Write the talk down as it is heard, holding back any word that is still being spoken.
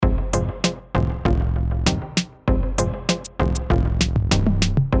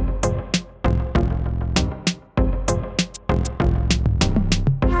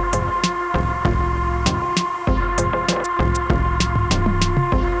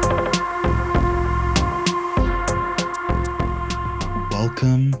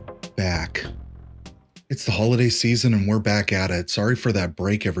holiday season and we're back at it. Sorry for that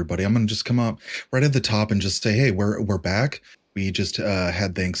break, everybody. I'm gonna just come up right at the top and just say, hey, we're back. We just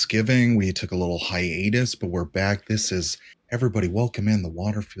had Thanksgiving. We took a little hiatus, but we're back. This is everybody. Welcome in. The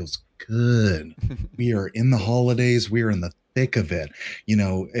water feels good. We are in the holidays. We are in the thick of it. You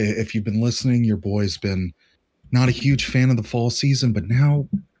know, if you've been listening, your boy's been not a huge fan of the fall season, but now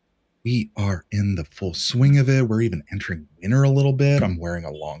we are in the full swing of it. We're even entering winter a little bit. I'm wearing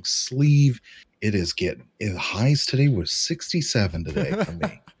a long sleeve. It is getting the highs today was 67 today for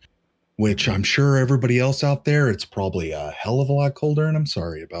me, which I'm sure everybody else out there, it's probably a hell of a lot colder, and I'm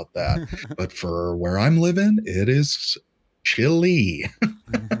sorry about that. But for where I'm living, it is chilly.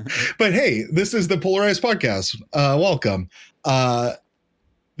 But hey, this is the Polarized Podcast. Welcome.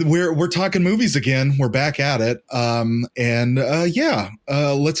 We're talking movies again. We're back at it.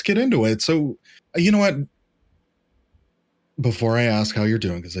 Let's get into it. So, you know what? Before I ask how you're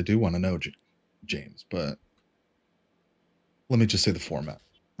doing, because I do want to know, James, but let me just say the format.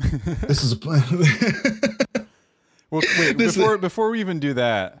 This is a well, wait, before we even do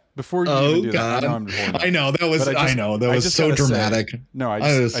that, I know that was so dramatic. I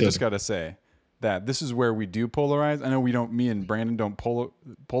just gotta say that this is where we do polarize. I know me and Brandon don't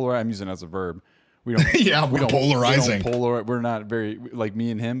polarize. I'm using it as a verb. We don't. Yeah, we're polarizing. We're not very like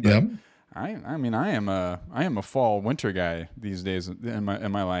me and him. But yep. I am a fall winter guy these days in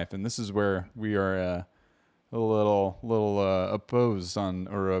my life, and this is where we are a little opposed on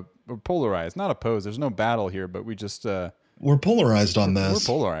or polarized. Not opposed. There's no battle here, but we just we're polarized on this.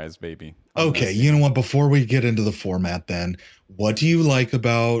 We're polarized, baby. Okay, you know what? Before we get into the format, then, what do you like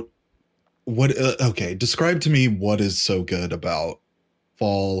about what? Okay, describe to me what is so good about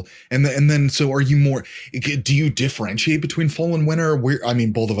fall, and then. So, are you more? Do you differentiate between fall and winter?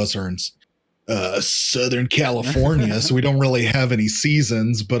 Both of us are in Southern California, so we don't really have any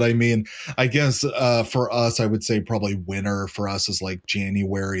seasons. But I guess for us, I would say probably winter for us is like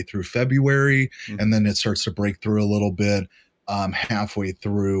January through February, and then it starts to break through a little bit halfway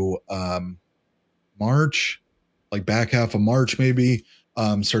through March, like back half of March maybe.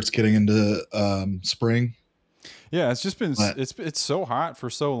 Starts getting into spring. Yeah, it's just been it's so hot for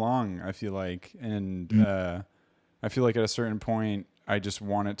so long, I feel like, and I feel like at a certain point I just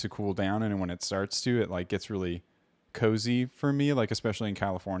want it to cool down, and when it starts to, it like gets really cozy for me, like especially in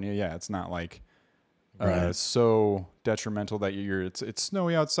California. Yeah, it's not like so detrimental that it's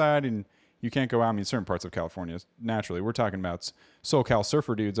snowy outside and you can't go out. I mean, certain parts of California, naturally, we're talking about SoCal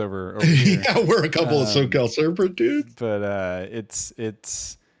surfer dudes over here. Yeah, we're a couple of SoCal surfer dudes. But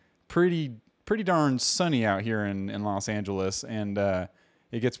it's pretty darn sunny out here in Los Angeles, and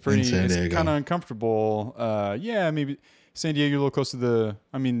it gets pretty it's kind of uncomfortable. Maybe San Diego, you're a little close to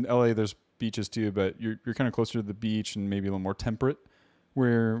LA, there's beaches too, but you're kind of closer to the beach and maybe a little more temperate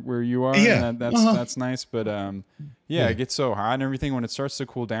where you are. Yeah, that's nice. But it gets so hot and everything. When it starts to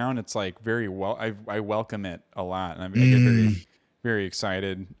cool down, it's like I welcome it a lot, and I get very, very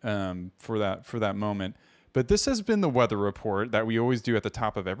excited for that moment. But this has been the weather report that we always do at the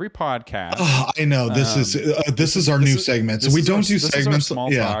top of every podcast. Oh, I know this is our new segment. So we don't do segments. This is our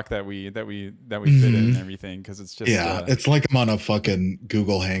small talk that we fit in and everything, because it's just it's like I'm on a fucking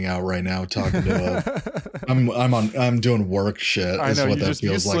Google Hangout right now talking to I'm doing work shit. I know, what that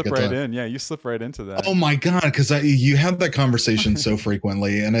feels like. You slip right in. Yeah, you slip right into that. Oh my god, because you have that conversation so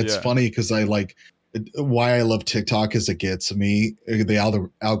frequently, and it's funny because why I love TikTok is it gets me. The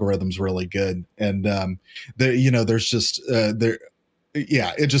algorithm's really good, and there's just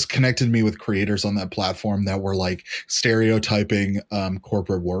it just connected me with creators on that platform that were like stereotyping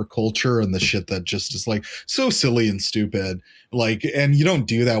corporate work culture and the shit that just is like so silly and stupid. Like, and you don't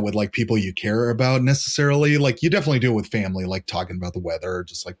do that with like people you care about necessarily. Like, you definitely do it with family, like talking about the weather or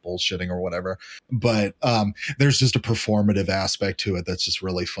just like bullshitting or whatever. But there's just a performative aspect to it that's just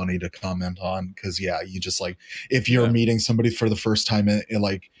really funny to comment on, because you just like, if you're meeting somebody for the first time,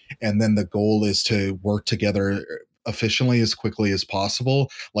 and then the goal is to work together efficiently as quickly as possible,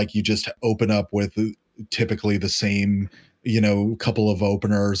 like you just open up with typically the same couple of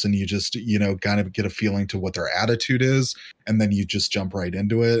openers, and you just kind of get a feeling to what their attitude is, and then you just jump right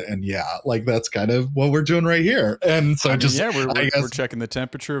into it. And like that's kind of what we're doing right here. And so we're checking the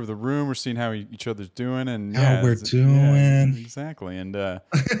temperature of the room, we're seeing how each other's doing, and how we're doing. Exactly. And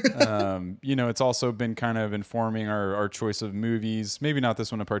it's also been kind of informing our choice of movies, maybe not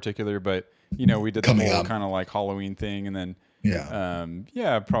this one in particular, but we did the whole kind of like Halloween thing, and then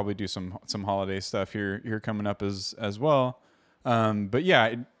probably do some holiday stuff here coming up as well. But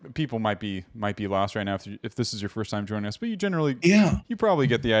yeah, people might be lost right now if this is your first time joining us. But you generally, you probably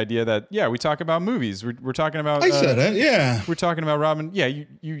get the idea that we talk about movies. We're talking about. I said it. Yeah, we're talking about Robin. Yeah,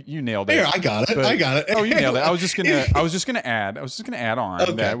 you nailed it. Here, I got it. Oh, you nailed it. I was just gonna add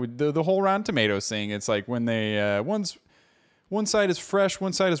on that with the whole Rotten Tomatoes thing. It's like when they one side is fresh,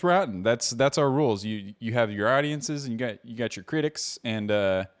 one side is rotten. That's our rules. You have your audiences and you got your critics,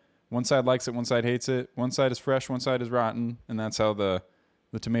 and one side likes it, one side hates it. One side is fresh, one side is rotten, and that's how the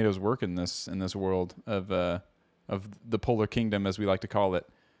tomatoes work in this world of the Polar Kingdom, as we like to call it.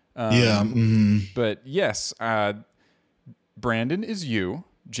 But yes, Brandon is you.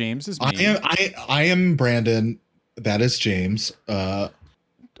 James is me. I am Brandon. That is James.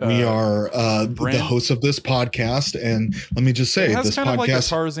 We are the hosts of this podcast, and let me just say, it has this kind podcast, of like a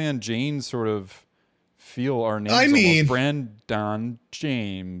Tarzan Jane sort of feel. Our names, Brandon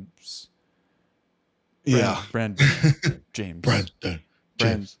James. Brandon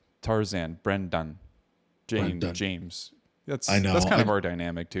James. Tarzan. Brendan. James. That's kind of our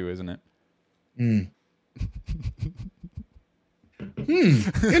dynamic too, isn't it?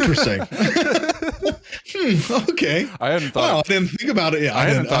 Interesting. Okay. I hadn't thought. I didn't think about it. Yeah,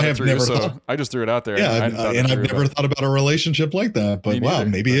 I never thought. I just threw it out there. Yeah, I've never thought about a relationship like that. But wow,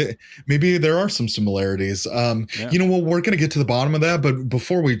 maybe there are some similarities. You know what? We're gonna get to the bottom of that, but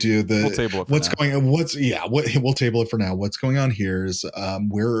before we do, we'll table it we'll table it for now. What's going on here is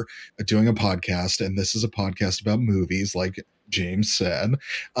we're doing a podcast, and this is a podcast about movies, like James said.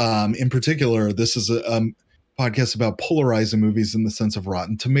 In particular, this is a podcast about polarizing movies in the sense of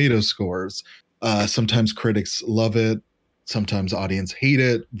Rotten Tomato scores. Sometimes critics love it, sometimes audience hate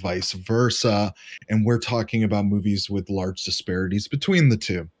it, vice versa. And we're talking about movies with large disparities between the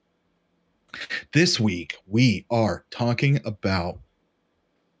two. This week, we are talking about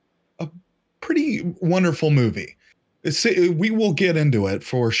a pretty wonderful movie. We will get into it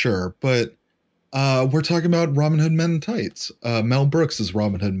for sure, but we're talking about Robin Hood Men in Tights. Mel Brooks is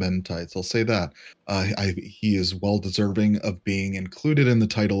Robin Hood Men in Tights. I'll say that. He is well deserving of being included in the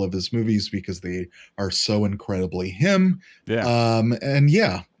title of his movies because they are so incredibly him. Yeah. And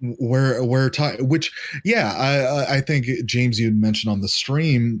yeah, we're talking. Which I think James, you'd mentioned on the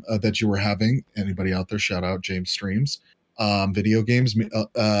stream that you were having. Anybody out there? Shout out James Streams. Video games.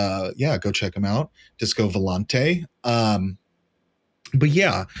 Go check them out. Disco Volante. But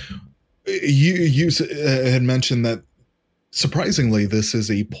yeah. You had mentioned that surprisingly, this is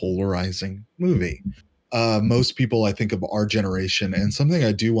a polarizing movie. Most people, I think, of our generation, and something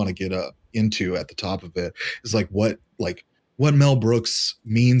I do want to get into at the top of it is what Mel Brooks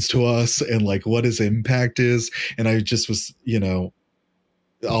means to us and what his impact is. And I just was,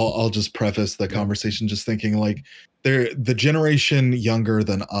 I'll just preface the conversation just thinking the generation younger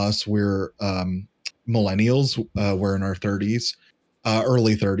than us, we're millennials, we're in our 30s,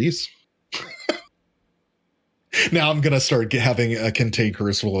 early 30s. Now I'm going to start having a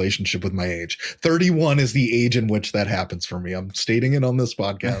cantankerous relationship with my age. 31 is the age in which that happens for me. I'm stating it on this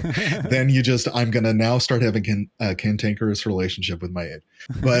podcast. Then I'm going to now start having a cantankerous relationship with my age.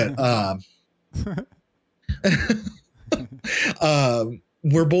 But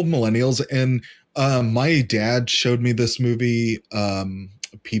we're both millennials. And my dad showed me this movie.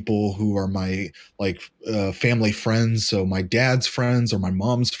 People who are my family friends, so my dad's friends or my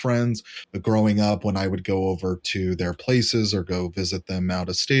mom's friends, growing up when I would go over to their places or go visit them out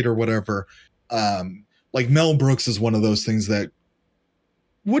of state or whatever, Mel Brooks is one of those things that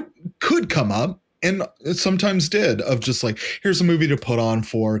could come up, and it sometimes did, of just here's a movie to put on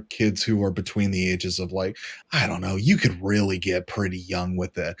for kids who are between the ages of I don't know, you could really get pretty young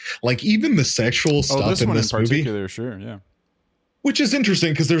with it, even the sexual stuff in this movie. Sure, yeah. Which is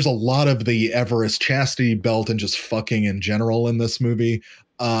interesting because there's a lot of the Everest chastity belt and just fucking in general in this movie.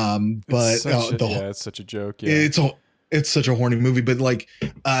 But it's such a joke. Yeah, it's such a horny movie. But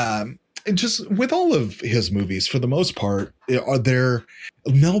just with all of his movies, for the most part,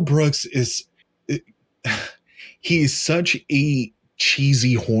 Mel Brooks he's such a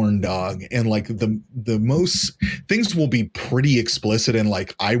cheesy horn dog, and the most things will be pretty explicit and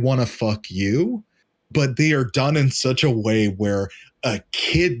I want to fuck you. But they are done in such a way where a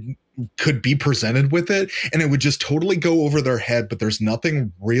kid could be presented with it and it would just totally go over their head. But there's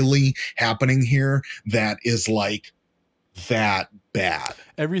nothing really happening here that is that bad.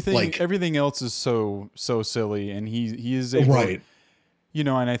 Everything else is so silly, and he is able, right. And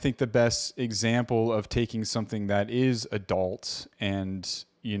I think the best example of taking something that is adult and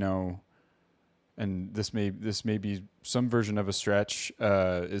and this may be some version of a stretch,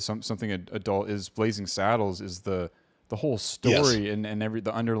 is something adult, is Blazing Saddles, is the whole story. Yes. and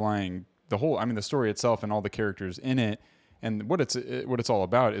the underlying, the story itself and all the characters in it, and what it's all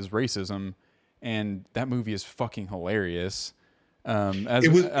about is racism, and that movie is fucking hilarious. As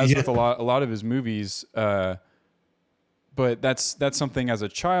with a lot of his movies, but that's something as a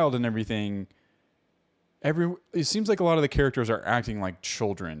child and everything. It seems like a lot of the characters are acting like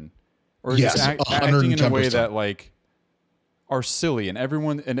children, or just acting in a way that like are silly, and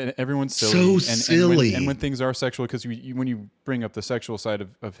everyone's silly, silly. And when things are sexual, because when you bring up the sexual side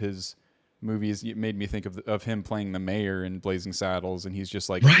of his movies, it made me think of him playing the mayor in Blazing Saddles, and he's just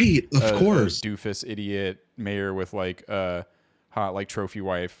like right, of course, a doofus idiot mayor with like a hot like trophy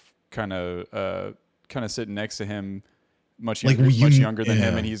wife kind of sitting next to him, much younger than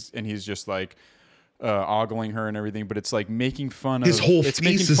him, and he's just like ogling her and everything, but it's like making fun his of whole it's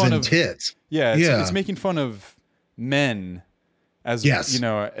face making fun is of tits. It's making fun of men as yes. you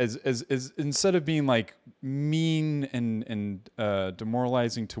know, as instead of being like mean and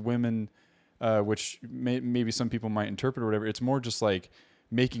demoralizing to women, which maybe some people might interpret or whatever. It's more just like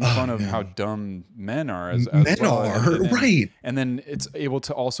making fun of how dumb men are as men well. are right, and then it's able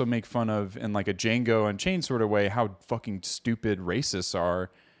to also make fun of in like a Django Unchained sort of way how fucking stupid racists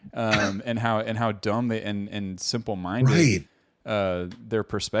are, and how dumb they and simple minded their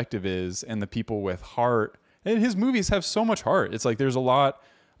perspective is, and the people with heart. And his movies have so much heart. It's like there's a lot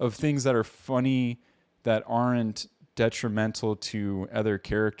of things that are funny that aren't detrimental to other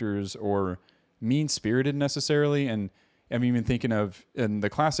characters or mean-spirited necessarily. And I'm even thinking of, and the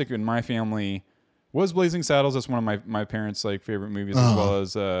classic in my family was Blazing Saddles. That's one of my parents' like favorite movies, as well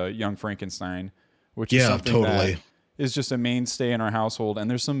as Young Frankenstein, which is something that is just a mainstay in our household. And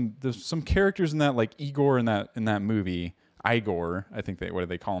there's some characters in that, like Igor in that movie. Igor, I think what do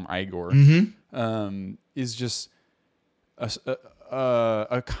they call him? Igor, is just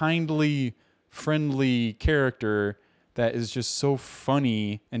a kindly, friendly character that is just so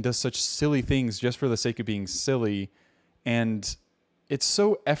funny and does such silly things just for the sake of being silly, and it's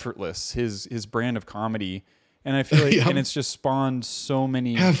so effortless. His brand of comedy, and I feel like, and it's just spawned so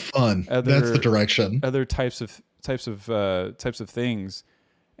many have fun. That's the direction. Other types of things.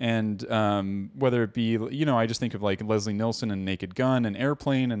 And whether it be, I just think of like Leslie Nielsen and Naked Gun and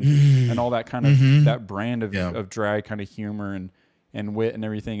Airplane and all that kind of that brand of dry kind of humor and wit and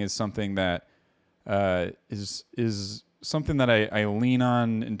everything is something that is something that I lean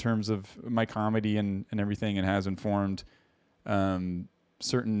on in terms of my comedy and everything, and has informed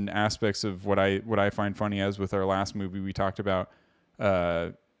certain aspects of what I find funny. As with our last movie, we talked about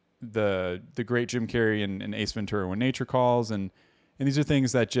the great Jim Carrey and Ace Ventura: When Nature Calls, and these are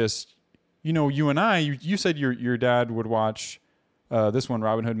things that just, you and I, you said your dad would watch this one,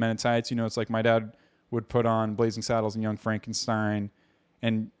 Robin Hood Men in Tights. It's like my dad would put on Blazing Saddles and Young Frankenstein,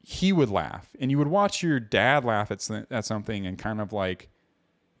 and he would laugh. And you would watch your dad laugh at something and kind of like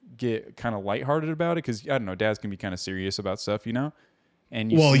get kind of lighthearted about it, because, I don't know, dads can be kind of serious about stuff,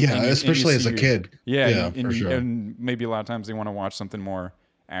 And especially as a kid. For sure. And maybe a lot of times they want to watch something more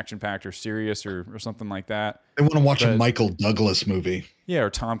action-packed or serious or something like that. They want to watch a Michael Douglas movie. Yeah, or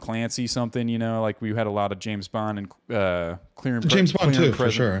Tom Clancy, something, like we had a lot of James Bond and Clear and James Bond too, Present for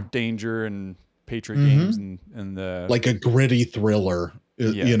sure. Danger and Patriot Games and like a gritty thriller.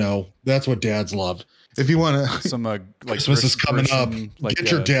 That's what dads love. If you want to, some like Christmas is coming up, like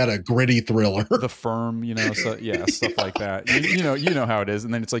get your dad a gritty thriller. The Firm, stuff like that. You know how it is,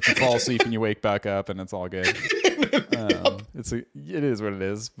 and then it's like you fall asleep and you wake back up, and it's all good. It is what it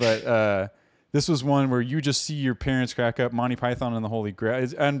is. But this was one where you just see your parents crack up. Monty Python and the Holy Grail.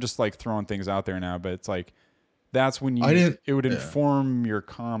 I'm just like throwing things out there now, but it's like that's when it would inform your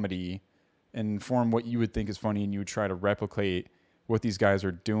comedy and inform what you would think is funny, and you would try to replicate what these guys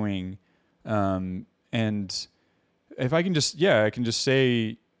are doing. And if I can just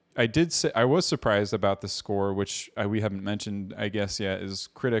say, I was surprised about the score, which we haven't mentioned, I guess, yet, is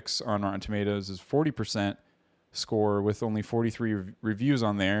critics on Rotten Tomatoes is 40% score with only 43 reviews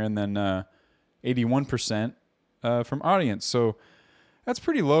on there, and then 81% from audience. So that's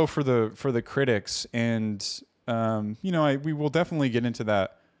pretty low for the critics, and we will definitely get into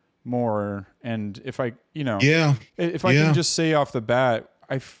that more. And if I can just say off the bat,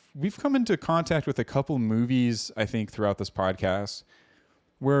 we've come into contact with a couple movies, I think, throughout this podcast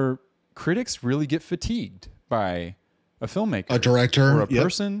where critics really get fatigued by a filmmaker, a director, or a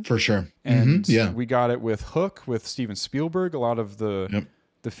person, for sure. And we got it with Hook with Steven Spielberg. A lot of the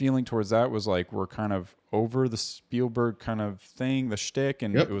feeling towards that was like, we're kind of over the Spielberg kind of thing, the shtick,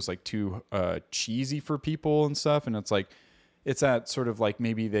 and it was like too cheesy for people and stuff. And it's like, it's that sort of like,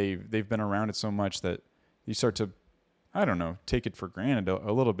 maybe they've been around it so much that you start to, I don't know, take it for granted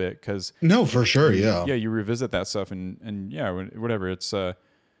a little bit, because no, for sure, you revisit that stuff and whatever. It's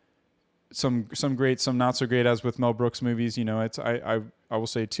some great, some not so great, as with Mel Brooks movies. You know, it's I will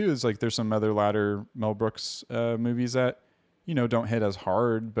say too is like there's some other latter Mel Brooks movies that, you know, don't hit as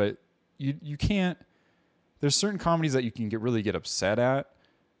hard, but you can't. There's certain comedies that you can really get upset at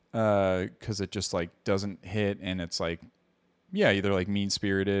because it just like doesn't hit, and it's like, yeah, either like mean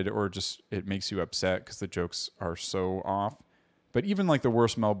spirited or just it makes you upset because the jokes are so off. But even like the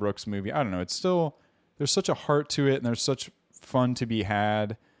worst Mel Brooks movie, I don't know, it's still, there's such a heart to it, and there's such fun to be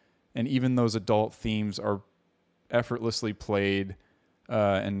had, and even those adult themes are effortlessly played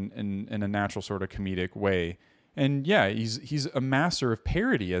in a natural sort of comedic way. And yeah, he's a master of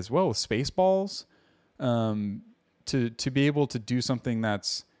parody as well with Spaceballs. To be able to do something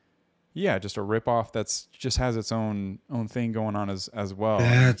that's, yeah, just a ripoff that's just has its own thing going on as well.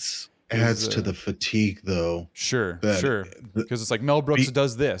 That's adds to the fatigue, though. Sure, because it's like Mel Brooks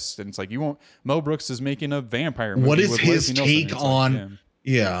does this, and it's like you won't. Mel Brooks is making a vampire movie. What is his take on? Like,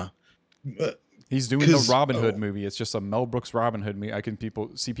 yeah. He's doing the Robin Hood movie. It's just a Mel Brooks Robin Hood movie. I can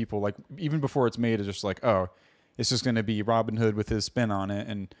see people like, even before it's made, it's just like, oh, it's just going to be Robin Hood with his spin on it.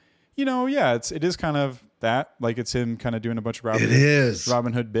 And, you know, yeah, it is kind of that, like it's him kind of doing a bunch of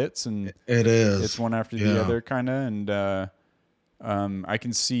Robin Hood bits, and it's one after the other kind of. And I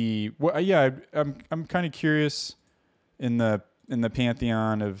can see, well, yeah, I'm kind of curious in the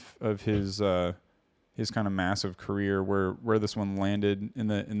pantheon of his kind of massive career where this one landed in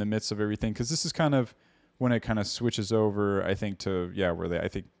the midst of everything, because this is kind of when it kind of switches over, I think, to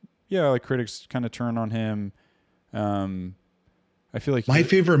like critics kind of turn on him. I feel like my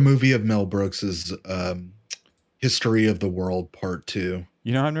favorite movie of Mel Brooks is History of the World Part 2.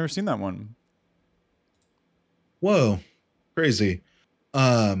 You know, I've never seen that one. Whoa, crazy.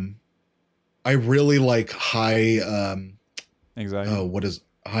 I really like High Anxiety. Oh, what is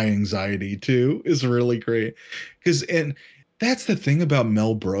High Anxiety too? Is really great. And that's the thing about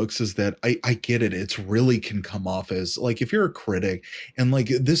Mel Brooks, is that I get it. It's really can come off as like, if you're a critic and like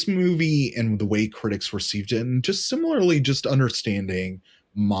this movie and the way critics received it, and just similarly, just understanding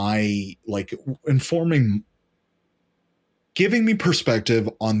my, like, giving me perspective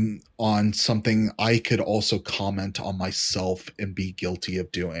on something I could also comment on myself and be guilty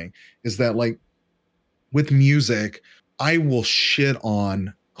of doing, is that like with music, I will shit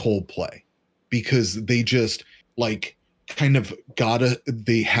on Coldplay because they just like kind of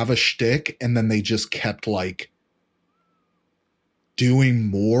they have a shtick, and then they just kept like doing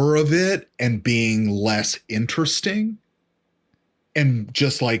more of it and being less interesting. And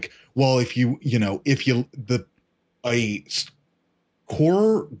just like, well, a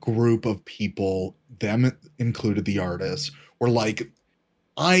core group of people, them included the artists, were like,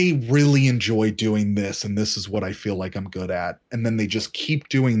 I really enjoy doing this, and this is what I feel like I'm good at. And then they just keep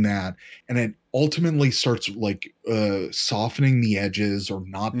doing that, and it ultimately starts like softening the edges or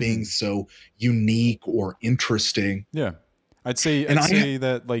not being so unique or interesting. Yeah, I'd say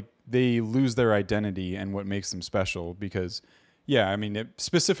that like they lose their identity and what makes them special, because yeah, I mean,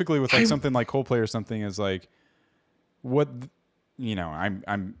 specifically with like something like Coldplay or something, is like what, you know,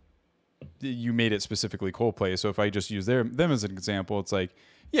 you made it specifically Coldplay, so if I just use them as an example, it's like,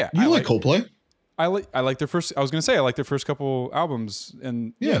 yeah, I like Coldplay. I like their first. I was gonna say I like their first couple albums,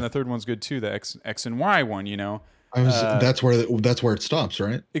 and and the third one's good too. The X and Y one, you know. That's where it stops,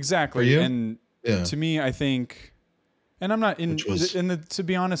 right? Exactly. And to me, I think, and I'm not in. To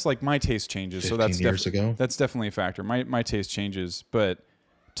be honest, like my taste changes, so that's that's definitely a factor. My taste changes, but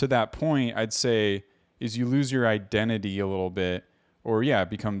to that point, I'd say is you lose your identity a little bit, or it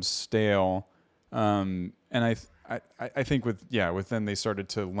becomes stale. And I think with them they started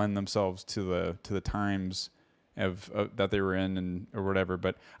to lend themselves to the times of that they were in or whatever.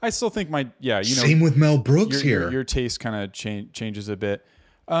 But I still think same with Mel Brooks your taste kind of changes a bit.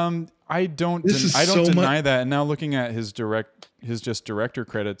 I don't deny that. And now looking at his director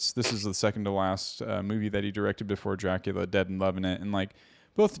credits, this is the second to last movie that he directed before Dracula, Dead and Loving It, and like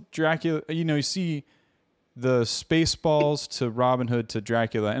both Dracula, you see the Spaceballs to Robin Hood to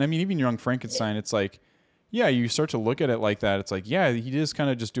Dracula, and I mean even Young Frankenstein, it's like, you start to look at it like that. It's like, he is kind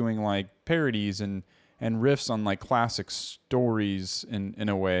of just doing like parodies and riffs on like classic stories in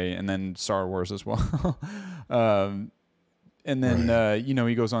a way, and then Star Wars as well. And then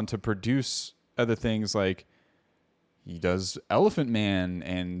he goes on to produce other things, like he does Elephant Man,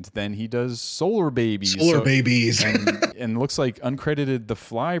 and then he does Solar Babies. And looks like uncredited The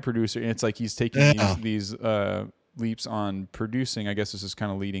Fly producer. And it's like he's taking these leaps on producing. I guess this is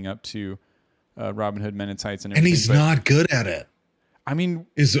kind of leading up to Robin Hood Men in Tights and everything. And he's not good at it. I mean,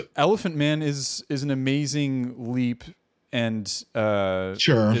 Elephant Man is an amazing leap, and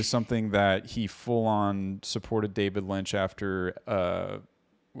is something that he full on supported David Lynch after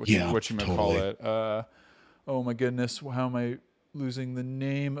what you might call it. Oh my goodness, how am I losing the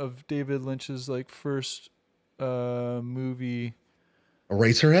name of David Lynch's like first movie?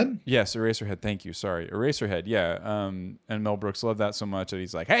 Eraserhead? Yes, Eraserhead. Thank you. Sorry, Eraserhead. Yeah. And Mel Brooks loved that so much that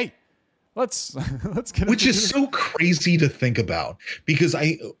he's like, "Hey, let's get." Which is so crazy to think about, because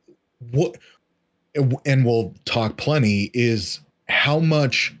and we'll talk plenty, is how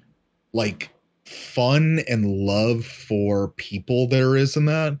much like fun and love for people there is in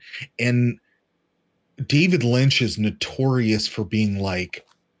that. And David Lynch is notorious for being like,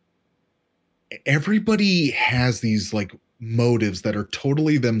 everybody has these like motives that are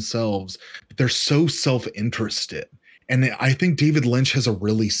totally themselves, but they're so self-interested. And I think David Lynch has a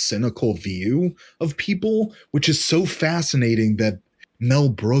really cynical view of people, which is so fascinating that Mel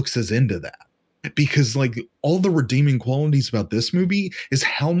Brooks is into that. Because like all the redeeming qualities about this movie is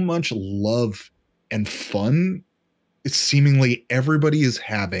how much love and fun seemingly everybody is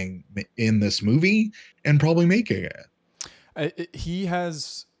having in this movie and probably making it. He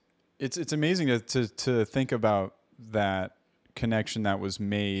has, it's amazing to think about that connection that was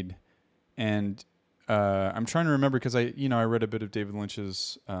made. And I'm trying to remember, because I read a bit of David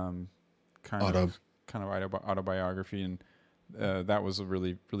Lynch's kind of autobiography, and that was a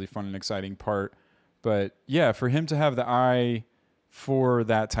really, really fun and exciting part. But yeah, for him to have the eye for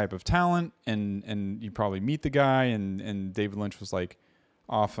that type of talent, and you probably meet the guy, and David Lynch was like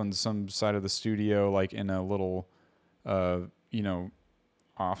off on some side of the studio, like in a little,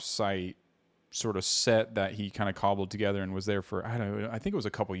 off-site sort of set that he kind of cobbled together, and was there for, I don't know, I think it was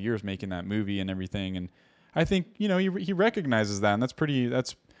a couple years making that movie and everything. And I think, he recognizes that, and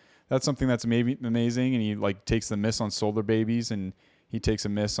that's something that's maybe amazing. And he like takes the miss on Solar Babies, and he takes a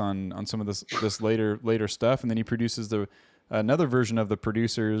miss on some of this later stuff. And then he produces another version of The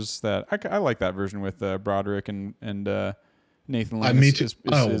Producers that I like that version with Broderick and Nathan Lane.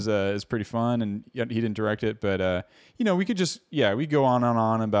 Is pretty fun, and he didn't direct it, but we could just we go on and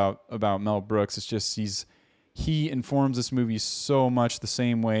on about Mel Brooks. It's just he informs this movie so much the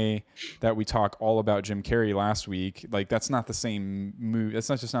same way that we talk all about Jim Carrey last week. Like, that's not the same movie. That's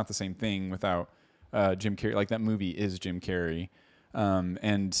not the same thing without Jim Carrey. Like, that movie is Jim Carrey,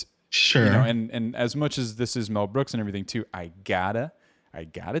 and sure. And as much as this is Mel Brooks and everything too, I gotta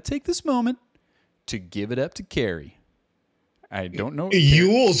take this moment to give it up to Carrey. I don't know.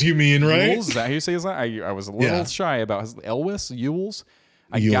 Yules, you mean, right? Yules, is that how you say his name? I was a little shy about his Yules.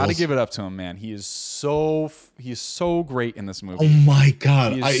 I got to give it up to him, man. He is so great in this movie. Oh my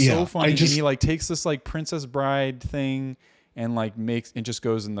God. He is so funny. And he like takes this like Princess Bride thing and like just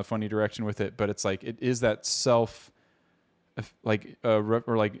goes in the funny direction with it. But it's like, it is that self, like,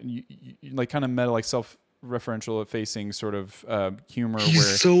 or like, like kind of meta, like self-referential facing sort of humor.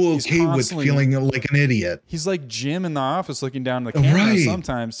 He's so okay with feeling like an idiot. He's like Jim in The Office looking down the camera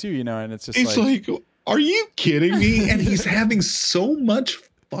sometimes too, and it's just like, are you kidding me? And he's having so much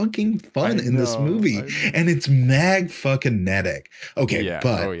fucking fun in this movie, and it's fucking-netic. Okay,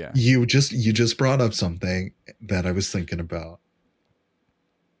 you just brought up something that I was thinking about.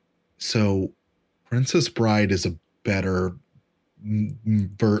 So, Princess Bride is a better,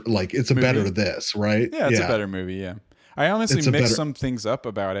 it's a movie? Better this, right? Yeah, it's a better movie. Yeah, I honestly mix some things up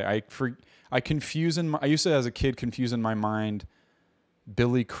about it. I confuse I used to, as a kid, confuse in my mind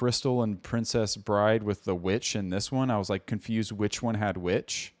Billy Crystal and Princess Bride with the witch in this one. I was like confused which one had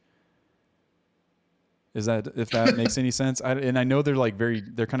which. If that makes any sense? And I know they're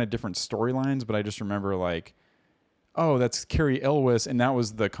kind of different storylines, but I just remember like, oh, that's Cary Elwes, and that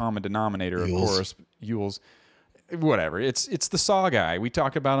was the common denominator, of course. Yules. Whatever. It's the Saw guy. We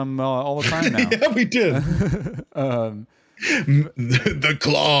talk about him all the time now. Yeah, we did. The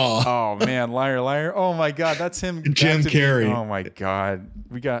Claw. Oh man, liar. Oh my God, that's him. Jim Carrey. Oh my God,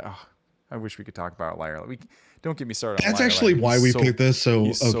 I wish we could talk about Liar. Don't get me started. That's on actually why we picked this.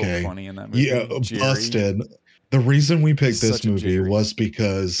 He's so funny in that movie. Yeah, Jerry. Busted. The reason we picked this movie was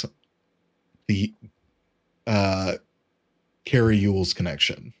because the Carrey Yules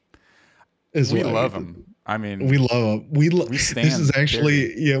connection. We love him. I mean, we love him. We stand. This is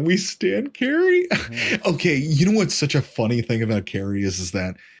actually Carrey. We stand Carrey. Yeah. Okay, you know what's such a funny thing about Carrey is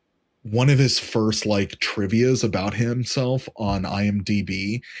that one of his first like trivias about himself on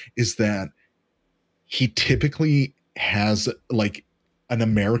IMDb is that he typically has like an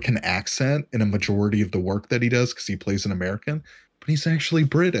American accent in a majority of the work that he does because he plays an American, but he's actually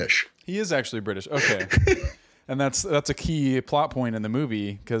British. He is actually British. Okay. And that's a key plot point in the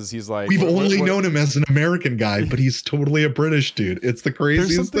movie because he's like, we've only known him as an American guy, but he's totally a British dude. It's the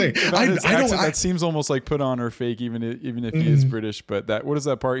craziest thing. That seems almost like put on or fake, even if he is British. But what is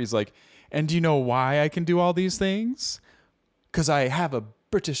that part? He's like, and do you know why I can do all these things? Because I have a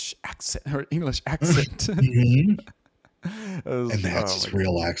British accent or English accent. Mm-hmm. And that's his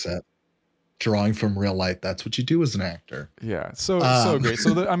real accent. Drawing from real life. That's what you do as an actor. Yeah. So great.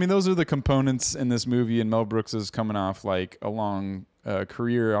 So those are the components in this movie, and Mel Brooks is coming off like a long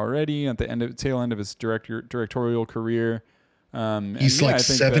career already at the tail end of his directorial career. He's like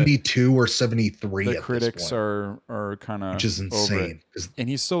 72 or 73. The critics are kind of, which is insane. And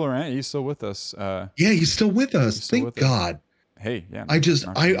he's still around. He's still with us. Yeah, he's still with us. Thank God. Hey, yeah.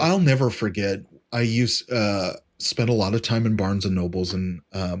 I'll never forget. I spent a lot of time in Barnes and Nobles and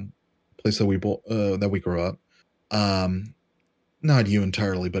place that we grew up. Not you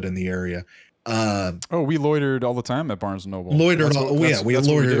entirely, but in the area. We loitered all the time at Barnes and Noble. We loitered all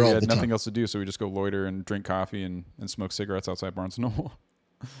the time. Nothing else to do, so we just go loiter and drink coffee and smoke cigarettes outside Barnes and Noble.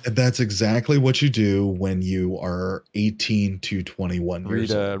 That's exactly what you do when you are 18 to 21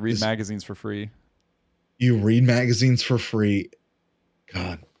 years old. Read magazines for free. You read magazines for free.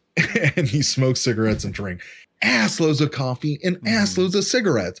 God. And you smoke cigarettes and drink ass loads of coffee and ass loads of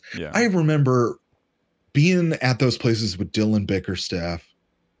cigarettes. Yeah. I remember being at those places with Dylan Bickerstaff.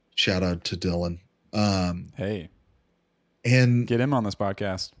 Shout out to Dylan. Hey. And get him on this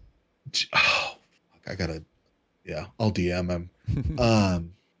podcast. Oh, I'll DM him.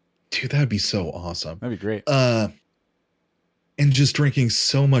 Dude, that'd be so awesome. That'd be great. And just drinking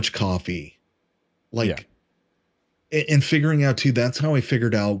so much coffee. And figuring out too, that's how I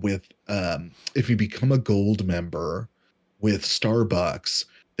figured out with if you become a gold member with Starbucks,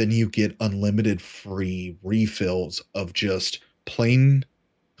 then you get unlimited free refills of just plain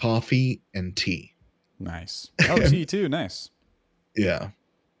coffee and tea. Nice. Oh, tea too. Nice. Yeah.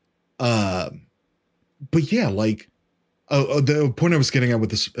 But yeah, the point I was getting at with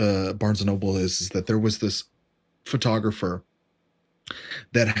this Barnes and Noble is that there was this photographer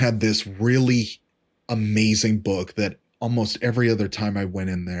that had this really amazing book that almost every other time I went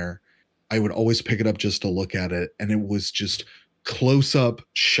in there, I would always pick it up just to look at it. And it was just close-up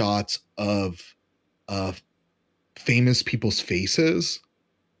shots of famous people's faces,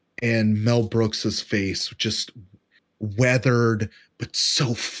 and Mel Brooks's face just weathered, but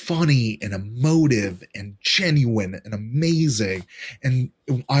so funny and emotive and genuine and amazing. And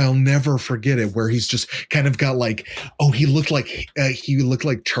I'll never forget it, where he's just kind of got he looked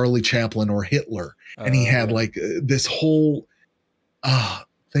like Charlie Chaplin or Hitler. And he had this whole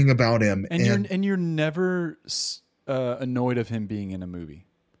thing about him. And you're never annoyed of him being in a movie.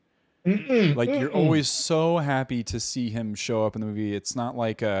 You're always so happy to see him show up in the movie. It's not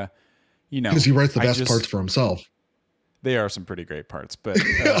like because he writes the best parts for himself. They are some pretty great parts, but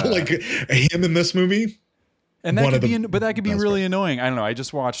him in this movie, and that could be really annoying. I don't know. I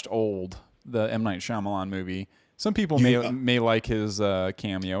just watched Old, the M. Night Shyamalan movie. Some people may like his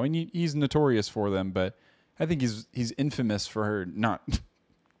cameo, and he's notorious for them, but I think he's infamous for not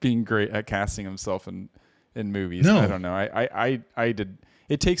being great at casting himself in movies. No. I don't know. I did.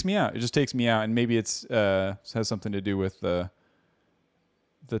 It takes me out. It just takes me out, and maybe it's has something to do with the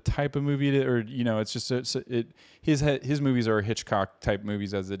type of movie it's just his movies are Hitchcock type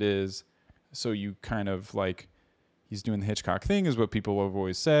movies as it is. So you kind of he's doing the Hitchcock thing is what people have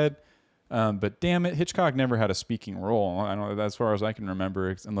always said. But damn it, Hitchcock never had a speaking role. I don't know, as far as I can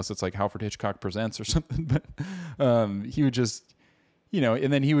remember, unless it's like Alfred Hitchcock Presents or something. But he would just,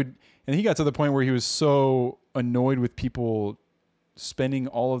 and then he got to the point where he was so annoyed with people spending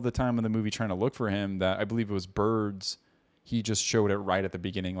all of the time in the movie trying to look for him that I believe it was Birds. He just showed it right at the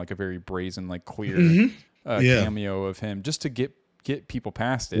beginning, like a very brazen, clear cameo of him, just to get people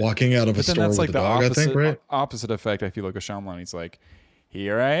past it. Walking out of a store with a dog, I think, right? Opposite effect, I feel like, with Shyamalan. He's like,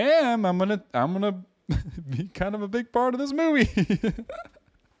 here I am. I'm gonna be kind of a big part of this movie.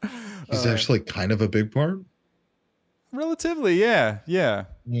 He's actually kind of a big part. Relatively, yeah.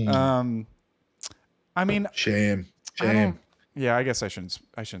 I mean, shame. Yeah, I guess I shouldn't.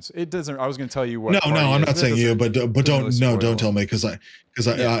 It doesn't. I was going to tell you what. No, I'm not saying you, but don't tell me because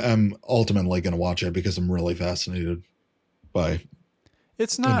I'm ultimately going to watch it because I'm really fascinated by.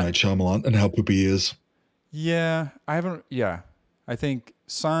 It's not M. Night Shyamalan and how poopy he is. Yeah, I haven't. Yeah, I think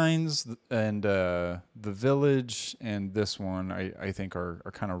Signs and The Village and this one I think are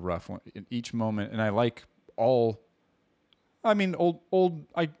kind of rough in each moment, and I like all. I mean, old.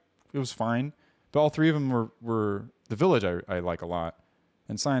 It was fine, but all three of them were. The Village I like a lot,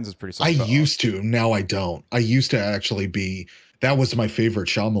 and Signs is pretty. I used to. Now I don't. I used to actually be. That was my favorite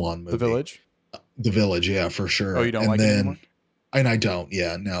Shyamalan movie. The Village. The Village, yeah, for sure. Oh, you don't like it anymore? And I don't.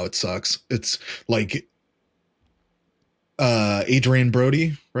 Yeah, no, it sucks. It's like Adrian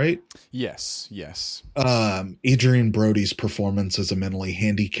Brody, right? Yes. Adrian Brody's performance as a mentally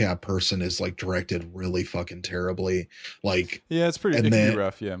handicapped person is like directed really fucking terribly. Like, yeah, it can be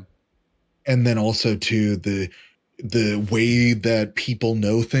rough. Yeah. And then also too, the way that people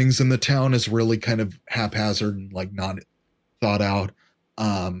know things in the town is really kind of haphazard and like not thought out.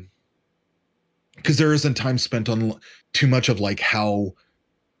 Because there isn't time spent on too much of like how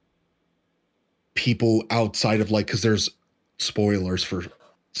people outside of like, because there's spoilers for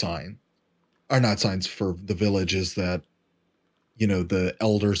not signs for the village, is that, you know, the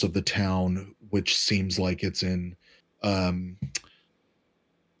elders of the town, which seems like it's in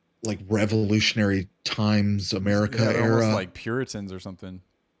like revolutionary times America era, almost like Puritans or something.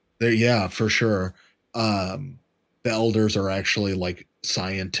 Yeah, for sure. The elders are actually like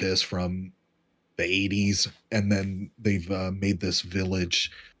scientists from the 80s, and then they've made this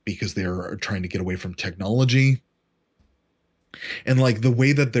village because they're trying to get away from technology. And like the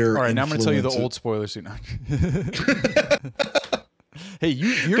way that they're all right, now I'm gonna tell you the old spoilers. Hey,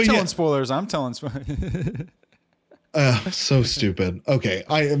 you're telling spoilers, I'm telling spoilers. So stupid. Okay,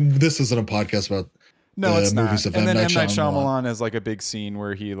 this isn't a podcast about it's movies not. And then M. Night Shyamalan has like a big scene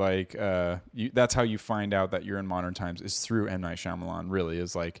where he like that's how you find out that you're in modern times, is through M. Night Shyamalan. Really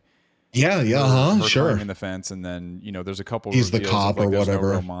is like sure, climbing the fence, and then, you know, there's a couple. He's the cop like, or whatever.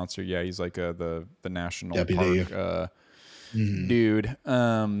 No real monster. Yeah, he's like the national deputy park dude.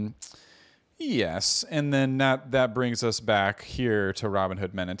 Yes, and then that brings us back here to Robin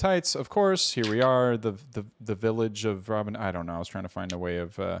Hood Men in Tights. Of course, here we are, the village of Robin. I don't know. I was trying to find a way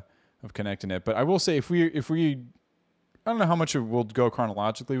of connecting it, but I will say if we I don't know how much we'll go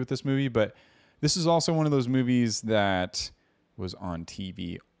chronologically with this movie, but this is also one of those movies that was on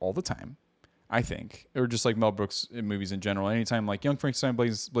TV all the time, I think, or just like Mel Brooks movies in general. Anytime like Young Frankenstein,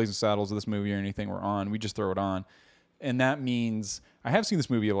 Blazing Saddles, or this movie or anything were on, we just throw it on. And that means I have seen this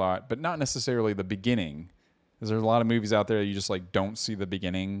movie a lot, but not necessarily the beginning. Because there's a lot of movies out there that you just like don't see the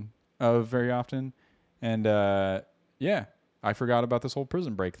beginning of very often. And yeah, I forgot about this whole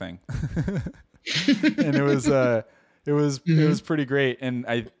Prison Break thing. And it was pretty great. And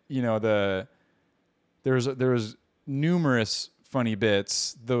there was numerous funny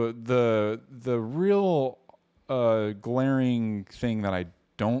bits. The real glaring thing that I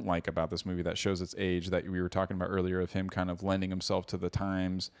don't like about this movie that shows its age, that we were talking about earlier, of him kind of lending himself to the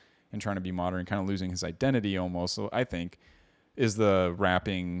times and trying to be modern, kind of losing his identity almost. So I think is the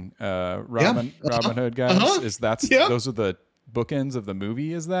rapping Robin Hood guys. Those are the bookends of the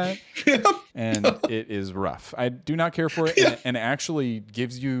movie, is that? And it is rough. I do not care for it. And it actually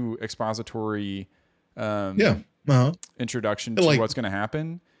gives you expository introduction to what's going to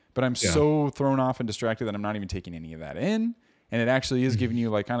happen. But I'm so thrown off and distracted that I'm not even taking any of that in. And it actually is giving you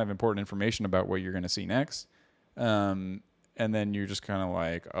like kind of important information about what you're going to see next. And then you're just kind of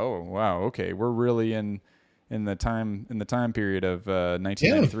like, oh, wow, okay, we're really in the time period of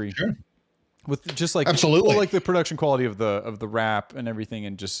 1993. Yeah, sure. With just like absolutely like the production quality of the rap and everything,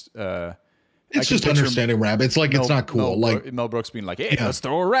 and just it's just understanding rap. It's like it's not cool. Mel Brooks being like, hey, let's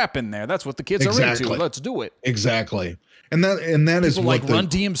throw a rap in there. That's what the kids are into. Let's do it. Exactly. And that people is like Run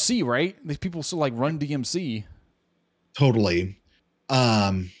DMC, right? These people still like Run DMC. Totally.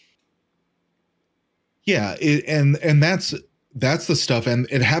 And that's the stuff, and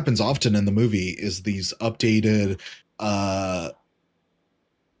it happens often in the movie, is these updated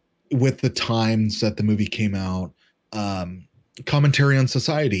with the times that the movie came out, commentary on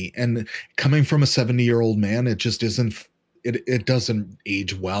society. And coming from a 70-year-old man, it just isn't, it doesn't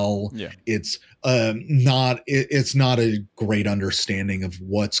age well. Yeah. It's not a great understanding of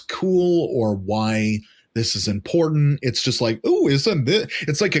what's cool or why this is important. It's just like, oh, isn't this?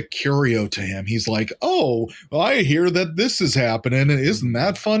 It's like a curio to him. He's like, oh, I hear that this is happening, and isn't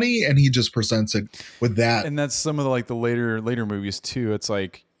that funny? And he just presents it with that. And that's some of the later movies too. It's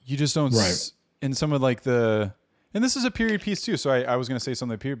like you just don't. Right. In some of like and this is a period piece too. So I was going to say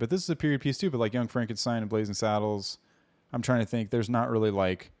something period, but this is a period piece too. But like Young Frankenstein and Blazing Saddles, I'm trying to think. There's not really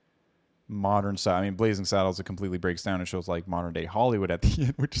like modern style. I mean, Blazing Saddles, it completely breaks down and shows like modern day Hollywood at the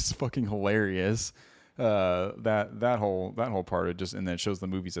end, which is fucking hilarious. That whole part of just, and then it shows the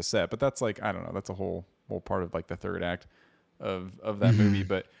movie's a set, but that's like, I don't know, that's a whole part of like the third act of that movie.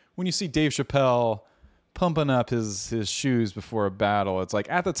 But when you see Dave Chappelle pumping up his shoes before a battle, it's like,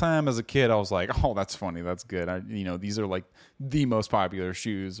 at the time as a kid I was like, oh, that's funny, that's good. These are like the most popular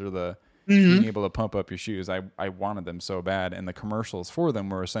shoes, or the being able to pump up your shoes. I wanted them so bad, and the commercials for them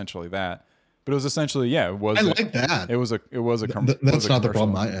were essentially that. But it was essentially, it was. I like that. It was a. That's not the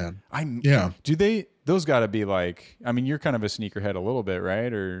problem I had. Do they? Those got to be like. I mean, you're kind of a sneakerhead a little bit,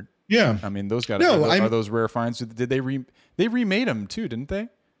 right? Or Yeah. I mean, those got are those rare finds. Did they remade them too, didn't they?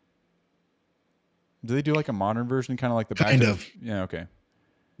 Do they do like a modern version, kind of like the kind of? Yeah. Okay.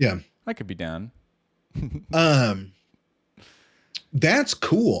 Yeah. I could be down. That's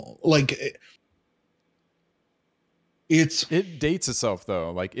cool. Like it dates itself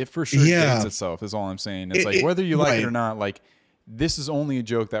though. Like it for sure dates itself is all I'm saying. It's like whether you like it or not, like this is only a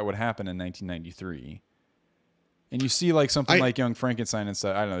joke that would happen in 1993. And you see like something like Young Frankenstein and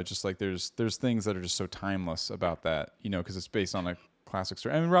stuff. I don't know. Just like there's things that are just so timeless about that, you know, because it's based on a classic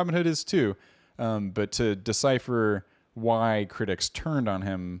story. I mean, Robin Hood is too. But to decipher why critics turned on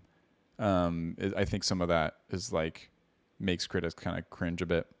him, I think some of that is like makes critics kind of cringe a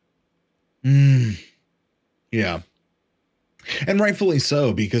bit. Yeah. And rightfully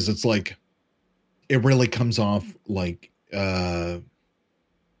so, because it's like it really comes off like a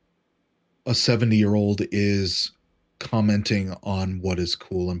 70-year-old is commenting on what is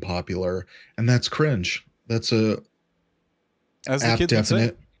cool and popular, and that's cringe. That's as the kids would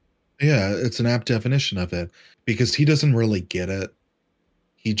say. Yeah, it's an apt definition of it, because he doesn't really get it.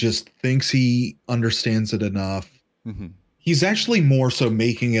 He just thinks he understands it enough. Mm-hmm. He's actually more so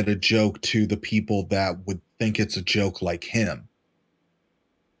making it a joke to the people that would think it's a joke like him,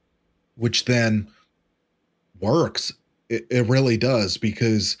 which then works. It really does,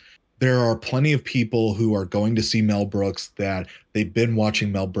 because there are plenty of people who are going to see Mel Brooks that they've been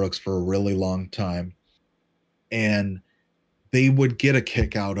watching Mel Brooks for a really long time, and they would get a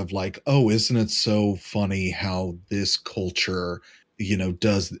kick out of like, oh, isn't it so funny how this culture, you know,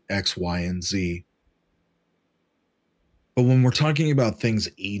 does X, Y, and Z. But when we're talking about things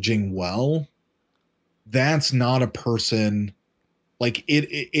aging well, that's not a person like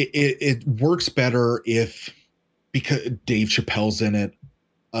it works better if, because Dave Chappelle's in it,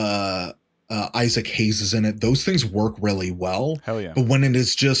 Isaac Hayes is in it. Those things work really well. Hell yeah. But when it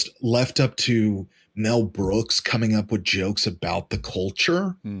is just left up to Mel Brooks coming up with jokes about the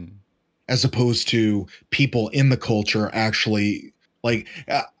culture, as opposed to people in the culture actually like,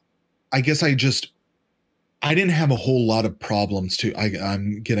 I guess I didn't have a whole lot of problems too.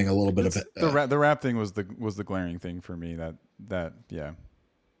 I'm getting a little bit of it. The rap thing was the glaring thing for me. That yeah.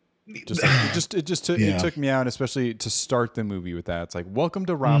 It took me out, especially to start the movie with that. It's like, welcome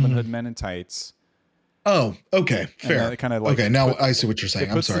to Robin Hood Men in Tights. Oh, okay, fair. Kind of like, okay, now I see what you're saying.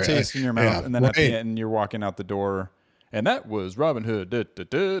 I'm sorry. It puts the taste in your mouth, and then at the end, you're walking out the door, and that was Robin Hood. It's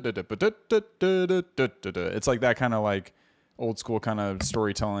like that kind of like old school kind of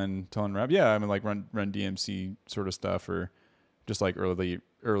storytelling, telling rap. Yeah, I mean like Run DMC sort of stuff, or just like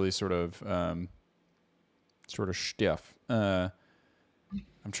early sort of stuff.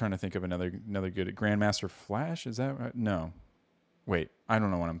 I'm trying to think of another good Grandmaster Flash. Is that right? No, wait, I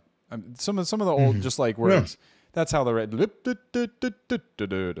don't know what I'm some of the old just like words. Yeah. That's how the red and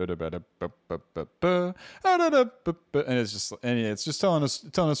it's just telling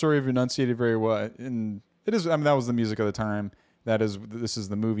a story of enunciated very well. And it is, I mean, that was the music of the time. This is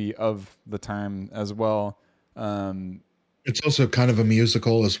the movie of the time as well. It's also kind of a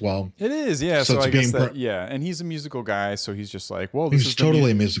musical as well. It is, yeah. So I guess and he's a musical guy, so he's just like, well, he's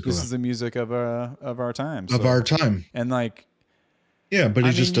totally a musical. This is the music of our time. Of our time. And like, yeah, but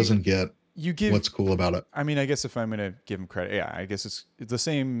he just doesn't get what's cool about it. I mean, I guess if I'm gonna give him credit, yeah, I guess it's the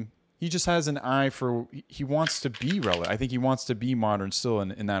same. He just has an eye for. He wants to be relevant. I think he wants to be modern still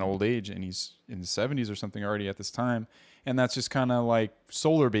in that old age, and he's in the 70s or something already at this time. And that's just kind of like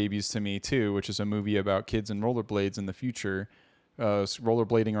Solar Babies to me too, which is a movie about kids and rollerblades in the future,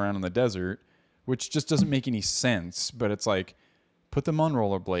 rollerblading around in the desert, which just doesn't make any sense. But it's like, put them on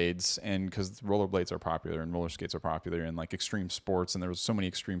rollerblades, and because rollerblades are popular and roller skates are popular and like extreme sports, and there was so many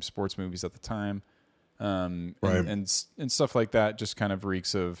extreme sports movies at the time, right. and stuff like that just kind of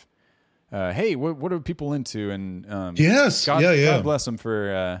reeks of, hey, what are people into? And yes, God bless them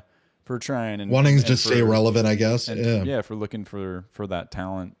for trying and wanting to stay relevant, I guess. And, for looking for that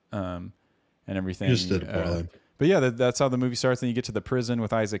talent and everything. Just did poorly. But yeah, that's how the movie starts. Then you get to the prison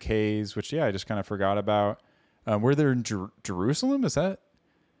with Isaac Hayes, which I just kind of forgot about. Were there in Jerusalem? Is that?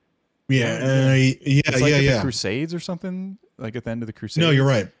 Yeah, it's like the Crusades or something, like at the end of the Crusades. No, you're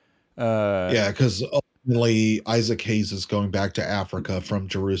right. Because ultimately Isaac Hayes is going back to Africa from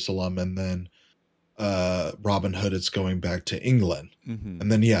Jerusalem, and then Robin Hood is going back to England,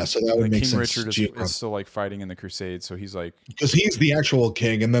 and then so that would make King sense. Richard is still like fighting in the Crusades, so he's like, because he's the actual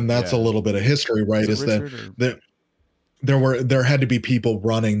king, and then that's a little bit of history, right? Is that there had to be people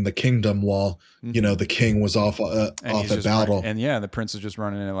running the kingdom while the king was off at battle, and the prince is just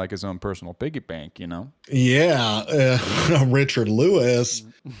running it like his own personal piggy bank, Richard Lewis,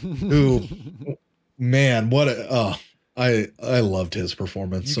 who, man, what a I loved his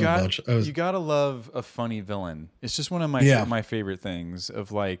performance much. You gotta love a funny villain. It's just one of my favorite things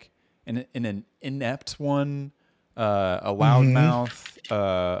of like an inept one, a loudmouth,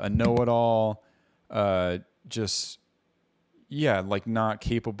 a know-it-all, just like not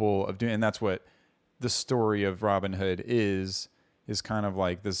capable of doing. And that's what the story of Robin Hood is kind of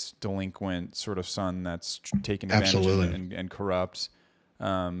like this delinquent sort of son that's taken advantage and corrupt.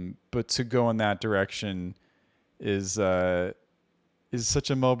 But to go in that direction is such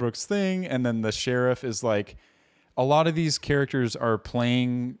a Mel Brooks thing. And then the sheriff is like, a lot of these characters are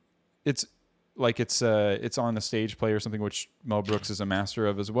playing. It's like it's on the stage play or something, which Mel Brooks is a master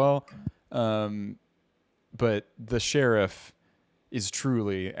of as well. But the sheriff is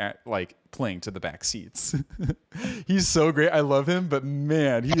truly like playing to the back seats. He's so great. I love him, but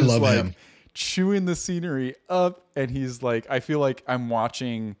man, he is like him. Chewing the scenery up, and he's like, I feel like I'm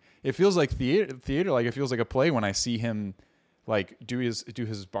watching. It feels like theater. Like it feels like a play when I see him like do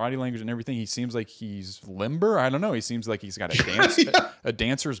his body language and everything. He seems like he's limber. I don't know. He seems like he's got a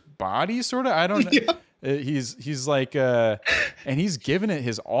dancer's body, sort of. I don't know. Yeah. He's like, and he's giving it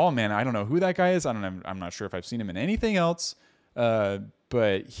his all, man. I don't know who that guy is. I don't know. I'm not sure if I've seen him in anything else.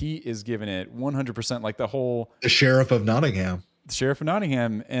 But he is giving it 100%. Like the Sheriff of Nottingham. The Sheriff of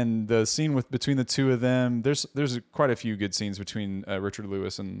Nottingham, and the scene between the two of them. There's quite a few good scenes between Richard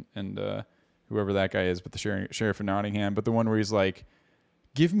Lewis and whoever that guy is, but the Sheriff of Nottingham. But the one where he's like,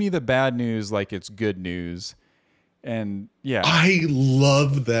 "Give me the bad news like it's good news," and yeah, I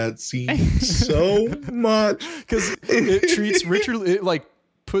love that scene so much because it treats it like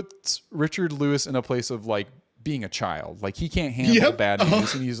puts Richard Lewis in a place of like being a child. Like he can't handle bad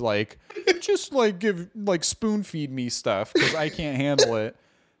news, and he's like, just like spoon feed me stuff because I can't handle it.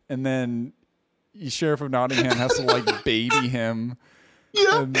 And then the Sheriff of Nottingham has to like baby him.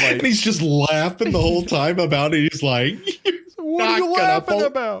 Yeah, and he's just laughing the whole time about it. He's like, "What are you laughing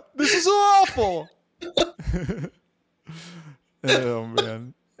about? This is awful." Oh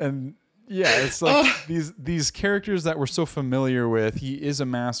man, and yeah, it's like these characters that we're so familiar with. He is a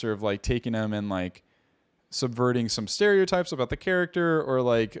master of like taking them and like subverting some stereotypes about the character or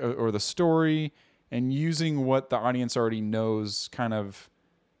like or the story, and using what the audience already knows, kind of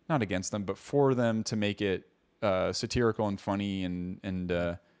not against them but for them, to make it satirical and funny and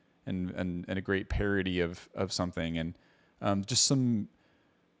a great parody of something. And just some,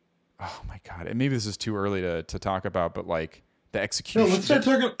 oh my god, and maybe this is too early to talk about, but like the execution. No, let's start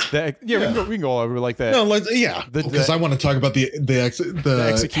talking. We can go over like that. No, because I want to talk about the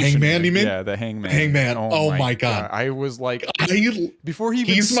execution. Hangman. You mean? Yeah, the Hangman. Hangman. Oh my god. I was like, before he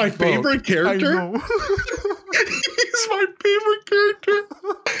even he's my spoke, favorite character. I know. He's my favorite character.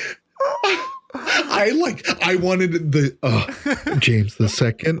 I wanted James, the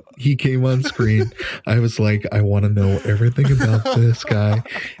second he came on screen, I was like, I want to know everything about this guy.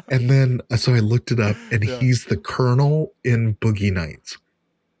 And then so I looked it up, and he's the Colonel in Boogie Nights.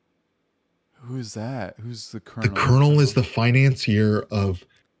 Who's that? Who's the Colonel? The Colonel is the financier of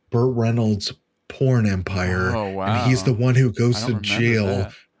Burt Reynolds' porn empire. Oh wow. And he's the one who goes to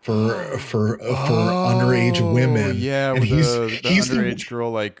jail for underage women. Yeah, and he's the underage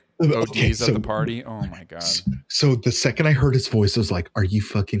girl like ODs at the party. Oh my god. So the second I heard his voice, I was like, are you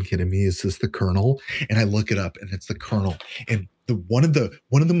fucking kidding me? Is this the Colonel? And I look it up, and it's the Colonel. And one of the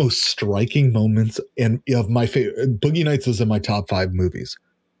most striking moments of my favorite, Boogie Nights is in my top 5 movies.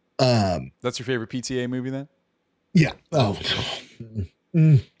 That's your favorite PTA movie then? Yeah. Oh.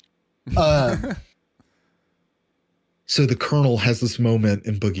 So the Colonel has this moment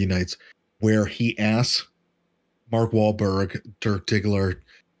in Boogie Nights where he asks Mark Wahlberg, Dirk Diggler,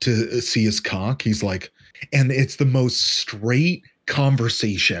 to see his cock. He's like, and it's the most straight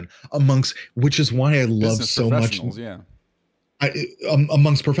conversation which is why I love so much. Yeah.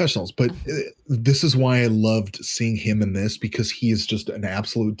 Amongst professionals, but this is why I loved seeing him in this, because he is just an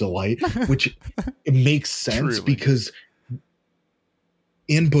absolute delight, which it makes sense. Truly. Because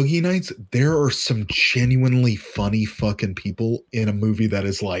in Boogie Nights, there are some genuinely funny fucking people in a movie that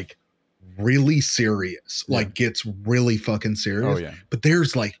is like really serious, like gets really fucking serious. Oh, yeah. But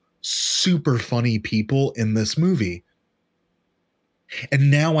there's like super funny people in this movie. And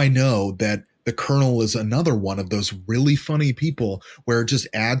now I know that the Colonel is another one of those really funny people where it just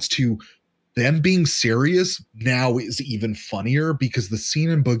adds to them being serious. Now is even funnier, because the scene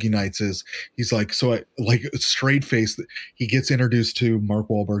in Boogie Nights is he's like, so I like straight face. He gets introduced to Mark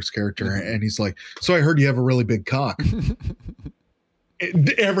Wahlberg's character, and he's like, so I heard you have a really big cock. And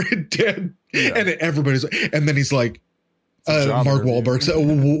everybody's, and then he's like, Mark Wahlberg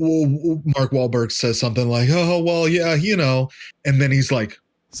says something like, oh well, yeah, you know, and then he's like,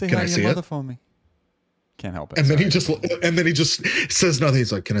 say can hi I to see your it? mother for me. Can't help it. And then he just says nothing.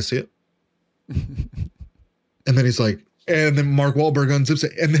 He's like, "Can I see it?" And then he's like, and then Mark Wahlberg unzips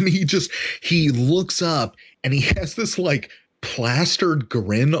it, and then he looks up, and he has this like plastered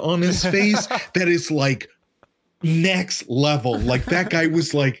grin on his face that is like next level. Like that guy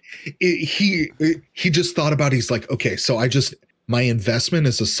was like, he just thought about it. He's like, okay, so my investment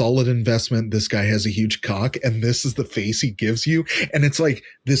is a solid investment. This guy has a huge cock, and this is the face he gives you. And it's like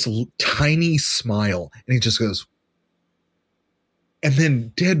this tiny smile. And he just goes, and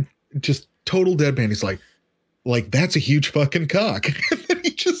then total deadpan. He's like, that's a huge fucking cock. And then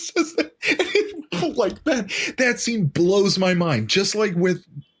he just says that. Like that scene blows my mind. Just like with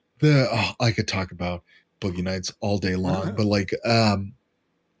I could talk about Boogie Nights all day long, but like,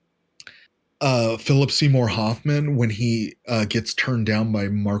 Philip Seymour Hoffman, when he gets turned down by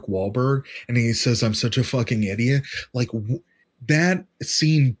Mark Wahlberg and he says, "I'm such a fucking idiot." Like that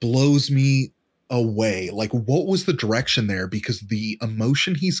scene blows me away. Like, what was the direction there? Because the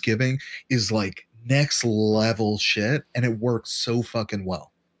emotion he's giving is like next level shit, and it works so fucking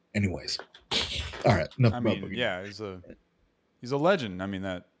well. Anyways, all right. Yeah, he's a legend. I mean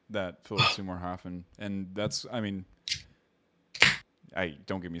that Philip Seymour Hoffman, and that's, I mean,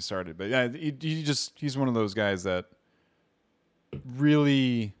 don't get me started, but yeah, he's one of those guys that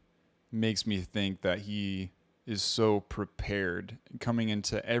really makes me think that he is so prepared coming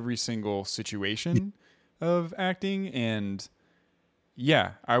into every single situation of acting. And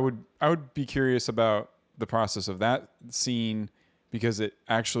yeah, I would be curious about the process of that scene, because it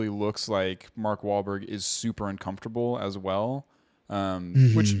actually looks like Mark Wahlberg is super uncomfortable as well.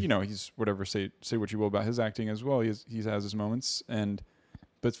 Which, you know, he's whatever, say what you will about his acting as well. He has his moments, but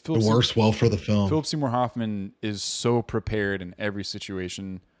it works well for the film. Philip Seymour Hoffman is so prepared in every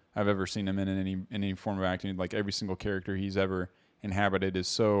situation I've ever seen him in any form of acting. Like every single character he's ever inhabited is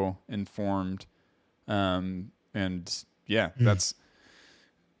so informed. And yeah,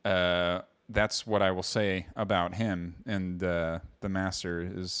 that's what I will say about him. And The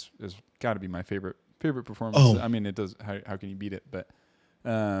Master is got to be my favorite performance. Oh. I mean, it does. How can you beat it? But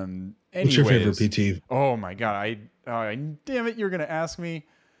anyways, what's your favorite PT? Oh my god! Damn it! You're gonna ask me.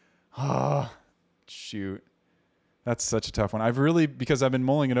 Oh, shoot. That's such a tough one. Because I've been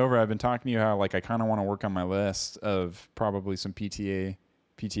mulling it over. I've been talking to you how like I kind of want to work on my list of probably some PTA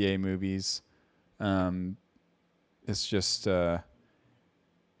movies. It's just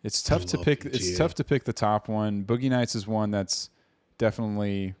it's tough to pick. PTA. It's tough to pick the top one. Boogie Nights is one that's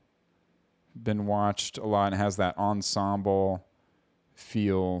definitely been watched a lot and has that ensemble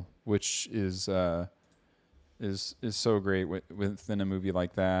feel, which is so great within a movie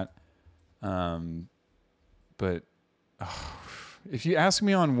like that. But if you ask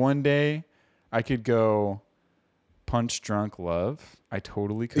me on one day, I could go Punch Drunk Love. I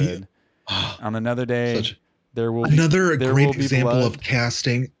totally could. On another day, there will another be, great example of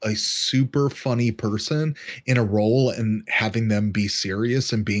casting a super funny person in a role and having them be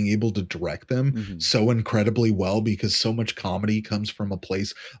serious and being able to direct them so incredibly well, because so much comedy comes from a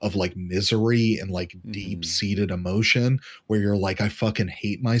place of like misery and like deep-seated emotion where you're like, I fucking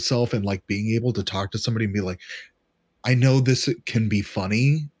hate myself, and like being able to talk to somebody and be like, I know this can be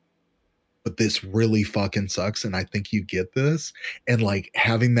funny, but this really fucking sucks, and I think you get this. And like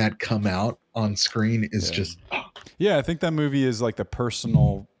having that come out on screen is just yeah, I think that movie is like the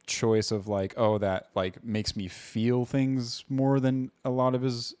personal choice of like, oh, that like makes me feel things more than all of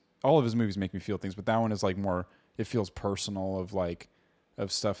his movies make me feel things, but that one is like more, it feels personal, of like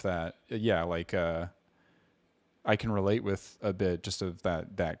of stuff that like I can relate with a bit, just of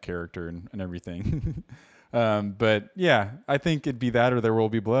that character and everything. But yeah, I think it'd be that or There Will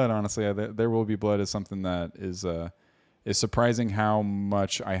Be Blood. Honestly, There Will Be Blood is something that is surprising how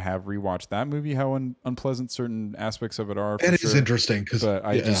much I have rewatched that movie, how unpleasant certain aspects of it are. It is interesting, but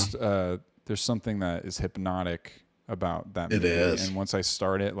just there's something that is hypnotic about that movie. It is, and once I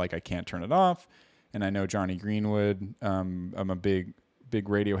start it, like I can't turn it off. And I know Johnny Greenwood. I'm a big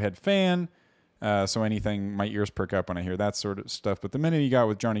Radiohead fan. So anything, my ears perk up when I hear that sort of stuff. But the minute you got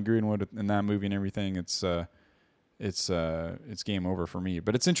with Johnny Greenwood in that movie and everything, it's game over for me.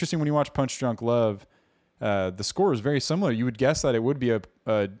 But it's interesting when you watch Punch Drunk Love, the score is very similar. You would guess that it would be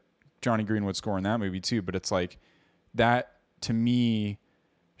a Johnny Greenwood score in that movie too. But it's like that to me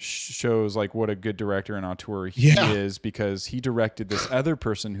shows like what a good director and auteur he is, because he directed this other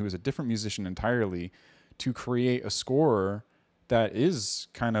person who is a different musician entirely to create a score that is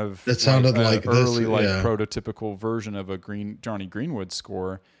kind of that sounded like early, this, prototypical version of a Johnny Greenwood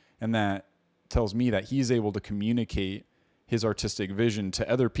score, and that tells me that he's able to communicate his artistic vision to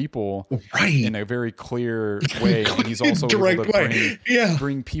other people right. in a very clear way. And he's also able to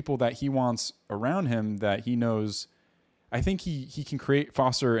bring people that he wants around him that he knows. I think he can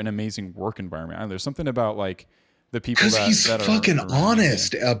foster an amazing work environment. There's something about like the people that he's fucking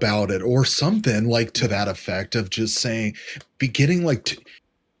honest about it or something like to that effect of just saying, beginning like,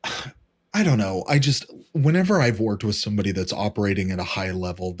 I don't know. Whenever I've worked with somebody that's operating at a high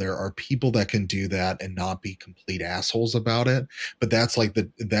level, there are people that can do that and not be complete assholes about it. But that's like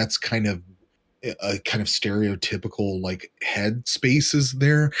that's kind of a kind of stereotypical like head spaces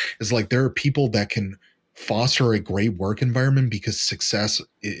there is like, there are people that can foster a great work environment because success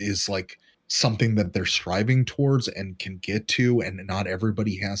is like something that they're striving towards and can get to. And not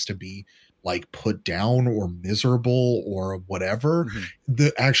everybody has to be like put down or miserable or whatever.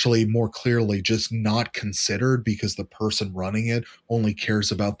 Actually more clearly just not considered because the person running it only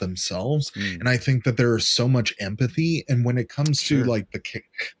cares about themselves. And I think that there is so much empathy. And when it comes to like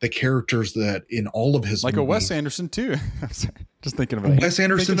the characters that in all of his like movies, a Wes Anderson too. Just thinking about Wes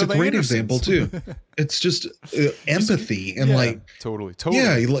Anderson's a great example too. It's just empathy and like totally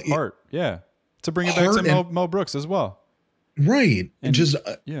heart. Yeah. To bring it back to Mel Brooks as well. Right. And just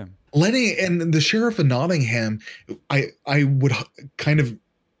letting, and the Sheriff of Nottingham, I would kind of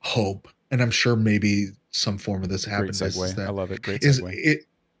hope, and I'm sure maybe some form of this happens. Great segue. I love it. Great segue. It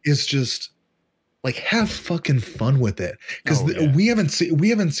is just like, have fucking fun with it. Because we haven't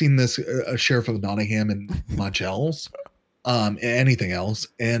seen this Sheriff of Nottingham in much else, anything else.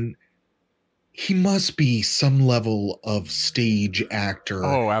 And he must be some level of stage actor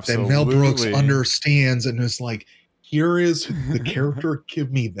that Mel Brooks understands and is like, here is the character,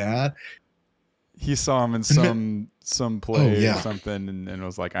 give me that. He saw him in some play or something and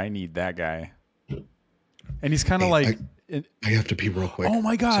was like, I need that guy. And he's kind of like... I have to pee real quick. Oh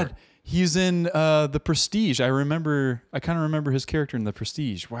my God. Sorry. He's in The Prestige. I kind of remember his character in The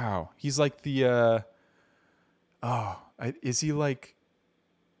Prestige. Wow. He's like the... is he like...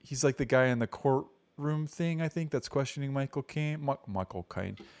 He's like the guy in the courtroom thing, I think, that's questioning Michael Caine. Michael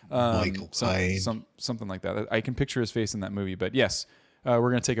Caine. Something like that. I can picture his face in that movie. But yes, we're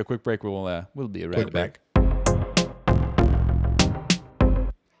going to take a quick break. We'll be right back.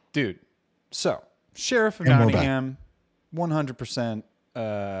 Dude, so Sheriff of Nottingham,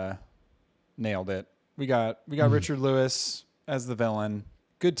 100% nailed it. We got Richard Lewis as the villain.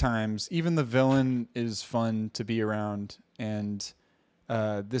 Good times. Even the villain is fun to be around. And...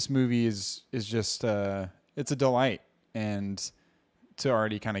 this movie is just it's a delight, and to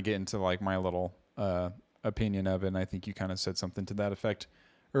already kind of get into like my little opinion of it, and I think you kind of said something to that effect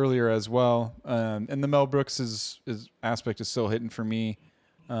earlier as well. And the Mel Brooks is aspect is still hitting for me,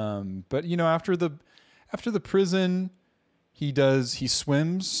 but you know, after the prison, he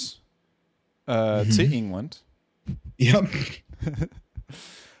swims to England. Yep.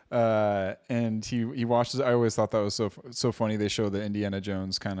 And he watches. I always thought that was so funny. They show the Indiana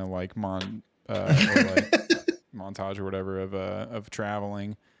Jones kind of like montage or whatever of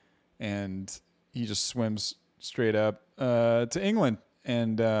traveling, and he just swims straight up to England,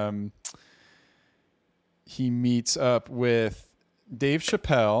 and he meets up with Dave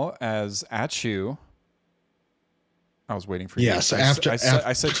Chappelle as Achu. I was waiting for you. Yes,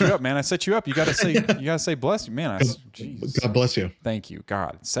 I set you up, man. I set you up. You gotta say bless you, man. God bless you. Thank you,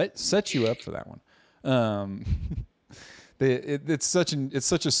 God. Set you up for that one. It's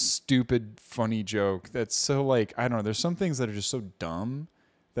such a stupid, funny joke. That's so like, I don't know. There's some things that are just so dumb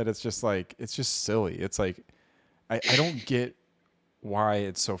that it's just like, it's just silly. It's like, I don't get why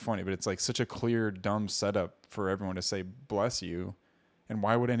it's so funny, but it's like such a clear, dumb setup for everyone to say bless you, and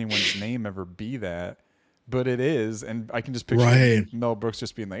why would anyone's name ever be that? But it is, and I can just picture Mel Brooks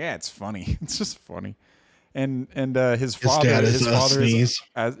just being like, "Yeah, it's funny. It's just funny." And his father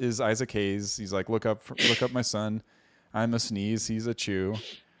is Isaac Hayes. He's like, "Look up, my son. I'm a sneeze. He's a chew."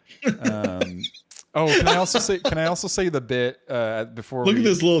 Can I also say the bit before? Look at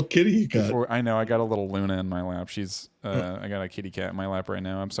this little kitty you got. I know I got a little Luna in my lap. She's I got a kitty cat in my lap right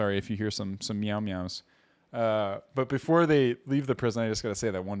now. I'm sorry if you hear some meow meows. But before they leave the prison, I just gotta say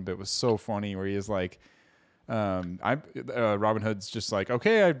that one bit was so funny where he is like. Robin Hood's just like,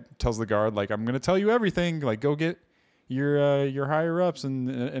 okay, tells the guard, like, I'm going to tell you everything. Like, go get your higher ups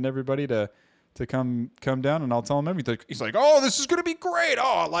and everybody to come down, and I'll tell them everything. He's like, oh, this is going to be great.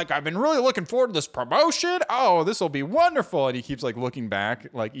 Oh, like, I've been really looking forward to this promotion. Oh, this will be wonderful. And he keeps like looking back,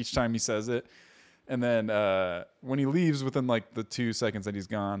 like each time he says it. And then, when he leaves within like the 2 seconds that he's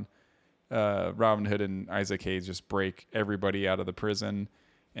gone, Robin Hood and Isaac Hayes just break everybody out of the prison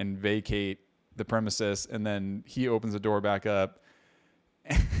and vacate the premises, and then he opens the door back up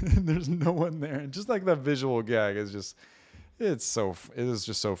and there's no one there, and just like that visual gag is just It is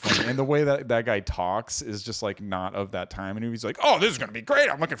just so funny. And the way that guy talks is just like not of that time. And he's like, oh, this is going to be great.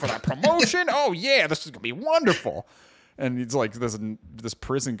 I'm looking for that promotion. Oh yeah, this is going to be wonderful. And he's like this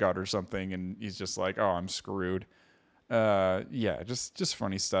prison guard or something. And he's just like, oh, I'm screwed. Yeah, just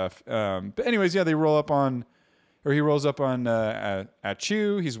funny stuff. But anyways, yeah, he rolls up on at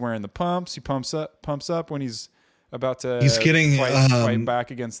Chew. He's wearing the pumps. He pumps up when he's about to fight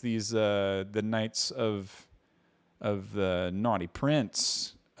back against these the Knights of the Naughty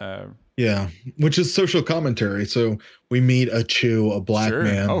Prince. Yeah, which is social commentary. So we meet a Chew, a black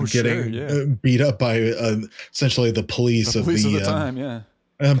man, getting beat up by essentially the police of the time. Yeah.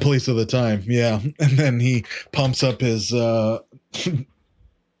 And police of the time, yeah. And then he pumps up his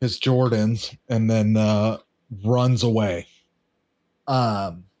Jordans and then runs away.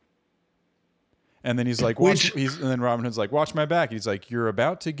 And then he's like, and then Robin Hood's like, watch my back. He's like, you're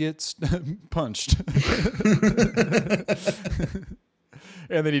about to get punched.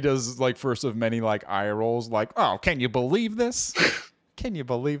 And then he does like first of many like eye rolls, like, oh, can you believe this? Can you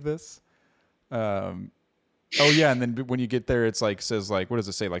believe this? Oh yeah, and then when you get there, it's like says like, what does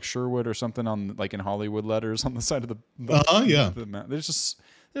it say, like Sherwood or something on like in Hollywood letters on the side of the mountain.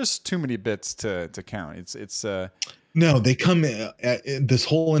 There's too many bits to count. It's no, they come this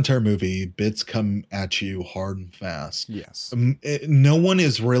whole entire movie. Bits come at you hard and fast. Yes, no one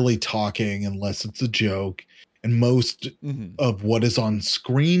is really talking unless it's a joke, and most of what is on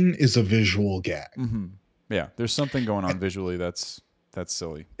screen is a visual gag. Mm-hmm. Yeah, there's something going on visually that's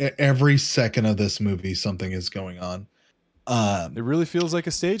silly. Every second of this movie, something is going on. It really feels like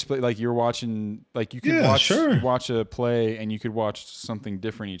a stage play. Like you're watching, like you could watch a play and you could watch something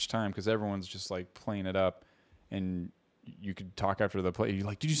different each time because everyone's just like playing it up, and you could talk after the play. You're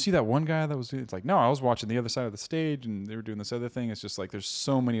like, did you see that one guy that was? It's like, no, I was watching the other side of the stage and they were doing this other thing. It's just like there's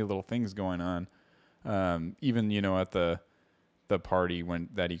so many little things going on. Even at the party when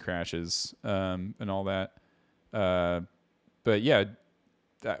that he crashes and all that. But yeah.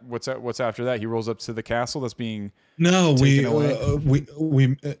 What's after that? He rolls up to the castle that's being taken away.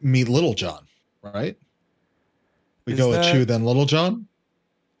 We meet Little John, right? We go at Chew, then Little John,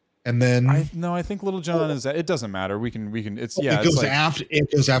 and then I think Little John is. It doesn't matter. We can. It goes after. Yeah,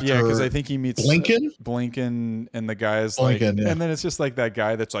 because I think he meets Blinken, and the guy's like, and then it's just like that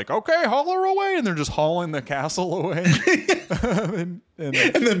guy that's like, okay, haul her away, and they're just hauling the castle away. and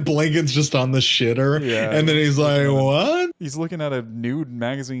then Blinken's just on the shitter, and then he's like, what? He's looking at a nude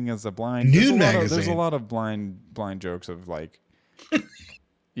magazine as a blind magazine. There's a lot of blind jokes of like,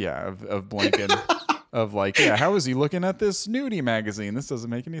 of Blinken. Of like, how is he looking at this nudie magazine? This doesn't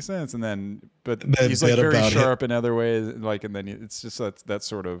make any sense. And then, but he's like very sharp in other ways. Like, and then it's just that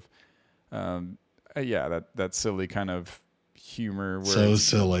sort of, that silly kind of humor. Where so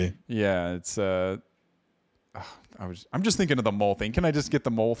silly. Yeah, it's. I'm just thinking of the mole thing. Can I just get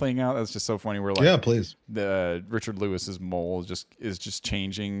the mole thing out? That's just so funny. Where like, please. The Richard Lewis's mole is just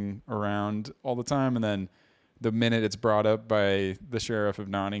changing around all the time, and then the minute it's brought up by the sheriff of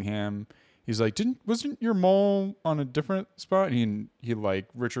Nottingham, he's like, wasn't your mole on a different spot? And he like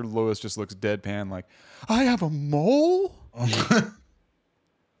Richard Lewis just looks deadpan, like, I have a mole.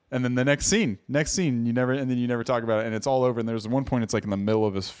 And then the next scene, you never talk about it, and it's all over. And there's one point, it's like in the middle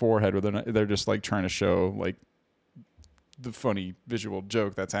of his forehead, where they're just like trying to show like the funny visual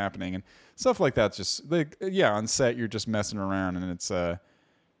joke that's happening and stuff like that. Just like, on set, you're just messing around, and it's like,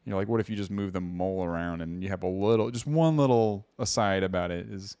 what if you just move the mole around and you have just one little aside about it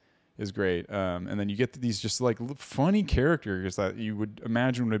is great. And then you get these just like funny characters that you would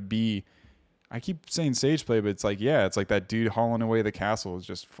imagine would be. I keep saying stage play, but it's like, it's like that dude hauling away the castle is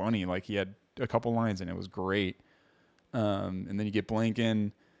just funny. Like he had a couple lines and it was great. And then you get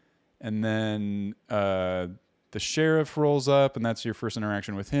Blinken, and then the sheriff rolls up, and that's your first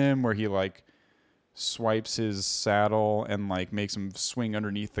interaction with him, where he like swipes his saddle and like makes him swing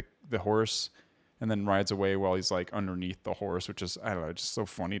underneath the horse, and then rides away while he's like underneath the horse, which is, I don't know, just so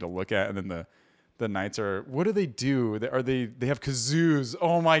funny to look at. And then the knights are, what do? They have kazoos.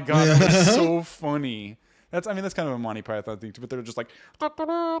 Oh my God. That was so funny. That's kind of a Monty Python thing too, but they're just like,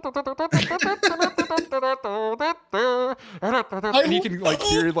 and you can like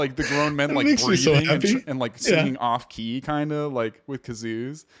hear like the grown men like breathing and like singing off key, kind of like with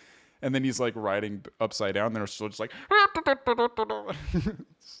kazoos. And then he's like riding upside down. They're still just like,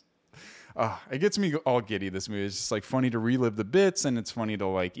 it gets me all giddy. This movie is just like funny to relive the bits, and it's funny to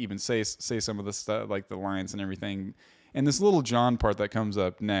like even say some of the stuff, like the lines and everything. And this Little John part that comes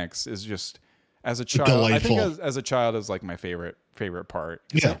up next is just, as a child, delightful. I think as a child is like my favorite part.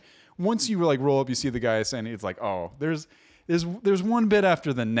 Yeah. Like, once you like roll up, you see the guy saying, it's like, oh, there's one bit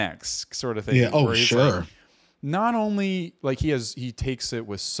after the next sort of thing. Yeah. Oh, sure. not only like he takes it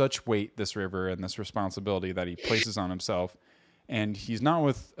with such weight, this river and this responsibility that he places on himself, and he's not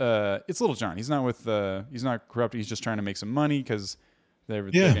with it's Little John. He's not with he's not corrupt. He's just trying to make some money because they're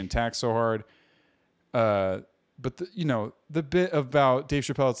getting taxed so hard. But the bit about Dave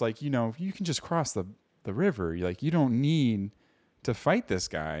Chappelle, it's like, you can just cross the river. You're like, you don't need to fight this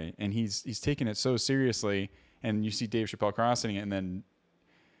guy, and he's taking it so seriously. And you see Dave Chappelle crossing it, and then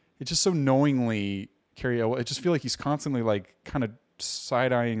it just so knowingly I just feel like he's constantly like kind of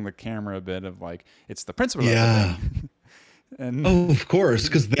side-eyeing the camera a bit of like, it's the principle of the thing. And of course,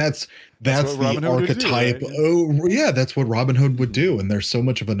 because that's the archetype. Oh yeah, that's what Robin Hood would do. And there's so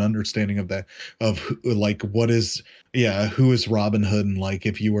much of an understanding of that, of like who is Robin Hood, and like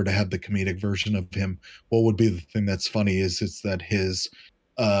if you were to have the comedic version of him, what would be the thing that's funny is it's that his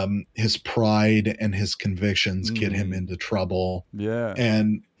pride and his convictions get him into trouble. Yeah,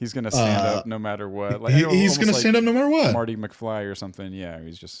 and he's gonna stand up no matter what. Like, he's gonna stand up no matter what. Marty McFly or something. Yeah,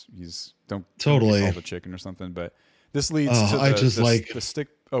 he's don't totally call the chicken or something, but. This leads to the stick.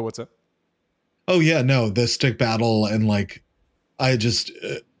 Oh, what's up? Oh yeah, no, the stick battle, and like,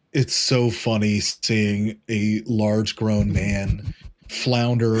 it's so funny seeing a large grown man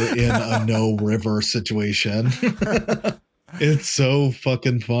flounder in a no river situation. It's so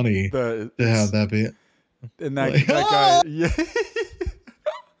fucking funny to have that be. And that guy, yeah.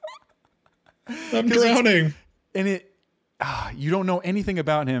 I'm drowning. And it. You don't know anything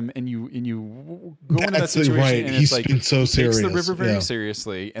about him, and you go into that situation, right. And it's like been so serious. He takes the river very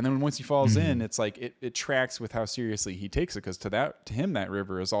seriously, and then once he falls in, it's like it tracks with how seriously he takes it, because to him that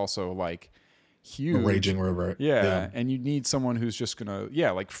river is also like huge, a raging river. Yeah, and you need someone who's just gonna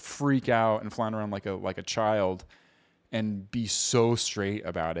like freak out and flounder around like a child, and be so straight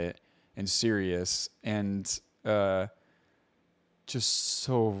about it and serious and just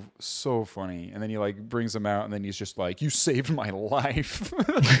so funny. And then he like brings him out, and then he's just like, you saved my life.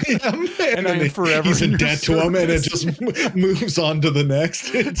 And I'm forever he's in debt to him, and it just moves on to the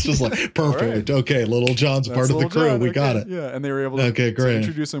next. It's just like perfect. Right. Okay, Little John's part of the crew. We got it. Yeah, and they were able to, to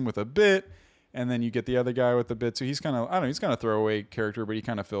introduce him with a bit, and then you get the other guy with the bit. So he's kind of he's kind of throwaway character, but he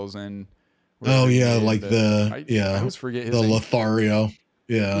kind of fills in. Oh yeah, like I always forget his name. Lothario.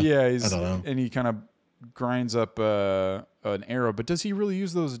 Yeah, I don't know. And he kind of grinds up an arrow, but does he really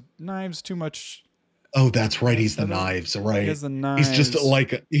use those knives too much? Oh, that's right. He's the knives, right? He's the knives. He's just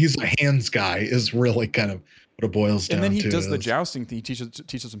like he's a hands guy. Is really kind of what it boils down to. And then he does the jousting thing. He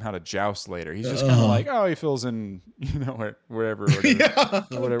teaches him how to joust later. He's just kind of like, he fills in, wherever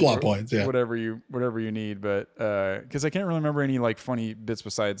whatever plot points, whatever you need. But because I can't really remember any like funny bits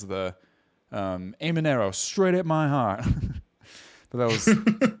besides the aim an arrow straight at my heart. But that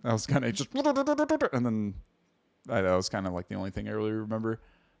was kind of just, and then that was kind of like the only thing I really remember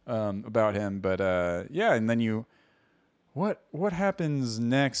about him. But and then what happens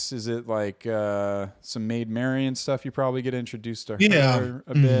next? Is it like some Maid Marian stuff? You probably get introduced to her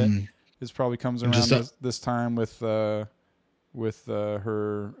a bit. This probably comes around this time with her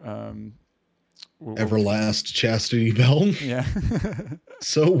Everlast chastity belt. Yeah,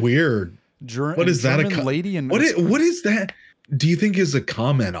 so weird. What is that? Lady and what is that? Do you think is a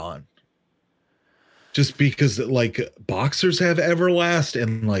comment on? Just because like boxers have Everlast,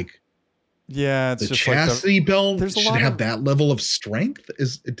 and like it's the just chastity belt should have that level of strength.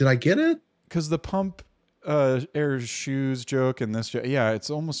 Did I get it? Because the pump air shoes joke and this joke, it's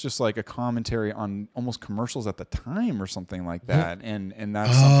almost just like a commentary on almost commercials at the time or something like that. And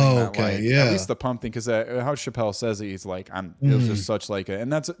that's something that at least the pump thing, because how Chappelle says it, he's like, it was just such like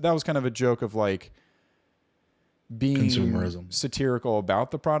and that was kind of a joke of like being consumerism, satirical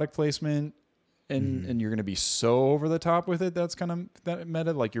about the product placement, and you're going to be so over the top with it. That's kind of that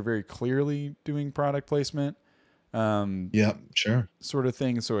meta, like you're very clearly doing product placement. Sure. Sort of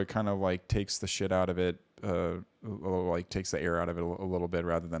thing. So it kind of like takes the shit out of it, like takes the air out of it a little bit,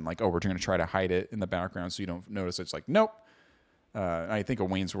 rather than like, we're going to try to hide it in the background so you don't notice it. It's like, nope. I think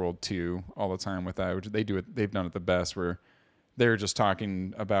of Wayne's World 2 all the time with that, which they do it. They've done it the best, where they're just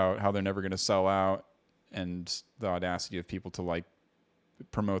talking about how they're never going to sell out, and the audacity of people to like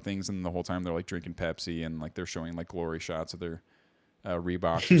promote things, and the whole time they're like drinking Pepsi, and like they're showing like glory shots of their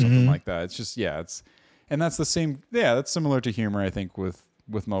Reeboks or something like that. It's just and that's the same. Yeah, that's similar to humor, I think, with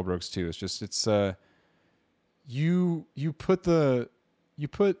Mel Brooks too. It's just you put the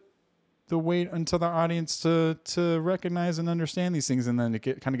weight onto the audience to recognize and understand these things, and then it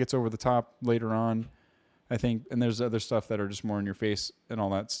kind of gets over the top later on, I think. And there's other stuff that are just more in your face and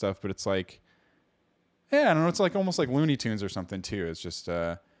all that stuff, but it's like, I don't know. It's like almost like Looney Tunes or something too. It's just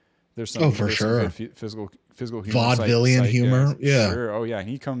there's some sure physical humor, vaudevillian humor. Yeah. Sure. Oh yeah, and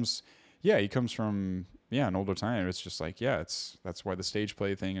he comes from an older time, it's just like, that's why the stage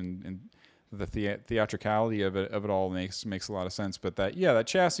play thing and the theatricality of it all makes a lot of sense. But that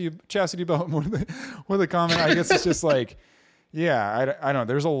chastity belt with a comment, I guess it's just like, yeah, I don't know.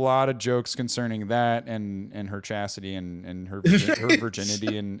 There's a lot of jokes concerning that and her chastity and her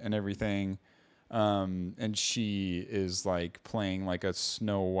virginity and everything. And she is like playing like a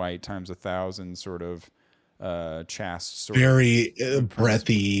Snow White times 1,000 sort of chaste, sort very of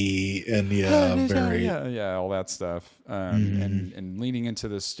breathy and very all that stuff. And leaning into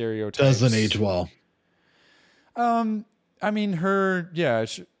the stereotypes doesn't age well. I mean, her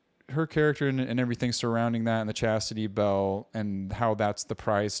character and everything surrounding that and the chastity belt and how that's the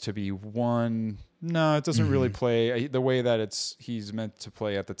prize to be won. No, it doesn't really play the way that he's meant to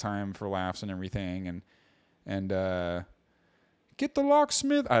play at the time for laughs and everything. And get the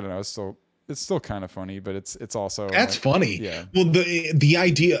locksmith. I don't know. It's still kind of funny, but it's also that's like, funny. Yeah. Well, the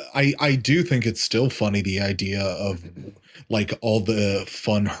idea, I do think it's still funny. The idea of like all the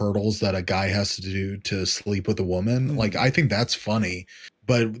fun hurdles that a guy has to do to sleep with a woman. Mm-hmm. Like, I think that's funny,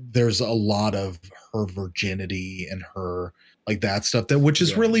 but there's a lot of her virginity and her like that stuff which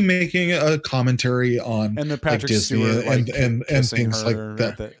is really making a commentary on and the Patrick like Disney Stewart, like, and things like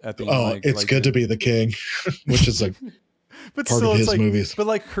that. At the end, it's like, good to be the king, which is like. But part still, of his it's like, movies. But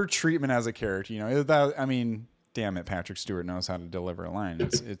like her treatment as a character, that, I mean, damn it, Patrick Stewart knows how to deliver a line.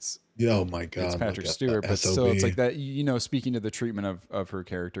 It's oh my god, it's Patrick Stewart, but still, it's like that. Speaking to the treatment of her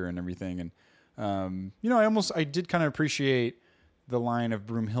character and everything, and I did kind of appreciate the line of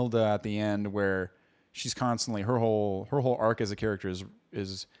Broomhilda at the end where she's constantly her whole arc as a character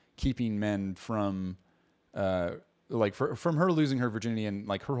is keeping men from. Like from her losing her virginity, and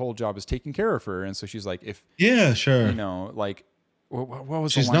like her whole job is taking care of her, and so she's like, like what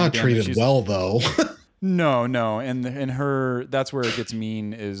was she's not treated well though. no, and her that's where it gets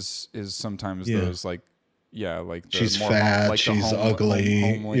mean is sometimes those like like she's fat, like she's ugly,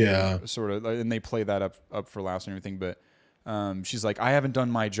 homely, sort of, and they play that up for laughs and everything, but she's like, I haven't done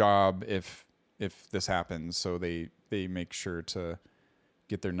my job if this happens, so they make sure to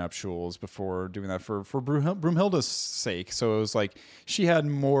get their nuptials before doing that for Broomhilda's sake. So it was like she had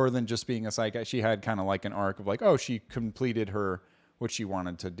more than just being a psychic. She had kind of like an arc of like, oh, she completed what she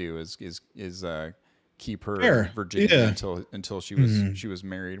wanted to do is keep her virginity until she was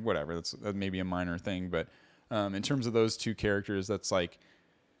married. Whatever, that's maybe a minor thing, but in terms of those two characters, that's like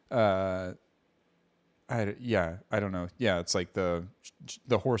I don't know. Yeah, it's like the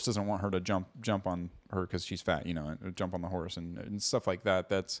horse doesn't want her to jump on her because she's fat, jump on the horse and stuff like that.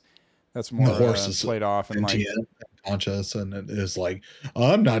 That's more the horse is played off and like conscious, and it is like,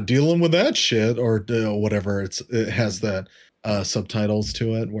 I'm not dealing with that shit or whatever. It has that subtitles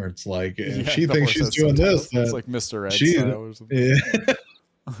to it where it's like if she thinks she's doing this, it's like Mr. Ed style or something.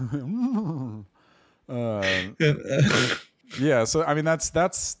 Yeah. So I mean,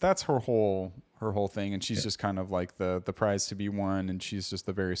 that's her whole thing, and she's just kind of like the prize to be won, and she's just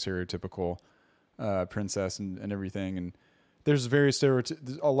the very stereotypical princess and everything. And there's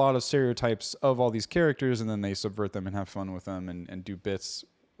a lot of stereotypes of all these characters, and then they subvert them and have fun with them and do bits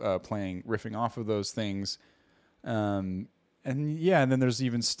riffing off of those things. And then there's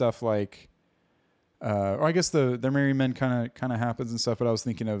even stuff like or I guess the Merry Men kind of happens and stuff, but I was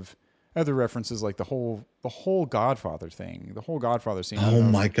thinking of other references like the whole Godfather thing, the whole Godfather scene. Oh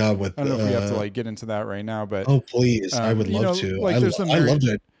my god! I don't know if we have to like get into that right now, but please, I would love to. Like I loved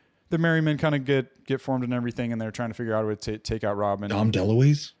it. The Merry Men kind of get formed and everything, and they're trying to figure out a way to take out Robin. Dom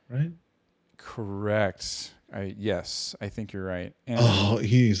DeLuise, right? Correct. Yes, I think you're right. And,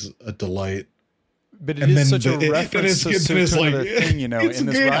 he's a delight. But it is such a reference to another thing, in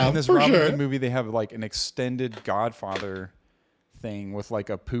this Robin Hood movie, they have like an extended Godfather thing with like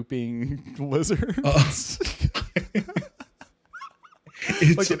a pooping lizard.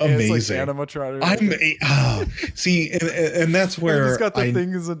 It's like amazing. It's like animatronic. See, and that's where he's got the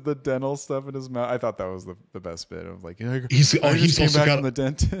things and the dental stuff in his mouth. I thought that was the best bit of like he's also got from the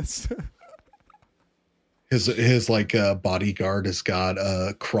dentist. His like bodyguard has got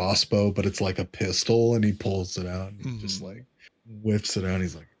a crossbow, but it's like a pistol, and he pulls it out and just like whips it out.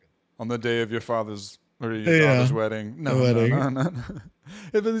 He's like, on the day of your father's daughter's wedding. No.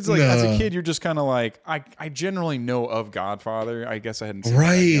 It's like as a kid, you're just kind of like, I generally know of Godfather. I guess I hadn't seen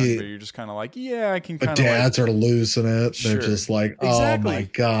it, but you're just kind of like, I can kind of. But dads are losing it. Sure. They're just like, exactly. Oh my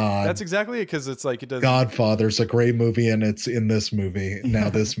god. That's exactly it, because it's like it does. Godfather's a great movie, and it's in this movie. Now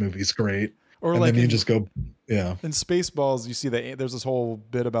this movie's great. Or and like then you just go, In Spaceballs, you see that there's this whole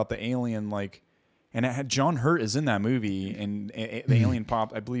bit about the alien, like, and John Hurt is in that movie, and the alien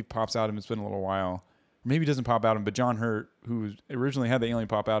I believe pops out, and it's been a little while. maybe he doesn't pop out of him, but John Hurt, who originally had the alien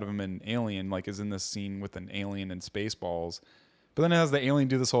pop out of him in Alien, like is in this scene with an alien and Spaceballs. But then it has the alien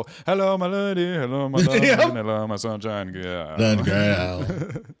do this whole, hello, my lady, hello, my love, hello, my sunshine girl.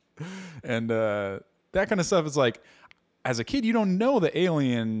 And that kind of stuff is like, as a kid, you don't know the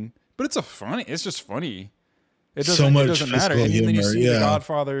alien, but it's just funny. It doesn't matter. And then you see the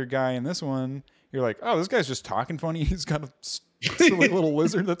Godfather guy in this one, you're like, oh, this guy's just talking funny. He's got a silly little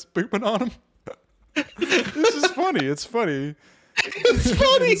lizard that's pooping on him. It's just funny. It's funny. It's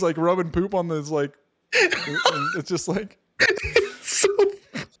funny. He's like rubbing poop on this, like, it's just like,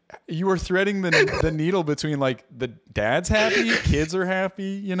 you are threading the needle between like the dad's happy, kids are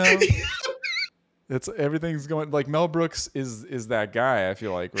happy, you know? It's everything's going like Mel Brooks is that guy. I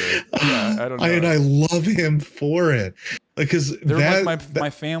feel like, where, I don't know. And I love him for it, because my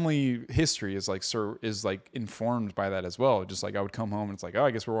family history is like informed by that as well. Just like I would come home and it's like, oh,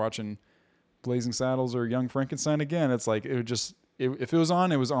 I guess we're watching Blazing Saddles or Young Frankenstein again. It's like it would just if it was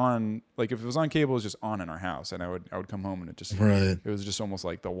on, it was on. Like if it was on cable, it was just on in our house, and I would come home and it was just almost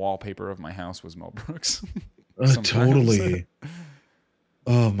like the wallpaper of my house was Mel Brooks. Totally.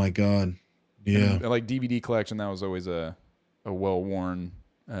 Oh my God. Yeah. And like DVD collection, that was always a well-worn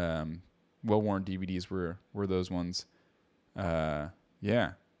DVDs were those ones.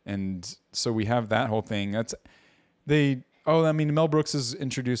 Yeah. And so we have that whole thing. Mel Brooks is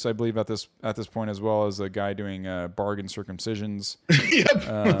introduced, I believe, at this point as well, as a guy doing bargain circumcisions.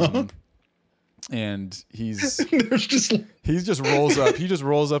 Yep. And he just rolls up. He just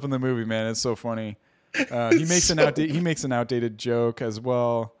rolls up in the movie, man. It's so funny. He makes an outdated joke as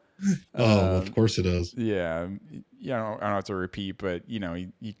well. Of course it does. Yeah. Yeah. I don't have to repeat, but you know,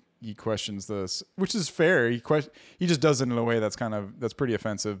 he questions this, which is fair. He just does it in a way that's pretty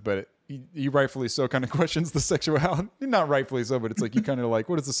offensive, but he rightfully so kind of questions the sexuality. Not rightfully so, but it's like, you kind of like,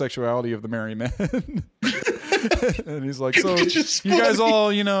 what is the sexuality of the merry men? And he's like, so you guys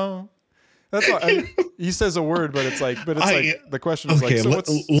all, you know, that's why he says a word, but it's like the question is okay, like,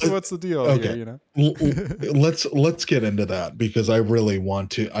 so what's the deal here, you know? let's get into that, because I really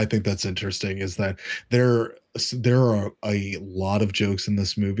want to. I think that's interesting. Is that there are a lot of jokes in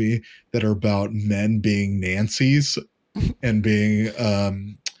this movie that are about men being Nancy's and being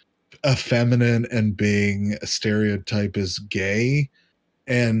effeminate and being a stereotype as gay,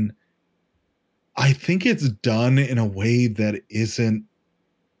 and I think it's done in a way that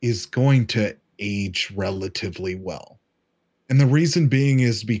is going to age relatively well. And the reason being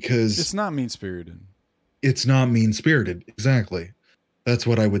is because it's not mean-spirited. It's not mean-spirited. Exactly. That's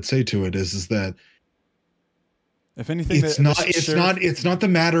what I would say to it is that if anything, it's not the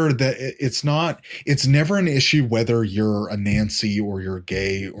matter that it's never an issue whether you're a Nancy or you're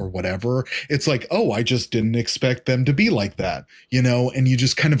gay or whatever. It's like, oh, I just didn't expect them to be like that, you know? And you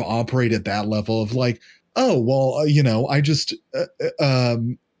just kind of operate at that level of like, oh, well, you know, I just,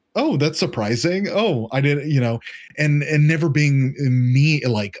 oh, that's surprising. Oh, I didn't, you know, and never being me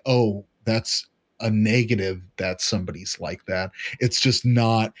like, oh, that's a negative that somebody's like that. It's just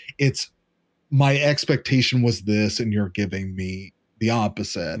not, my expectation was this, and you're giving me the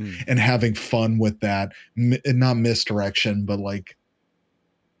opposite, and having fun with that, not misdirection, but like,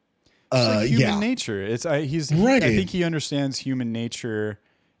 human nature. I think he understands human nature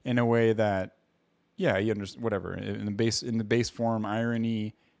in a way that, yeah, he understands whatever in the base form,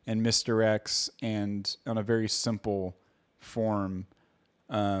 irony and misdirects, and on a very simple form.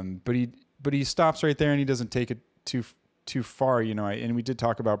 But he stops right there, and he doesn't take it too far, you know. And we did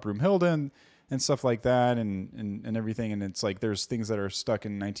talk about Broomhilda and stuff like that, and everything. And it's like there's things that are stuck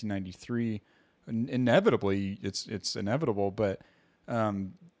in 1993. Inevitably, it's inevitable, but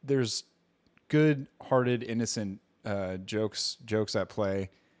there's good-hearted, innocent jokes at play,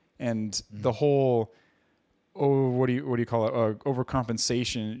 and the whole. Oh, what do you call it?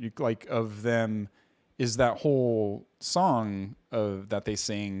 Overcompensation, like of them, is that whole song that they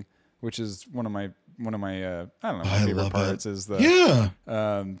sing, which is one of my I don't know, my favorite parts is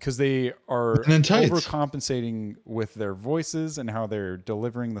because they are overcompensating with their voices and how they're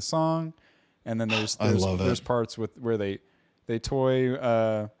delivering the song, and then there's parts where they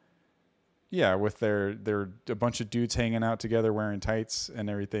toy. With their a bunch of dudes hanging out together wearing tights and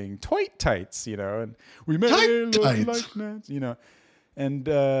everything, tights, you know, and we may look like that, you know, and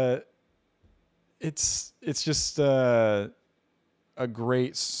it's just a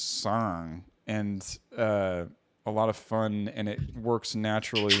great song and a lot of fun, and it works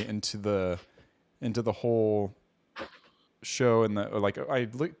naturally into the whole show. And I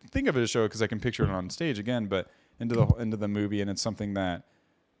think of it as a show because I can picture it on stage again, but into the movie, and it's something that.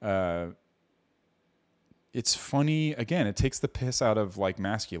 it's funny. Again, it takes the piss out of like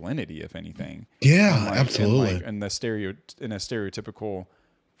masculinity, if anything. Yeah, like, absolutely. And in a stereotypical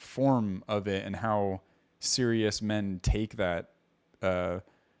form of it, and how serious men take that,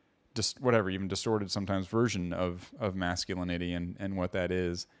 just whatever, even distorted sometimes version of masculinity and what that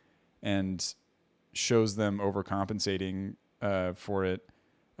is, and shows them overcompensating for it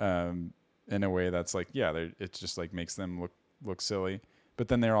in a way that's like, it just like makes them look silly. But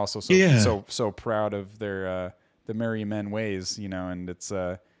then they're also so proud of their the merry men ways, and it's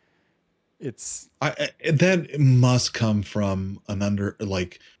that must come from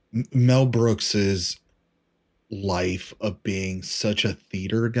Mel Brooks's life of being such a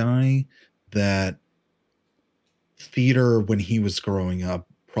theater guy, that theater when he was growing up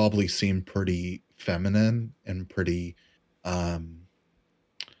probably seemed pretty feminine and pretty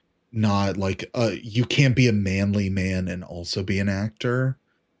not like you can't be a manly man and also be an actor,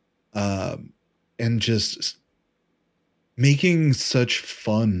 and just making such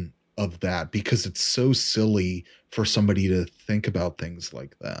fun of that because it's so silly for somebody to think about things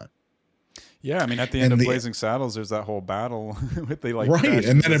like that. Yeah, I mean, at the end of Blazing Saddles, there's that whole battle with they like right,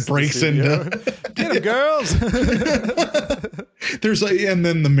 and then it breaks into get 'em, girls. There's and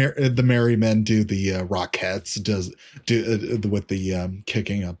then the merry men do the Rockettes do with the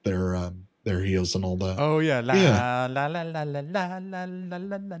kicking up their heels and all that. Oh yeah, la la la la la la la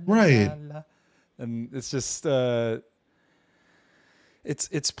la la. Right, and it's just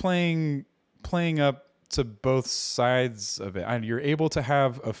it's playing up to both sides of it. And you're able to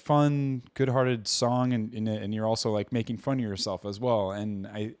have a fun, good-hearted song and you're also like making fun of yourself as well.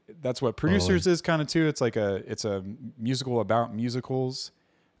 And that's what Producers is kind of too. It's like it's a musical about musicals.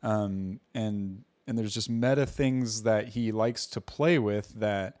 And there's just meta things that he likes to play with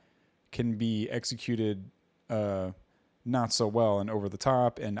that can be executed not so well and over the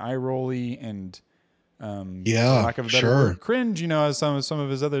top and eye-rolly and for lack of a better word, cringe, as some of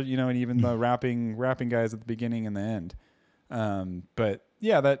his other, and even the rapping guys at the beginning and the end. But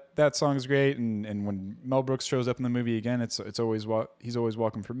yeah, that song is great. And when Mel Brooks shows up in the movie again, it's always he's always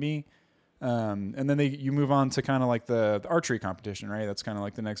welcome for me. And then you move on to kind of like the archery competition, right? That's kind of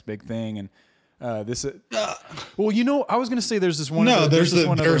like the next big thing. And this, well, I was going to say there's this one. No, there's the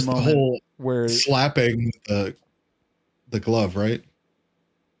whole where slapping the glove, right?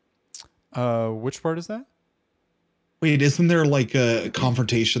 Which part is that? Wait, isn't there like a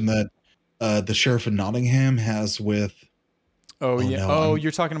confrontation that the sheriff of Nottingham has with? Oh yeah. No,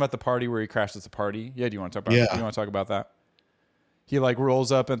 you're talking about the party where he crashes the party. Yeah. Do you want to talk about? Yeah. You want to talk about that? He like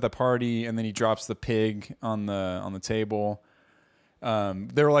rolls up at the party and then he drops the pig on the table.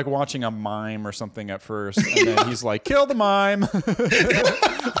 They were like watching a mime or something at first, and then he's like, "Kill the mime."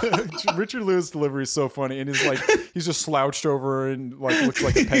 Richard Lewis' delivery is so funny, and he's just slouched over and like looks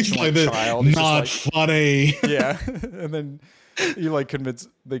like a petulant child. Not funny. Yeah, and then he like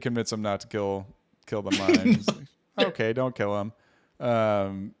they convince him not to kill the mime. He's like, okay, don't kill him.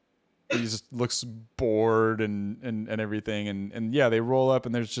 He just looks bored and everything, and yeah, they roll up,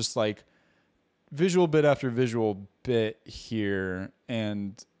 and there's just like visual bit after visual bit here,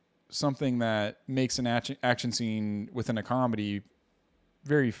 and something that makes an action scene within a comedy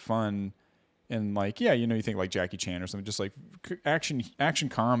very fun. And like, yeah, you think like Jackie Chan or something, just like action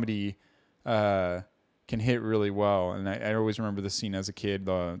comedy can hit really well. And I always remember the scene as a kid,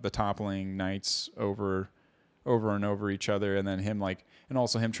 the toppling knights over and over each other, and then him and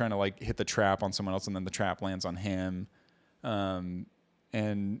also him trying to like hit the trap on someone else, and then the trap lands on him. And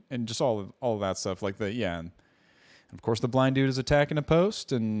just all of that stuff, like and of course the blind dude is attacking a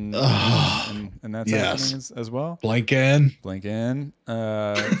post, and that's happening as well. Blink in.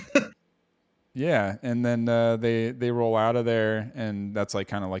 Yeah, and then they roll out of there, and that's like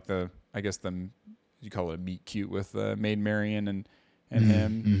kind of like you call it a meet cute with Maid Marian and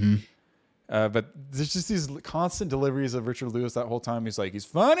him. Mm-hmm. But there's just these constant deliveries of Richard Lewis that whole time. He's like, he's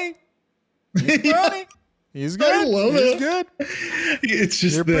funny. He's good. I love it. Good. It's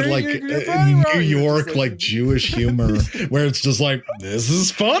just New York like Jewish humor where it's just like, this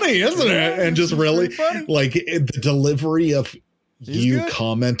is funny, isn't it? And just really like the delivery of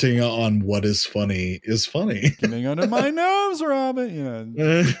commenting on what is funny is funny. Getting under my nose,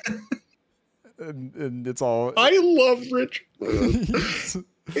 Robin. And it's all. I love Richard.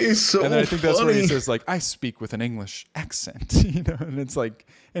 He's so and I think funny. That's where he says like, I speak with an English accent, and it's like,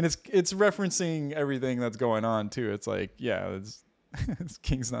 and it's referencing everything that's going on too. It's like, yeah,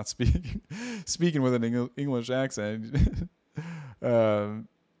 King's not speaking with an English accent.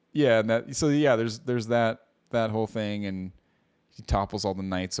 Yeah, and there's that whole thing, and he topples all the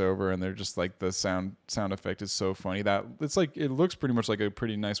knights over, and they're just like, the sound effect is so funny that it's like, it looks pretty much like a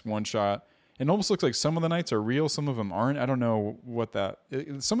pretty nice one shot. It almost looks like some of the knights are real, some of them aren't. I don't know what that.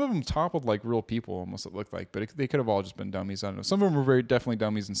 Some of them toppled like real people, almost it looked like, but they could have all just been dummies. I don't know. Some of them were very definitely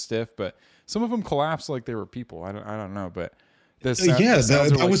dummies and stiff, but some of them collapsed like they were people. I don't know, but that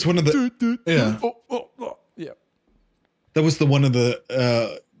was one of the yeah. That was one of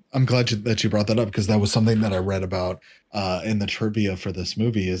the. I'm glad that you brought that up, because that was something that I read about in the trivia for this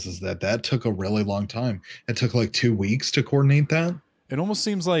movie. Is that took a really long time. It took like 2 weeks to coordinate that. It almost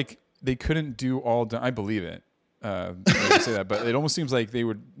seems like they couldn't do all. I believe it. I would say that, but it almost seems like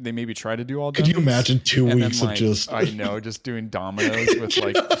they maybe try to do all. Could you imagine 2 weeks of just? I know, just doing dominoes with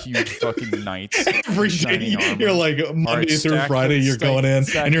like huge fucking knights. Every day you're like Monday through Friday, you're going in,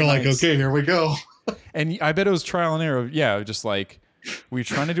 and you're like, okay, here we go. And I bet it was trial and error. Yeah, just like. We're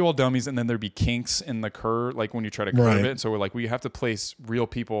trying to do all dummies, and then there'd be kinks in the curve, like when you try to curve it. So we're like, we have to place real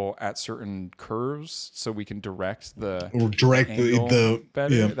people at certain curves so we can direct the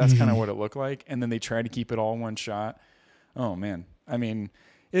better. Yeah. That's kind of what it looked like. And then they try to keep it all in one shot. Oh man, I mean,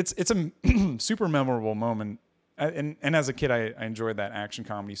 it's a super memorable moment. And as a kid, I enjoyed that action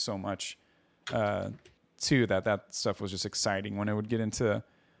comedy so much too. That stuff was just exciting when it would get into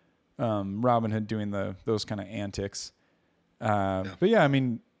Robin Hood doing those kind of antics. But yeah, I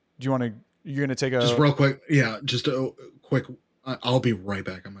mean, you're going to take just real quick. Yeah. Just a quick, I'll be right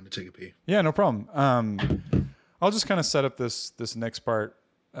back. I'm going to take a pee. Yeah, no problem. I'll just kind of set up this next part.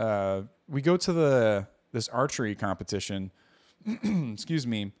 We go to this archery competition, excuse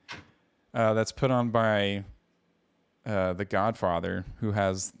me, that's put on by, the Godfather, who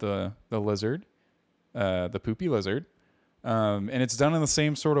has the lizard, the poopy lizard. And it's done in the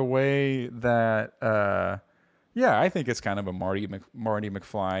same sort of way that, yeah, I think it's kind of a Marty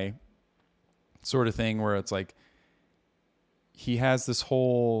McFly sort of thing, where it's like he has this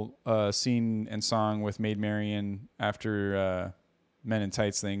whole scene and song with Maid Marian after Men in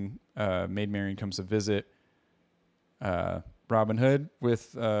Tights thing. Maid Marian comes to visit Robin Hood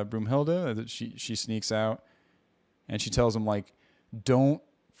with Broomhilda. She sneaks out, and she tells him, like, don't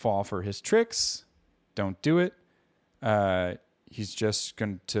fall for his tricks. Don't do it. He's just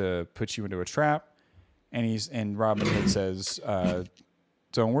going to put you into a trap. And Robin Hood says,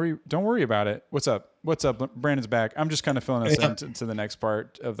 don't worry about it. What's up? Brandon's back. I'm just kind of filling us into the next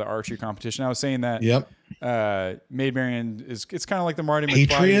part of the archery competition. I was saying that Maid Marian it's kind of like the Marty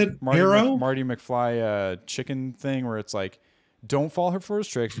McFly chicken thing, where it's like, don't fall for his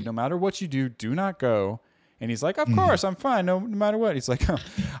tricks. No matter what you do not go. And he's like, of course, I'm fine. No matter what. He's like,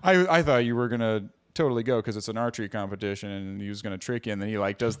 I thought you were going to totally go because it's an archery competition and he was going to trick you. And then he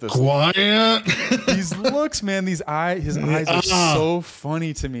like does this quiet. These looks, man, his eyes are so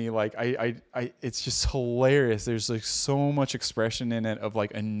funny to me. Like it's just hilarious. There's like so much expression in it of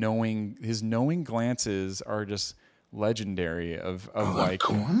like his knowing glances are just legendary of like,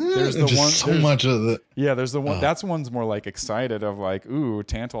 there's the one, so much of the, there's the one, that's one's more like excited of like, ooh,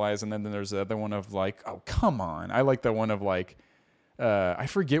 tantalized. And then there's the other one of like, oh, come on. I like the one of like, I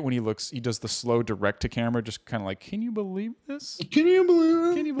forget when he does the slow direct to camera, just kind of like, can you believe this? Can you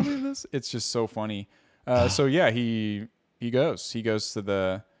believe this? It's just so funny. So yeah, he goes to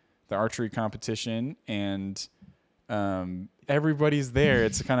the archery competition, and everybody's there.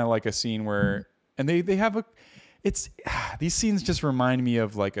 It's kind of like a scene where, and they have these scenes just remind me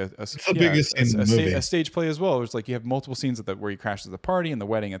of like a stage play as well. It's like you have multiple scenes where he crashes the party and the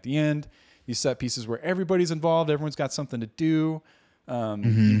wedding at the end. These set pieces where everybody's involved, everyone's got something to do.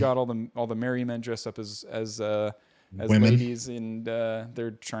 You got all the merry men dressed up as ladies, and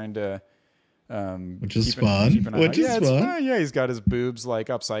they're trying to which is fun. Fun. Yeah, he's got his boobs like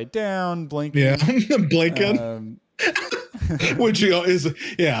upside down, blinking. Yeah, blinking. Which is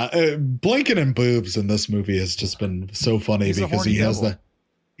blinking and boobs in this movie has just been so funny because he has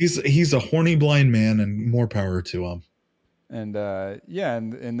he's a horny blind man, and more power to him. And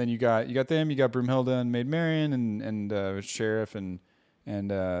and then you got them, you got Broomhilda and Maid Marian and Sheriff and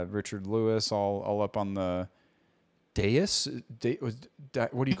Richard Lewis all up on the dais.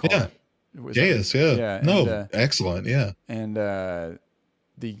 What do you call it? Dais, yeah. Excellent, yeah. And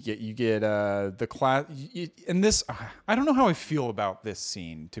you get the class. And this, I don't know how I feel about this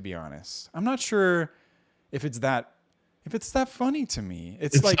scene, to be honest. I'm not sure if it's that funny to me.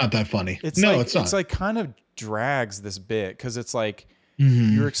 It's like, not that funny. It's not. It's like kind of drags this bit because it's like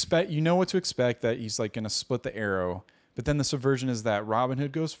you know what to expect, that he's like going to split the arrow, but then the subversion is that Robin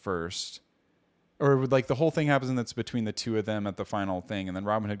Hood goes first, or like the whole thing happens and it's between the two of them at the final thing, and then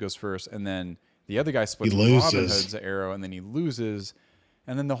Robin Hood goes first, and then the other guy splits Robin Hood's arrow, and then he loses.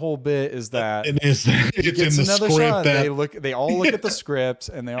 And then the whole bit is that it's in the another script shot. They all look at the script,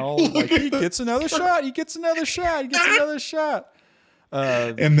 and they all like, he gets another shot. He gets another shot. He gets another shot.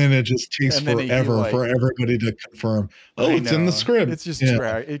 And then it just takes forever for everybody to confirm. Oh, it's in the script. It's just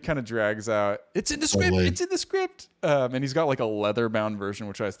it kind of drags out. It's in the script. It's in the script. And he's got like a leather bound version,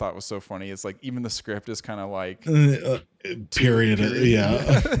 which I thought was so funny. It's like even the script is kind of like period. Yeah.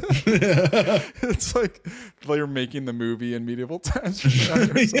 It's like they're making the movie in medieval times or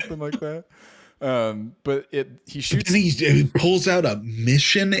something like that. But he shoots. And he pulls out a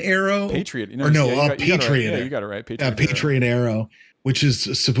mission arrow. Patriot. Patriot. You got it right. Patriot arrow. Which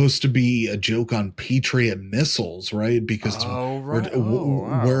is supposed to be a joke on Patriot missiles, right? Because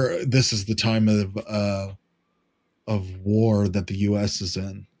where this is the time of war that the U.S. is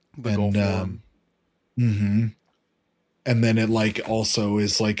in, Gulf War. And then it like also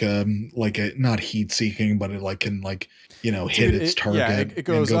is like a not heat seeking, but it like can like hit its target. Yeah, it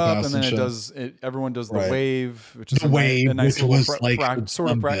goes up and then it does. Everyone does the wave, which is a nice little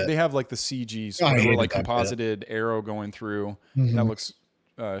sort of. They have like the CG sort of like composited arrow going through. That looks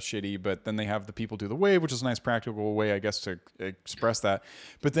shitty, but then they have the people do the wave, which is a nice practical way, I guess, to express that.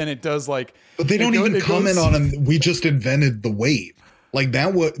 But then it does like. But they don't even comment on them. We just invented the wave. Like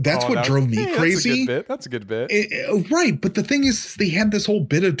that's what drove me crazy. That's a good bit. Right. But the thing is, they had this whole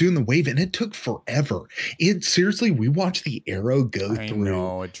bit of doing the wave and it took forever. Seriously, we watched the arrow go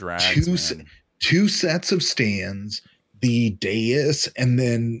through it drags, two sets of stands, the dais, and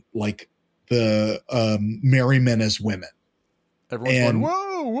then like the merry men as women. Everyone's going,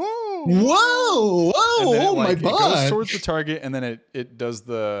 whoa, whoa, whoa, whoa, oh my God. It goes towards the target and then it does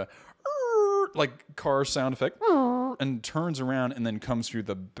the like car sound effect and turns around and then comes through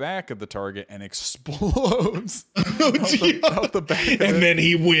the back of the target and explodes out the back of and then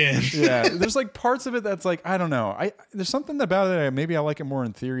he wins. Yeah, there's like parts of it that's like, I don't know. There's something about it. Maybe I like it more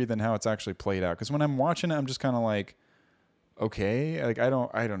in theory than how it's actually played out. Because when I'm watching it, I'm just kind of like, okay, like I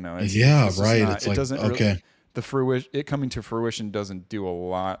don't know. It's right. It's like, doesn't okay. Really, it coming to fruition doesn't do a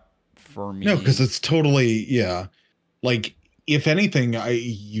lot for me. No, because it's totally like if anything,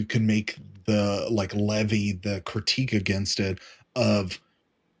 you can make the like levy the critique against it of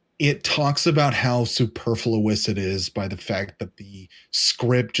it talks about how superfluous it is by the fact that the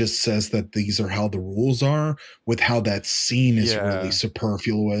script just says that these are how the rules are, with how that scene is really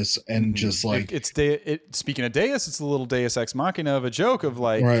superfluous and just like speaking of Deus, it's a little Deus Ex Machina of a joke of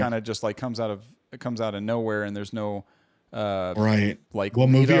like kind of just like comes out of nowhere and there's no like what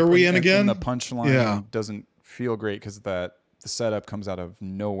movie are we in again? And the punchline doesn't feel great because the setup comes out of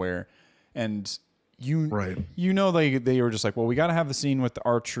nowhere. And they were just like, well, we got to have the scene with the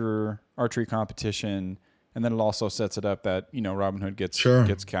archery competition, and then it also sets it up that Robin Hood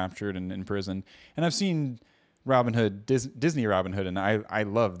gets captured and imprisoned. And I've seen Robin Hood, Disney Robin Hood, and I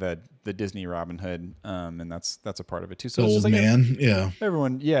love the Disney Robin Hood, and that's a part of it too. So it's old just like man,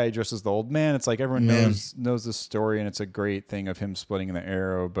 everyone, he dresses the old man. It's like everyone knows this story, and it's a great thing of him splitting the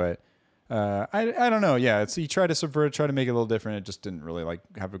arrow, but. I don't know. Yeah, you try to subvert it, try to make it a little different. It just didn't really like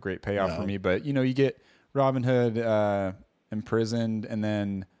have a great payoff for me. But you get Robin Hood imprisoned, and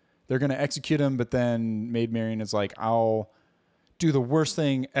then they're gonna execute him. But then Maid Marian is like, "I'll do the worst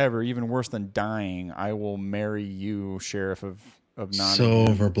thing ever, even worse than dying. I will marry you, Sheriff of Nottingham." So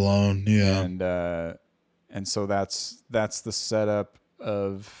overblown, yeah. And so that's the setup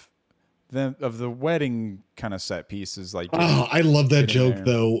of the wedding kind of set pieces. Like, I love that joke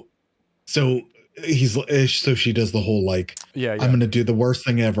though. So she does the whole like, I'm going to do the worst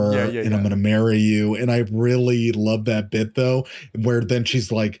thing ever and I'm going to marry you. And I really love that bit though, where then she's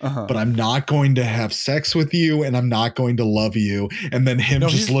like, but I'm not going to have sex with you and I'm not going to love you. And then him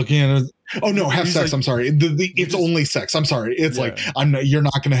just looking at it. Oh no, have sex. Like, I'm sorry. It's only sex. I'm sorry. It's like, you're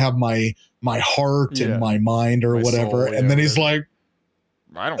not going to have my heart and my mind or my whatever. Soul, and then he's like,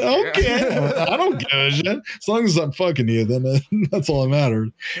 I don't care. I don't give a shit. As long as I'm fucking you, then that's all that matters.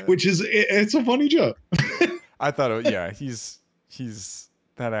 Which is, it's a funny joke. I thought, he's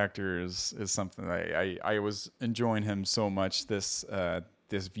that actor is something that I was enjoying him so much this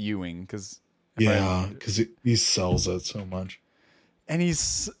viewing because he sells it so much, and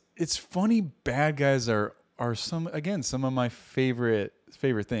it's funny. Bad guys are some of my favorite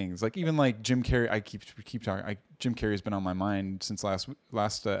things. Like even like Jim Carrey, I keep talking. Jim Carrey's been on my mind since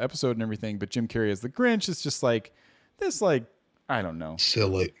last episode and everything. But Jim Carrey as the Grinch is just like this, like I don't know,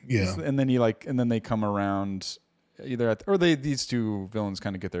 silly, yeah. And then they come around either these two villains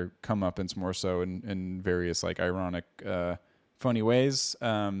kind of get their comeuppance more so in various like ironic, funny ways.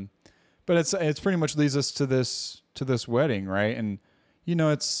 But it's pretty much leads us to this wedding, right? And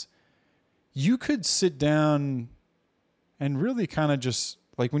you could sit down and really kind of just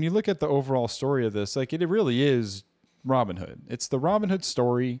like when you look at the overall story of this, like it really is Robin Hood. It's the Robin Hood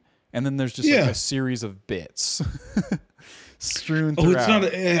story, and then there's just like a series of bits. strewn Oh, it's throughout.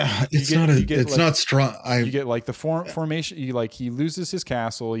 not. It's not strong. You get like the formation. He loses his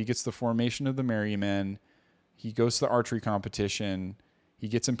castle. He gets the formation of the Merry Men. He goes to the archery competition. He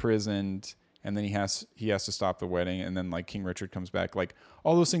gets imprisoned, and then he has to stop the wedding. And then like King Richard comes back. Like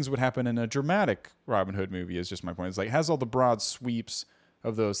all those things would happen in a dramatic Robin Hood movie. Is just my point. It's like it has all the broad sweeps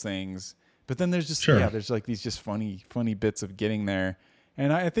of those things, but then there's just there's like these just funny bits of getting there.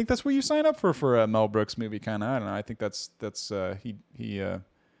 And I think that's what you sign up for a Mel Brooks movie, kind of. I don't know. I think that's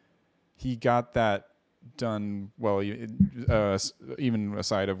he got that done well. Even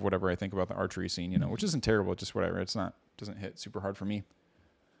aside of whatever I think about the archery scene, which isn't terrible, just whatever. Doesn't hit super hard for me.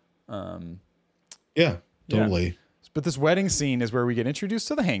 Yeah, totally. Yeah. But this wedding scene is where we get introduced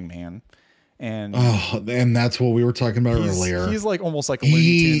to the Hangman. And that's what we were talking about earlier. He's like almost like a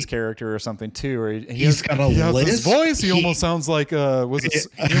Looney Tunes character or something too. Or he has this voice. He almost sounds like he almost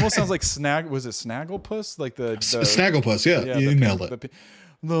sounds like Snagglepuss, like the Snagglepuss. Yeah, you nailed it.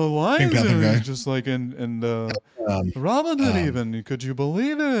 The lines are just like in Robin Hood. Even could you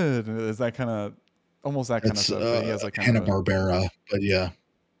believe it? Is that kind of almost that kind of stuff? He has like Hanna-Barbera, but yeah.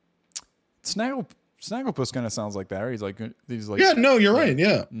 Snagglepuss kind of sounds like that. Right? He's like yeah. No, you're right.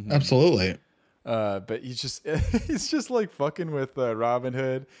 Yeah, absolutely. But he's just like fucking with Robin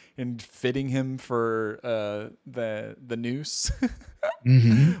Hood and fitting him for the noose.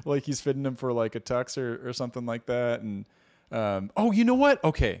 Like he's fitting him for like a tux or something like that. And you know what?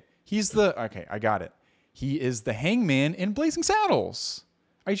 Okay, I got it. He is the Hangman in Blazing Saddles.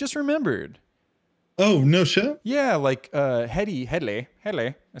 I just remembered. Oh, no shit. Yeah, like Headley.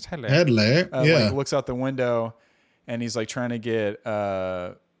 That's Headley. Yeah. Like looks out the window, and he's like trying to get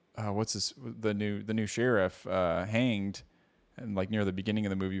the new sheriff hanged, and like near the beginning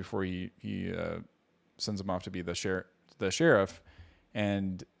of the movie before he sends him off to be the sheriff,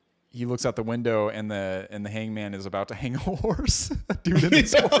 and he looks out the window, and the hangman is about to hang a horse, a dude in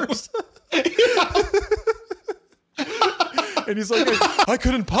his horse. And he's like, I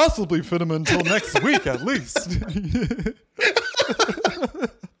couldn't possibly fit him until next week at least.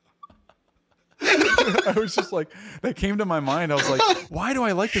 I was just like, that came to my mind. I was like, why do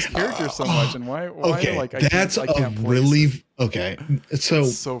I like this character so much? And why okay, like that's I can't a really okay. So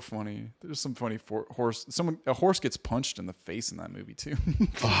it's so funny. There's some funny a horse gets punched in the face in that movie too.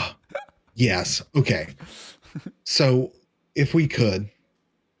 Yes. Okay. So if we could,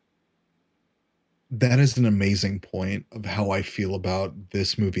 that is an amazing point of how I feel about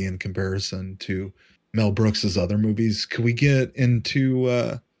this movie in comparison to Mel Brooks's other movies. Could we get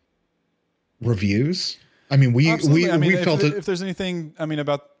into reviews? I mean, we felt it. If there's anything,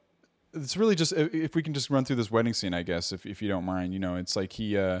 about, it's really just if we can just run through this wedding scene, I guess, if you don't mind. It's like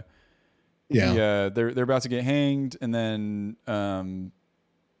they're about to get hanged, and then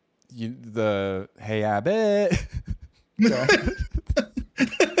hey Abbott.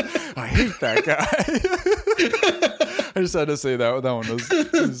 I hate that guy. I just had to say that one was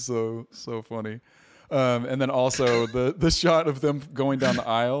so funny. And then also the shot of them going down the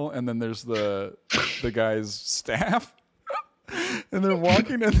aisle, and then there's the guy's staff, and they're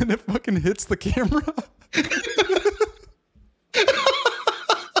walking, and then it fucking hits the camera.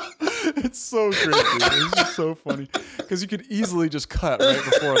 It's so great, dude. It's just so funny because you could easily just cut right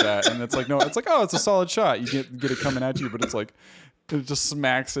before that, and it's like it's a solid shot. You get it coming at you, but it's like it just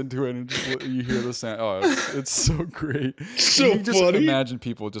smacks into it, and you hear the sound. Oh, it's so great. So you just funny. Imagine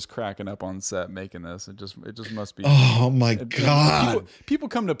people just cracking up on set making this. It just must be. Oh my god! People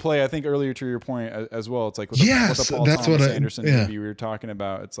come to play. I think earlier to your point as well. It's like with the Paul Thomas Anderson movie we were talking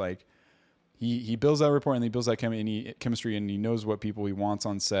about. It's like he builds that rapport and he builds that chemistry, and he knows what people he wants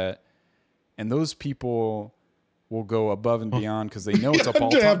on set, and those people will go above and beyond because they know it's a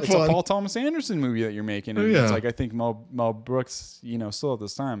Paul Thomas Anderson movie that you're making. And it's like, I think Mel Brooks, still at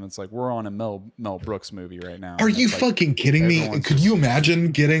this time, it's like we're on a Mel Brooks movie right now. Are you fucking kidding me? Could you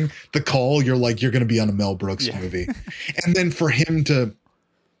imagine getting the call? You're like, you're going to be on a Mel Brooks movie. And then for him to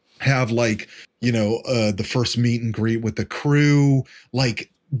have the first meet and greet with the crew,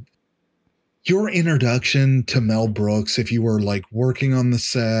 like, your introduction to Mel Brooks, if you were like working on the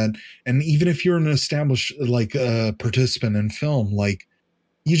set, and even if you're an established participant in film, like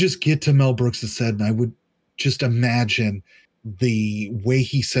you just get to Mel Brooks' set, and I would just imagine the way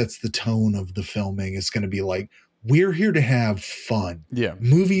he sets the tone of the filming is going to be like, we're here to have fun. Yeah.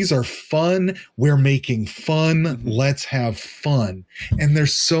 Movies are fun. We're making fun. Mm-hmm. Let's have fun. And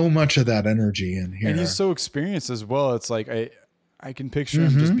there's so much of that energy in here. And he's so experienced as well. It's like, I can picture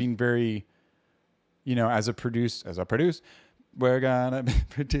him just being very, as a produce, we're gonna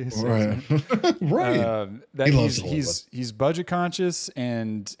produce, right? Right. That he's budget conscious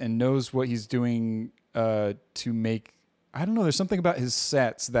and knows what he's doing to make I don't know. There's something about his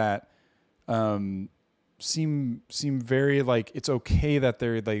sets that seem very like it's okay that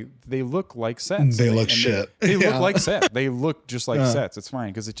they look like sets. They look shit. They look like sets. They look just like sets. It's fine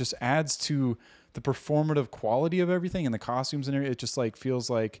because it just adds to the performative quality of everything and the costumes and everything. It just like feels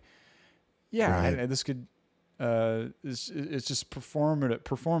like, this could. It's just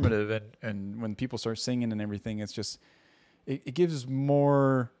performative, and when people start singing and everything, it's just it gives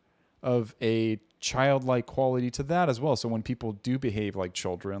more of a childlike quality to that as well. So when people do behave like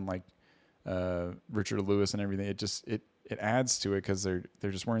children, like Richard Lewis and everything, it adds to it because they're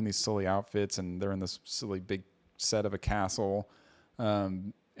just wearing these silly outfits and they're in this silly big set of a castle, I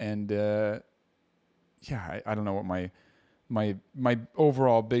don't know what my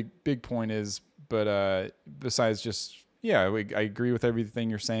overall big point is, but besides just I agree with everything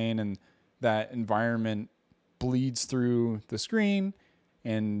you're saying, and that environment bleeds through the screen,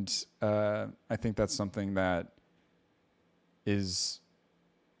 and I think that's something that is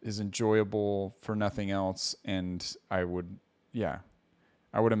enjoyable for nothing else. And I would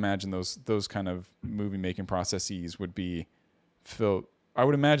imagine those kind of movie making processes would be filled. I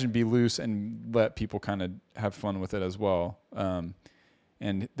would imagine be loose and let people kind of have fun with it as well.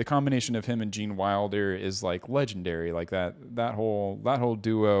 And the combination of him and Gene Wilder is like legendary. Like that whole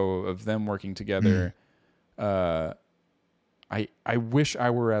duo of them working together. I wish I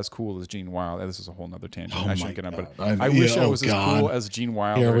were as cool as Gene Wilder. This is a whole nother tangent. I shouldn't get on, but I wish I was as cool as Gene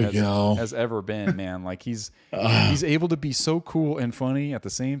Wilder has ever been, man. Like he's able to be so cool and funny at the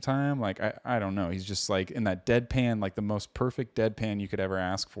same time. Like I don't know. He's just like in that deadpan, like the most perfect deadpan you could ever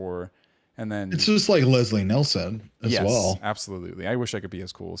ask for. And then it's just like Leslie Nielsen as well. Absolutely. I wish I could be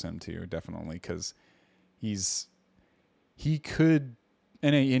as cool as him too, definitely, because he could,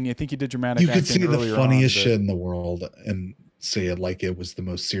 and I think he did dramatic acting. You could see the funniest shit in the world and say it like it was the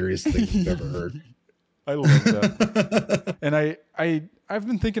most serious thing you've ever heard. I love that. And I've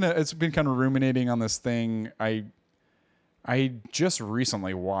been thinking, it's been kind of ruminating on this thing. I just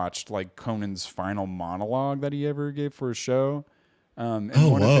recently watched like Conan's final monologue that he ever gave for a show. And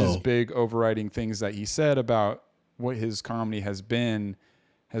one of his big overriding things that he said about what his comedy has been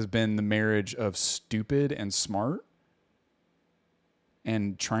the marriage of stupid and smart,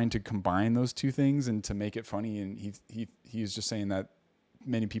 and trying to combine those two things and to make it funny. And he's just saying that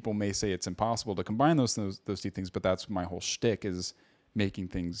many people may say it's impossible to combine those two things, but that's my whole shtick, is making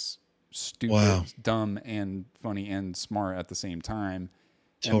things stupid, dumb, and funny and smart at the same time.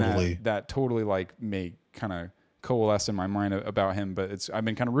 Totally. And that totally like may kind of coalesce in my mind about him, but I've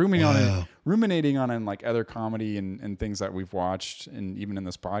been kind of ruminating on it in like other comedy and things that we've watched, and even in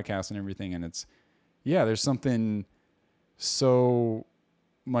this podcast and everything. And it's, there's something, so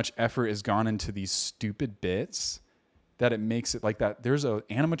much effort has gone into these stupid bits that it makes it like that. There's an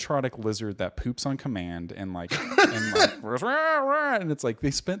animatronic lizard that poops on command and and it's like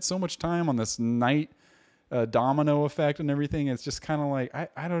they spent so much time on this night domino effect and everything. It's just kind of like,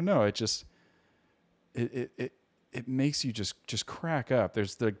 I don't know. It just, it makes you just crack up.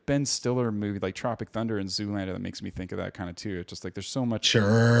 There's the Ben Stiller movie like Tropic Thunder and Zoolander that makes me think of that kind of too. It's just like there's so much,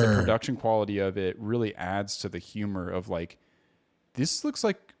 the production quality of it really adds to the humor of like, this looks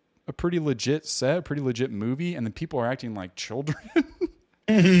like a pretty legit set, pretty legit movie, and then people are acting like children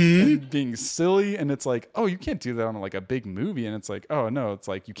and being silly, and it's like, oh, you can't do that on like a big movie. And it's like, oh no, it's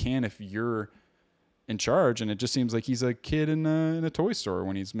like you can if you're in charge. And it just seems like he's a kid in a toy store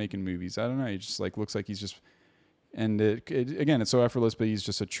when he's making movies. I don't know. He just like looks like he's just, and again, it's so effortless, but he's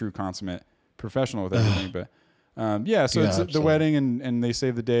just a true consummate professional with everything. But it's the wedding, and they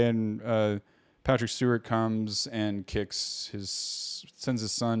save the day, and Patrick Stewart comes and sends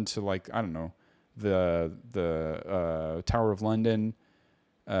his son to like, I don't know, the Tower of London.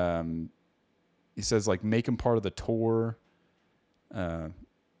 He says like make him part of the tour. And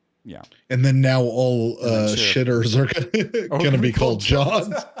then now all shitters are gonna be called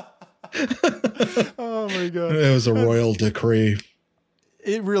John. Oh my god! It was a royal decree.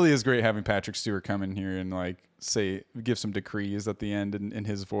 It really is great having Patrick Stewart come in here and like give some decrees at the end in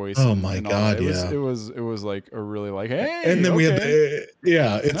his voice. Oh my god! It was like a really like, hey. And then we had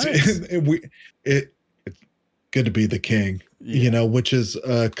it's good to be the king, which is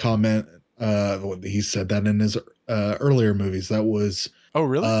a comment. He said that in his earlier movies. That was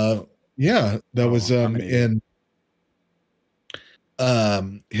really? That was in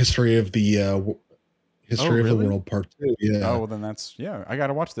History of the World Part 2. Yeah. Oh well, then that's I got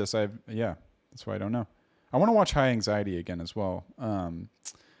to watch this. That's why I don't know. I want to watch High Anxiety again as well.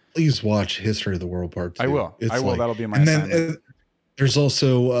 Please watch History of the World Part 2. I will. That'll be my assignment. Then there's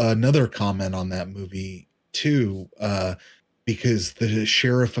also another comment on that movie too, because the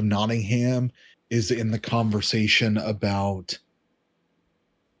sheriff of Nottingham is in the conversation about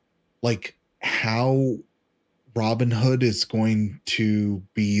like how Robin Hood is going to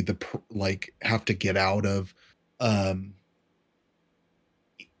be have to get out of,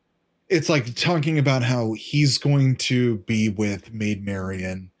 it's like talking about how he's going to be with Maid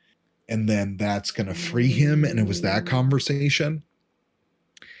Marian, and then that's going to free him. And it was that conversation.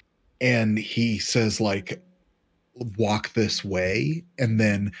 And he says like, walk this way. And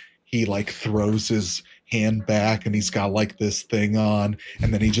then he like throws his hand back and he's got like this thing on,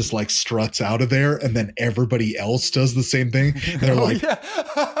 and then he just like struts out of there, and then everybody else does the same thing. And they're like,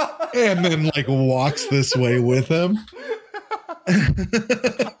 and then like walks this way with him.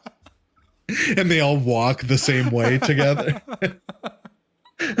 And they all walk the same way together.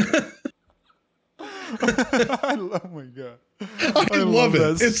 Oh my God. I love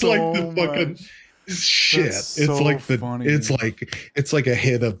it. It's so like the fucking shit. It's so like funny. It's like a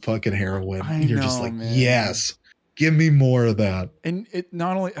hit of fucking heroin. You're just like, man. Yes, give me more of that. And it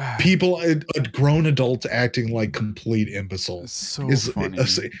not only people, grown adults acting like complete imbeciles. So funny.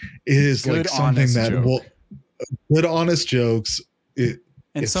 Is like something that will good honest jokes.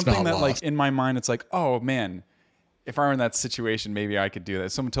 And something that lost. Like in my mind, it's like, oh man, if I were in that situation, maybe I could do that.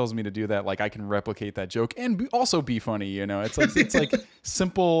 If someone tells me to do that, like I can replicate that joke and also be funny. You know, it's like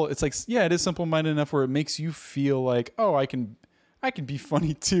simple. It's like, yeah, it is simple-minded enough where it makes you feel like, oh, I can be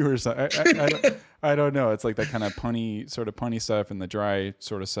funny too, or something. I don't know. It's like that kind of punny stuff and the dry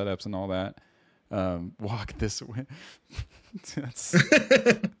sort of setups and all that. Walk this way. That's.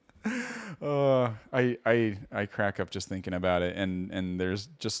 I crack up just thinking about it, and there's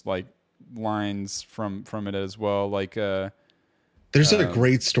just like lines from it as well, like there's a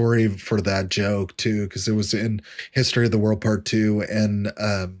great story for that joke too, because it was in History of the World Part 2, and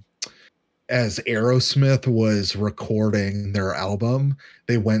as Aerosmith was recording their album,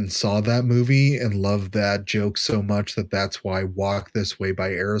 they went and saw that movie and loved that joke so much that's why Walk This Way by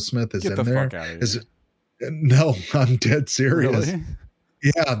Aerosmith is in there. Fuck out of here. No, I'm dead serious. Really?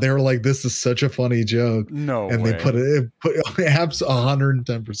 Yeah, they were like, "This is such a funny joke." No, and way. They put it apps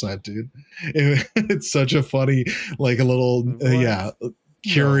 110%, dude. It's such a funny, like a little,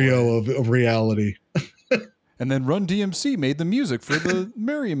 curio of reality. And then Run DMC made the music for the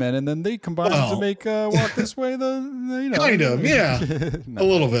Merry Men, and then they combined to make Walk This Way. Kind of, yeah, a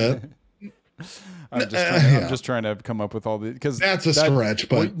little bit. I'm just trying to come up with all the, because that's a stretch,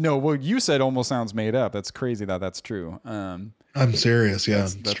 but what you said almost sounds made up. That's crazy that's true. I'm serious. Yeah,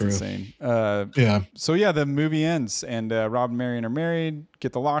 that's true. Insane. Yeah. So yeah, the movie ends, and Rob and Marion are married.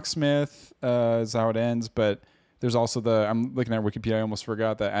 Get the locksmith is how it ends. But there's also I'm looking at Wikipedia. I almost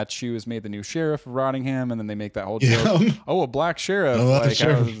forgot that Achu is made the new sheriff of Rottingham, and then they make that whole joke. Oh, a black sheriff. Like,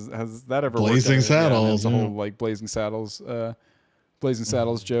 has that ever Blazing worked? Saddles? Yeah, it's a whole like Blazing Saddles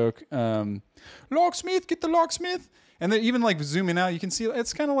joke. Locksmith, get the locksmith. And then even like zooming out, you can see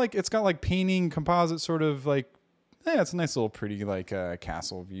it's kind of like it's got like painting composite sort of like. Yeah, it's a nice little pretty like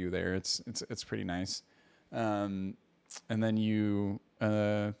castle view there. It's pretty nice. And then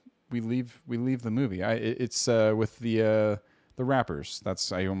we leave the movie. It's with the rappers.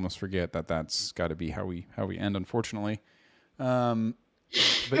 I almost forget that's got to be how we end, unfortunately. But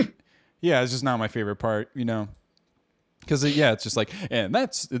yeah, it's just not my favorite part, you know. Because it's just like, and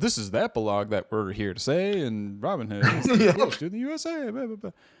this is the epilogue that we're here to say, and Robin Hood is to the USA. Blah,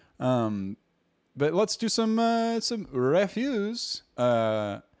 blah, blah. But let's do some reviews.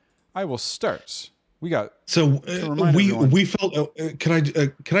 I will start. We got we felt.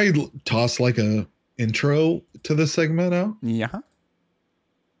 Can I toss like a intro to this segment now? Yeah.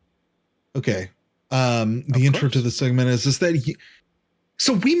 Okay. The intro to the segment is that.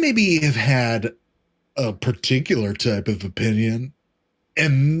 So we maybe have had a particular type of opinion,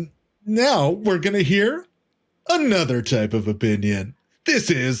 and now we're gonna hear another type of opinion.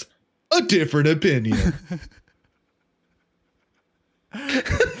 This is a different opinion.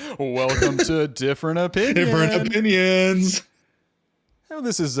 Welcome to Different Opinion. Different opinions. Oh,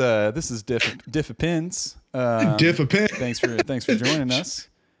 this is Diffapins. Diffapins. Thanks for joining us.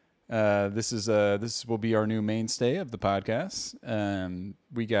 This will be our new mainstay of the podcast.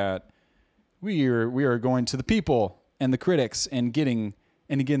 We are going to the people and the critics and getting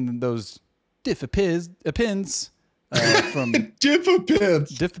those Diffapins. From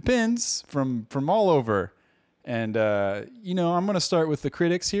Diffapins from all over, and I'm going to start with the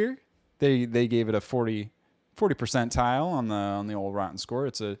critics here. They gave it a 40 percentile on the old Rotten score.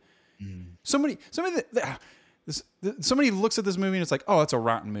 It's somebody looks at this movie and it's like, oh, it's a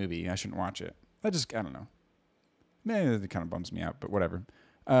rotten movie. I shouldn't watch it. I don't know. Man, it kind of bums me out, but whatever.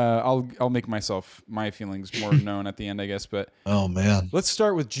 I'll make my feelings more known at the end, I guess. But oh man, let's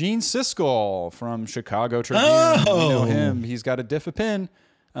start with Gene Siskel from Chicago Tribune. Oh. We know him. He's got a Diffapin.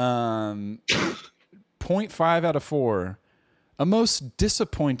 0.5 out of 4. A most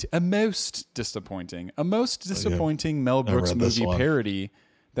disappointing Mel Brooks movie parody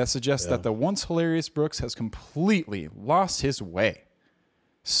that suggests that the once hilarious Brooks has completely lost his way.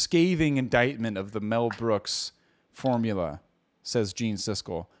 Scathing indictment of the Mel Brooks formula, says Gene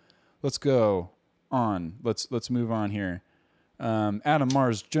Siskel. Let's go on. Let's move on here. Adam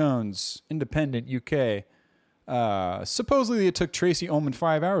Mars Jones, Independent UK. Supposedly it took Tracy Ullman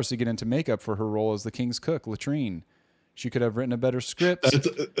 5 hours to get into makeup for her role as the King's cook, Latrine. She could have written a better script.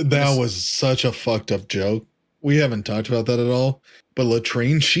 That was such a fucked up joke. We haven't talked about that at all. But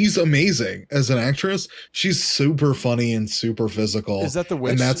Latrine, she's amazing as an actress. She's super funny and super physical. Is that the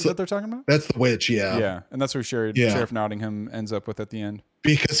witch that they're talking about? That's the witch, yeah. Yeah, and that's who Sheriff Nottingham ends up with at the end.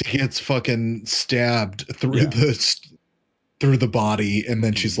 Because he gets fucking stabbed through the body, and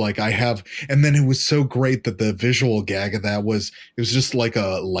then she's like, and then it was so great that the visual gag of that was, it was just like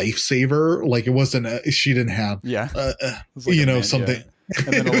a lifesaver. Like it wasn't, she didn't have, like something. Yeah. And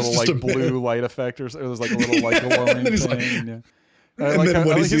then a little like blue light effect, or it was like a little like glowing thing. And then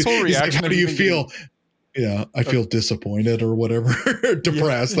his whole reaction. Like, how do you feel? Yeah, I feel disappointed or whatever.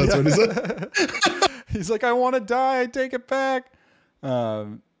 Depressed. That's what he said. He's like, I want to die. Take it back.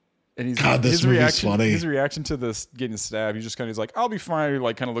 And his reaction, funny. His reaction to this getting stabbed, he just kind of is like, I'll be fine. He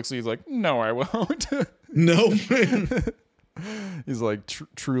like kind of looks at you, he's like, no, I won't. No. He's like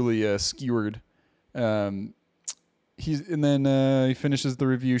truly skewered. He finishes the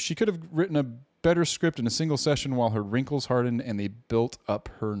review. She could have written a better script in a single session while her wrinkles hardened and they built up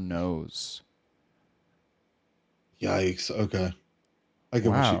her nose. Yikes. Okay. I get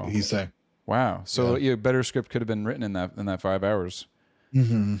what he's saying. Wow. So better script could have been written in that 5 hours.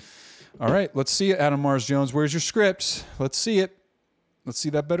 Mm-hmm. All right. Let's see it. Adam Mars Jones. Where's your script? Let's see it. Let's see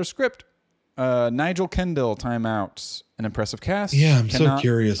that better script. Nigel Kendall, timeout. An impressive cast. Yeah, I'm so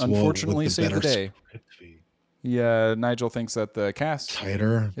curious. Unfortunately, save the day. Yeah, Nigel thinks that the cast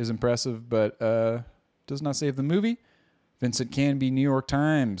is impressive, but does not save the movie. Vincent Canby, New York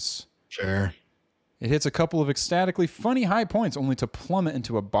Times. Fair. It hits a couple of ecstatically funny high points, only to plummet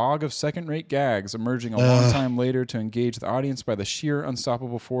into a bog of second-rate gags, emerging a long time later to engage the audience by the sheer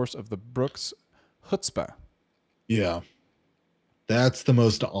unstoppable force of the Brooks chutzpah. Yeah. That's the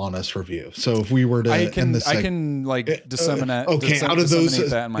most honest review. So if we were to I can disseminate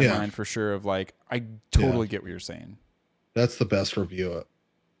that in my mind for sure, of like, I totally get what you're saying. That's the best review.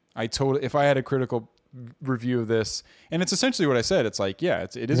 If I had a critical review of this, and it's essentially what I said, it's like,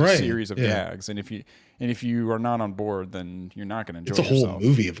 it is a series of gags, and if you are not on board, then you're not going to enjoy yourself. It's a whole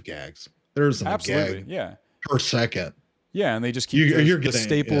movie of gags. There's a gag per second. Yeah, and they just keep the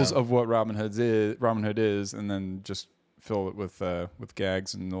staples of what Robin Hood is, and then just fill it with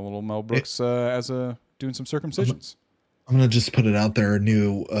gags and a little Mel Brooks doing some circumcisions. I'm gonna just put it out there, a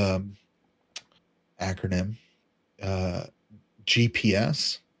new acronym,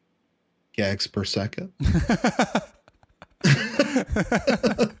 GPS, gags per second.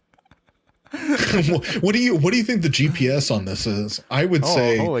 What do you think the GPS on this is? I would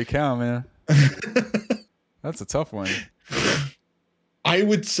say, holy cow, man. That's a tough one. I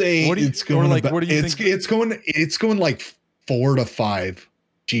would say it's going it's going like 4 to 5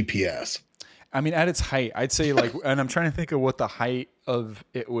 GPS. I mean, at its height, I'd say like, and I'm trying to think of what the height of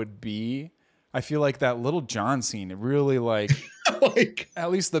it would be. I feel like that Little John scene, it really like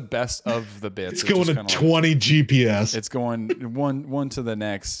at least the best of the bits. It's going to 20 GPS. It's going one to the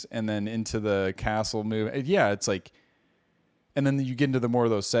next, and then into the castle move. Yeah, it's like, and then you get into the more of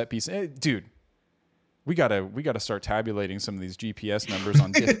those set pieces, dude. We gotta start tabulating some of these GPS numbers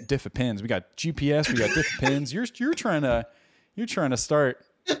on Diffapins. We got GPS, we got Diffapins. You're trying to start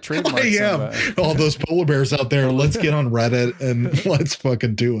trademark. I am. All those polar bears out there. Let's get on Reddit and let's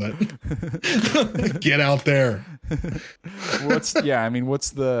fucking do it. Get out there. What's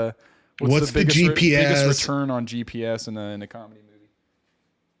the biggest return on GPS in a comedy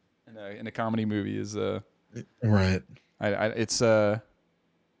movie? In a comedy movie is right. It's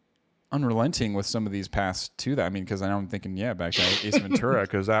unrelenting with some of these past to that. I mean, because I know I'm thinking, back to Ace Ventura,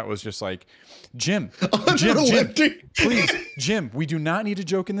 because that was just like, Jim, please, Jim, we do not need a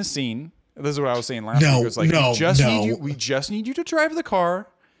joke in the scene. This is what I was saying last week. It was like, we just need you to drive the car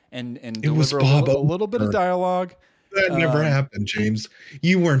and deliver a little bit of dialogue. That never happened, James.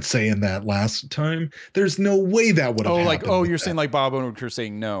 You weren't saying that last time. There's no way that would have happened. You're saying like Bob Odenkirk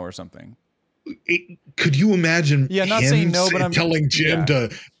saying no or something. Could you imagine not saying no, but I'm telling Jim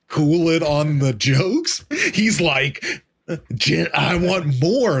to cool it on the jokes? He's like, I want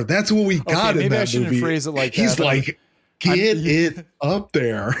more. That's what we got in that movie. Maybe I shouldn't phrase it like that. He's like, get it up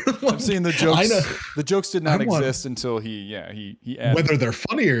there. I'm seeing the jokes. The jokes did not exist until he added, whether they're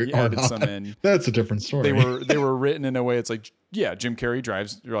funny or not. Some in. That's a different story. They were written in a way. It's like, Jim Carrey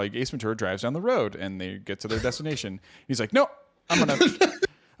drives, or like Ace Ventura drives down the road, and they get to their destination. He's like, no, I'm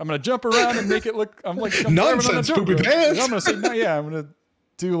gonna jump around and make it look. I'm nonsense, poopy pants. I'm gonna say no. Yeah, I'm gonna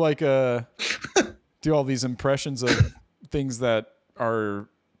do like do all these impressions of things that are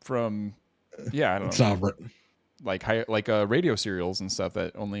from I don't know. It's not like radio serials and stuff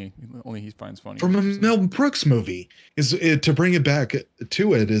that only he finds funny. From a Mel Brooks movie to bring it back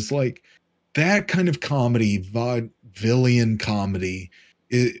to it is like that kind of comedy, vaudevillian comedy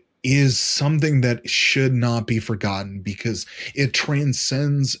is something that should not be forgotten because it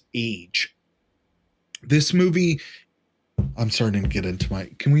transcends age. This movie, I'm starting to get into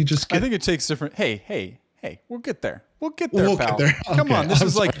can we just I think it takes different. Hey, we'll get there. We'll get there, pal. Okay, come on. This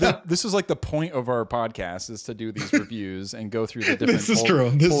is like the point of our podcast is to do these reviews and go through the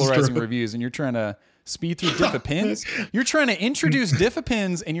different polarizing reviews. And you're trying to speed through Diffapins. You're trying to introduce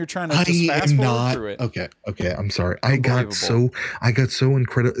Diffapins and you're trying to just fast forward through it. Okay. I'm sorry. I got so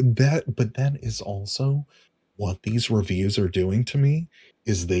incredible but that is also what these reviews are doing to me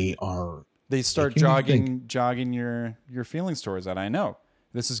is they start jogging your feelings towards that. I know.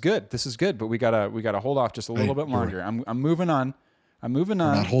 This is good, but we gotta hold off just a little bit longer. I'm moving on. We're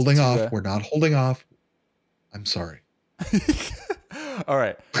not holding off. We're not holding off. I'm sorry. All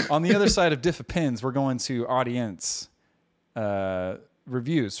right. On the other side of Diffapins, we're going to audience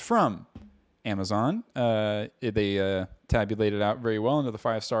reviews from Amazon. They tabulated out very well into the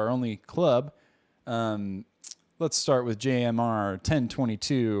 5-star only club. Let's start with JMR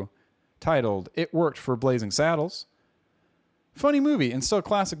 1022, titled "It Worked for Blazing Saddles." Funny movie and still a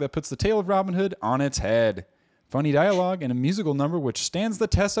classic that puts the tale of Robin Hood on its head. Funny dialogue and a musical number which stands the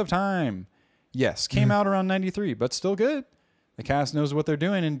test of time. Yes, came out around 93, but still good. The cast knows what they're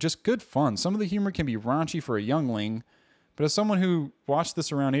doing and just good fun. Some of the humor can be raunchy for a youngling, but as someone who watched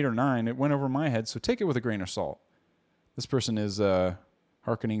this around 8 or 9, it went over my head, so take it with a grain of salt. This person is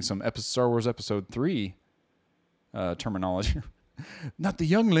hearkening some Star Wars Episode 3 terminology. Not the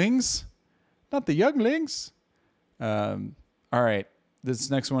younglings. All right, this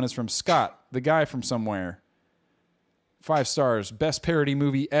next one is from Scott, the guy from somewhere. 5 stars, best parody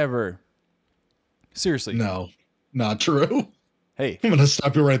movie ever. Seriously. No, not true. Hey. I'm going to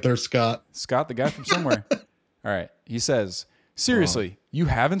stop you right there, Scott. Scott, the guy from somewhere. All right, he says, seriously, you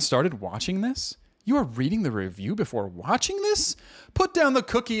haven't started watching this? You are reading the review before watching this? Put down the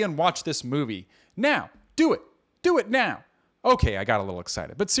cookie and watch this movie. Now, do it. Do it now. Okay, I got a little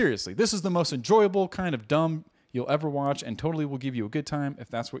excited. But seriously, this is the most enjoyable kind of dumb you'll ever watch and totally will give you a good time if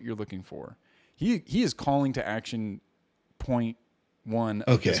that's what you're looking for. He is calling to action point 1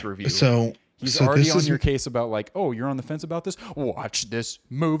 of this review. So he's already on your case about like, oh, you're on the fence about this? Watch this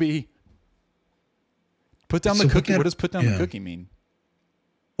movie. Put down the cookie. What does put down the cookie mean?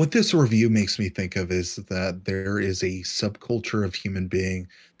 What this review makes me think of is that there is a subculture of human being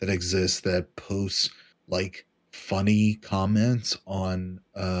that exists that posts like funny comments on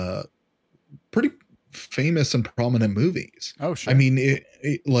pretty famous and prominent movies. Oh, sure. I mean,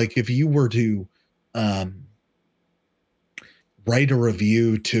 like if you were to write a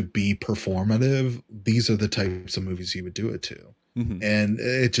review to be performative, these are the types of movies you would do it to. Mm-hmm. And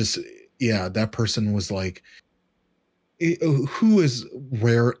it just, that person was like, who is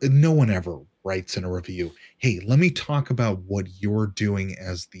rare. No one ever writes in a review, hey, let me talk about what you're doing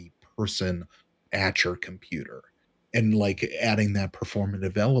as the person at your computer. And like adding that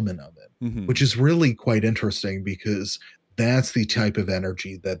performative element of it, which is really quite interesting because that's the type of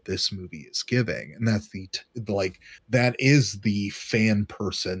energy that this movie is giving. And that's that is the fan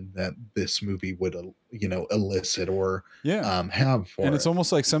person that this movie would, elicit or have for And it's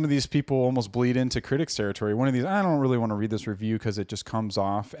almost like some of these people almost bleed into critics territory. One of these, I don't really want to read this review because it just comes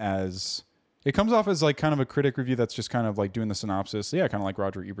off as like kind of a critic review that's just kind of like doing the synopsis. Yeah, kind of like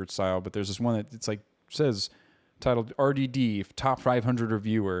Roger Ebert style. But there's this one that it's like says, titled RDD, Top 500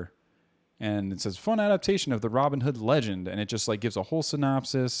 Reviewer. And it says, fun adaptation of the Robin Hood legend. And it just like gives a whole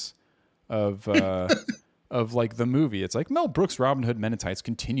synopsis of like the movie. It's like Mel Brooks' Robin Hood Men in Tights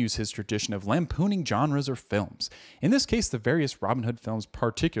continues his tradition of lampooning genres or films. In this case, the various Robin Hood films,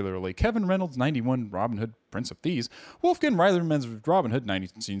 particularly Kevin Reynolds' 91 Robin Hood Prince of Thieves, Wolfgang Reitman's Robin Hood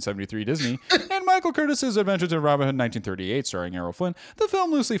 1973 Disney, and Michael Curtis's Adventures in Robin Hood 1938 starring Errol Flynn. The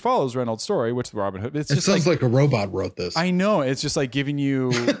film loosely follows Reynolds' story, which Robin Hood... It sounds like a robot wrote this. I know. It's just like giving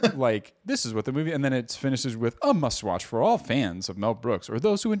you like, this is what the movie... And then it finishes with a must-watch for all fans of Mel Brooks or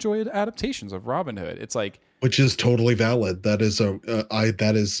those who enjoy adaptations of Robin Hood. It's like... Which is totally valid. That is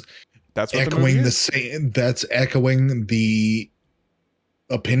that's echoing the same. That's echoing the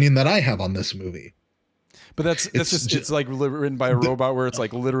opinion that I have on this movie. But it's like written by a robot where it's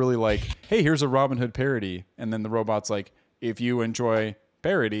like literally like, hey, here's a Robin Hood parody, and then the robot's like, if you enjoy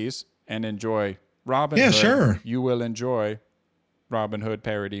parodies and enjoy Robin Hood, sure, you will enjoy Robin Hood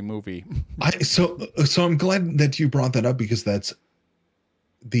parody movie. So I'm glad that you brought that up, because that's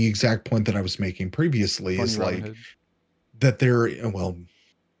the exact point that I was making previously. Funny is Robin like Hood. That there, well,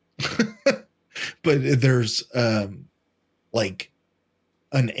 but there's like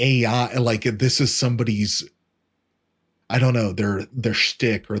an AI, like this is somebody's, I don't know, their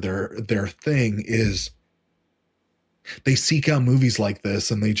shtick or their thing is they seek out movies like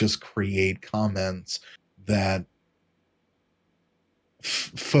this and they just create comments that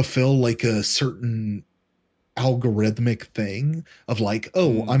fulfill like a certain algorithmic thing of like,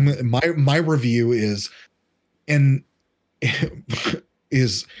 oh, my review is, and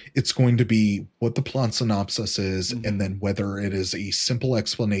it's going to be what the plot synopsis is, and then whether it is a simple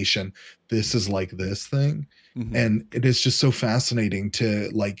explanation, this is like this thing. And it is just so fascinating to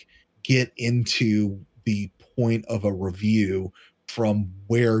like get into the point of a review from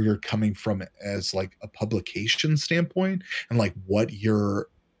where you're coming from as like a publication standpoint, and like what your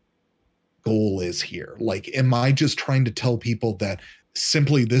goal is here. Like, am I just trying to tell people that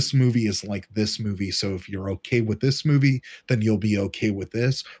simply this movie is like this movie, so if you're okay with this movie, then you'll be okay with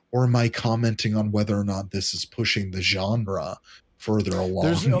this? Or am I commenting on whether or not this is pushing the genre further along?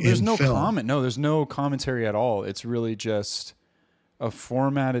 There's no comment. No, there's no commentary at all. It's really just a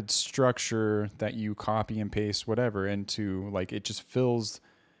formatted structure that you copy and paste whatever into, like, it just fills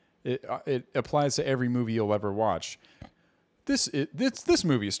it. It applies to every movie you'll ever watch. This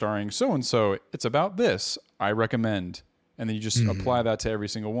movie is starring so and so. It's about this. I recommend. And then you just apply that to every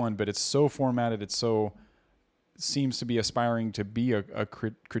single one. But it's so formatted. It seems to be aspiring to be a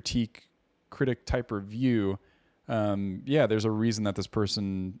critic type review. There's a reason that this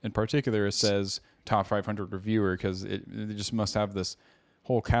person in particular says top 500 reviewer, because it just must have this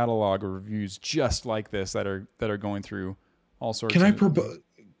whole catalog of reviews just like this that are going through all sorts.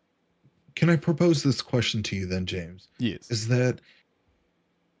 Can I propose this question to you then, James? Yes. Is that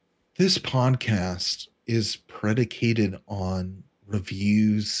this podcast is predicated on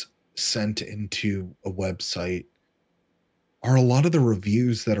reviews sent into a website? Are a lot of the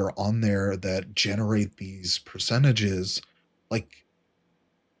reviews that are on there that generate these percentages like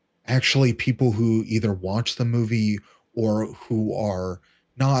actually people who either watch the movie or who are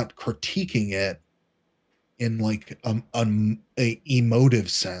not critiquing it in like a emotive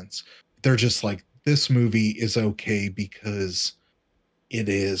sense? They're just like, this movie is okay because it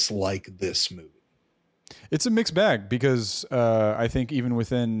is like this movie. It's a mixed bag, because I think even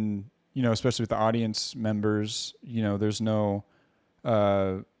within, especially with the audience members, there's no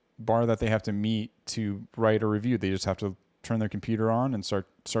bar that they have to meet to write a review. They just have to turn their computer on and start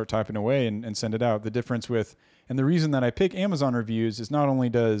typing away and send it out. The difference with, and the reason that I pick Amazon reviews is not only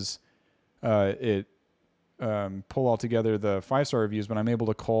does it pull all together the 5-star reviews, but I'm able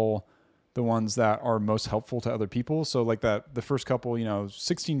to cull the ones that are most helpful to other people. So like that, the first couple,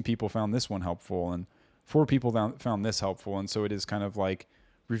 16 people found this one helpful and 4 people found this helpful. And so it is kind of like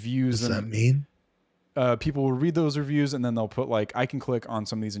reviews. What does that mean? People will read those reviews and then they'll put like, I can click on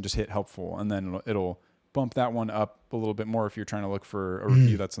some of these and just hit helpful. And then it'll bump that one up a little bit more if you're trying to look for a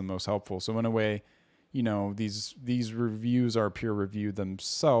review that's the most helpful. So in a way, these reviews are peer reviewed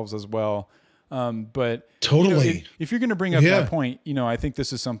themselves as well. But totally, if you're going to bring up that point, I think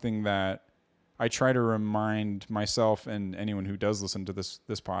this is something that I try to remind myself and anyone who does listen to this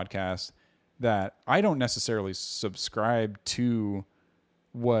podcast, that I don't necessarily subscribe to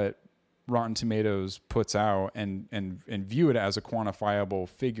what Rotten Tomatoes puts out and view it as a quantifiable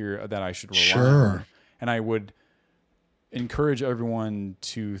figure that I should rely on. And I would encourage everyone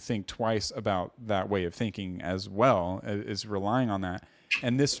to think twice about that way of thinking as well, as relying on that.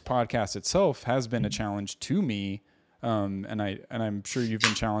 And this podcast itself has been a challenge to me, and I'm sure you've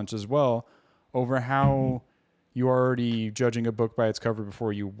been challenged as well, over how you are already judging a book by its cover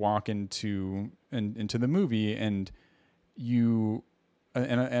before you walk into the movie, and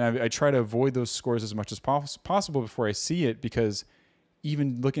I try to avoid those scores as much as possible before I see it, because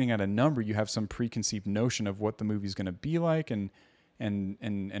even looking at a number, you have some preconceived notion of what the movie's going to be like, and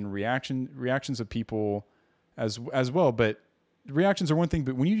reactions of people as well. But reactions are one thing,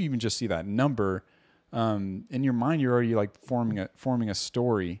 but when you even just see that number, in your mind, you're already like forming a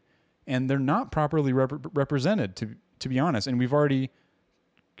story, and they're not properly represented, to be honest. And we've already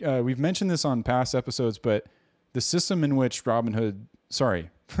we've mentioned this on past episodes, but the system in which Rotten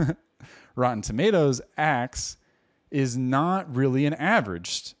Tomatoes acts is not really an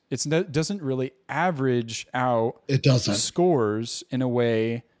averaged. It doesn't really average out scores in a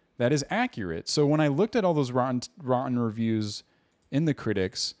way that is accurate. So when I looked at all those rotten reviews in the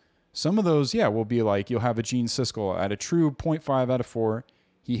critics, some of those, will be like, you'll have a Gene Siskel at a true 0.5 out of 4.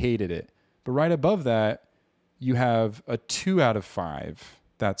 He hated it. But right above that, you have a 2 out of 5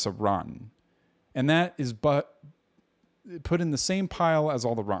 that's a rotten. And that is put in the same pile as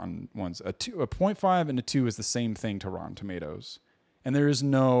all the rotten ones. A 0.5 and a 2 is the same thing to Rotten Tomatoes. And there is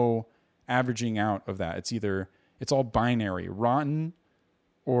no averaging out of that. It's all binary, rotten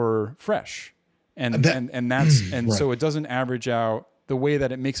or fresh. And that's right. So it doesn't average out the way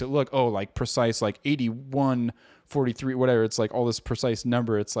that it makes it look, like precise, like 81, 43, whatever. It's like all this precise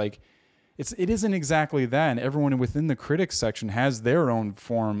number. It's like, it isn't exactly that. And everyone within the critics section has their own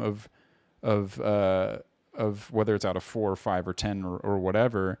form of whether it's out of 4 or 5 or 10 or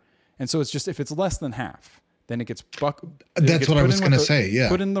whatever. And so it's just, if it's less than half, then it gets That's what I was going to say. Yeah.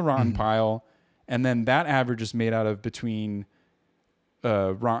 Put in the rotten pile. And then that average is made out of between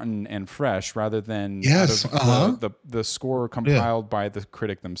rotten and fresh, rather than out of the score compiled by the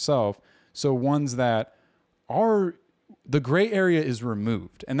critic themselves. So ones that are, the gray area is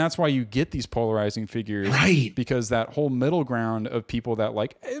removed. And that's why you get these polarizing figures, right? Because that whole middle ground of people that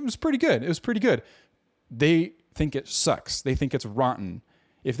like, it was pretty good. They think it sucks. They think it's rotten.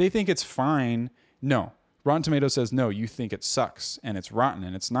 If they think it's fine, no. Rotten Tomatoes says, no, you think it sucks and it's rotten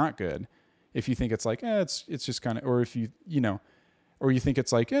and it's not good. If you think it's like, it's just kind of, or if you think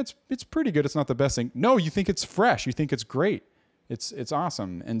it's like, it's pretty good, it's not the best thing. No, you think it's fresh. You think it's great. It's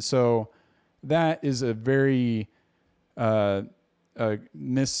awesome. And so that is a very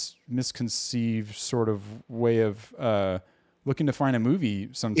misconceived sort of way of looking to find a movie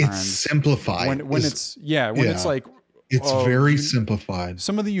sometimes. It's simplified. It's like, it's very simplified.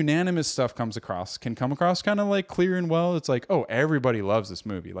 Some of the unanimous stuff can come across kind of like clear and well. It's like, everybody loves this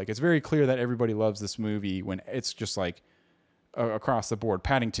movie. Like, it's very clear that everybody loves this movie, when it's just like across the board.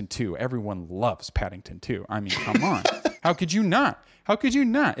 Paddington 2. Everyone loves Paddington 2. I mean, come on. How could you not?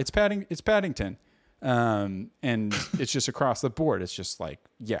 It's Paddington. And it's just across the board. It's just like,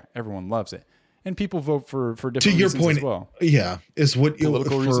 everyone loves it. And people vote for different reasons. To your point, as well. Yeah, is what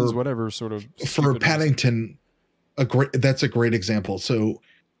political reasons, whatever sort of for Paddington. That's a great example. So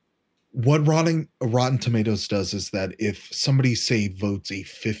what Rotten Tomatoes does is that if somebody votes a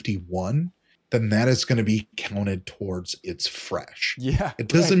 51, then that is going to be counted towards it's fresh. Yeah. It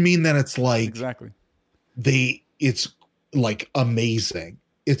doesn't mean that it's like exactly it's like amazing.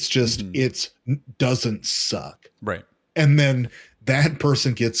 It's just it doesn't suck. Right. And then that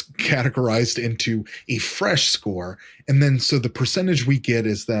person gets categorized into a fresh score. And then so the percentage we get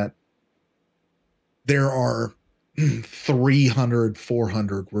is that there are 300,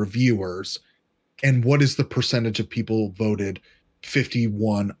 400 reviewers. And what is the percentage of people voted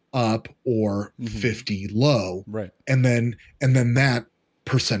 51 up or 50 low? Right. And then that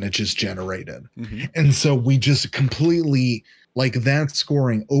percentage is generated. And so we just completely, like, that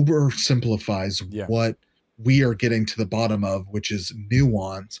scoring oversimplifies what we are getting to the bottom of, which is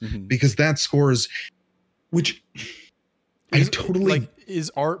nuance, because that scores, which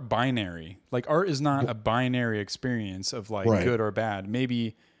is art binary? Like, art is not a binary experience of like good or bad.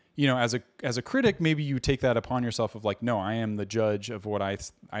 Maybe, as a critic, maybe you take that upon yourself of like, no, I am the judge of what I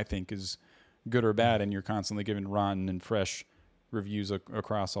think is good or bad, and you're constantly giving rotten and fresh reviews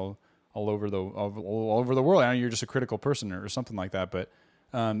across all over the world. I know you're just a critical person or something like that, but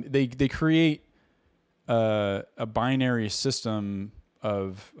they create a binary system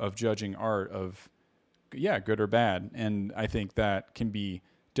of judging art of good or bad, and I think that can be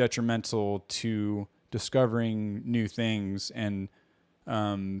detrimental to discovering new things and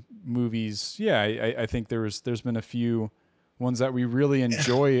movies. I think there's been a few ones that we really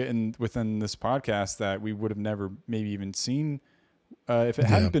enjoy within this podcast that we would have never maybe even seen if it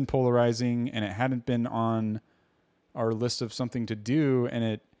hadn't been polarizing and it hadn't been on our list of something to do. And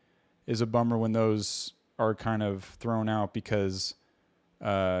it is a bummer when those are kind of thrown out because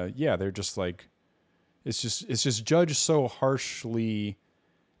they're just like, it's just judged so harshly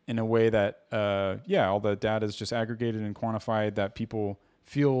in a way that all the data is just aggregated and quantified that people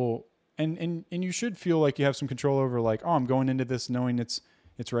feel and you should feel like you have some control over, like, I'm going into this knowing it's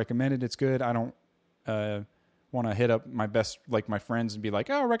recommended, it's good. I don't want to hit up my friends and be like,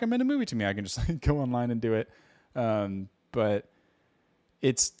 recommend a movie to me. I can just like go online and do it. But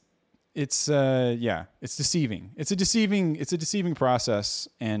it's deceiving. It's a deceiving process.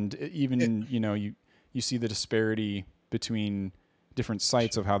 And even, you see the disparity between different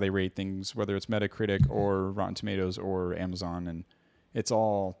sites of how they rate things, whether it's Metacritic or Rotten Tomatoes or Amazon. And it's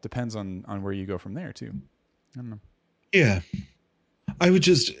all depends on where you go from there too. I don't know. Yeah. I would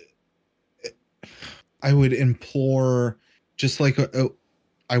implore,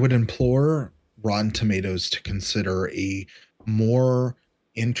 I would implore Rotten Tomatoes to consider a more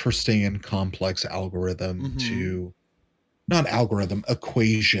interesting and complex algorithm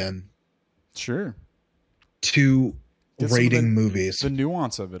equation. Sure. To rating movies. The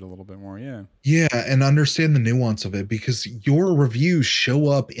nuance of it a little bit more, yeah. Yeah, and understand the nuance of it, because your reviews show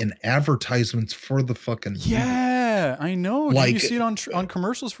up in advertisements for the fucking movie. Yeah, I know. Like, you see it on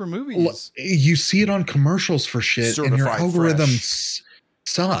commercials for movies. You see it on commercials for shit, Certified and your algorithm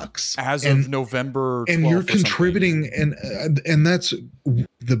sucks as of November 12th, and you're contributing, and that's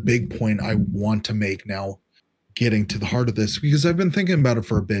the big point I want to make now, getting to the heart of this, because I've been thinking about it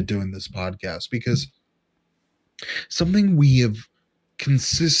for a bit doing this podcast, because something we have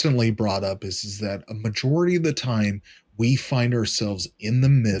consistently brought up is that a majority of the time we find ourselves in the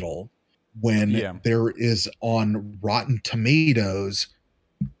middle when there is on Rotten Tomatoes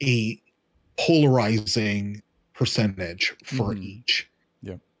a polarizing percentage for each.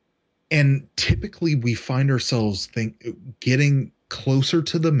 Yeah. And typically we find ourselves getting closer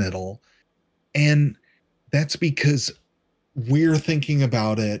to the middle, and that's because we're thinking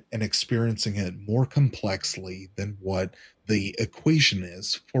about it and experiencing it more complexly than what the equation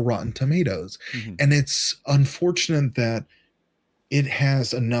is for Rotten Tomatoes. And it's unfortunate that it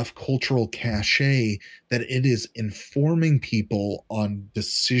has enough cultural cachet that it is informing people on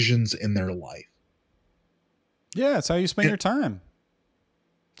decisions in their life. Yeah, it's how you spend your time.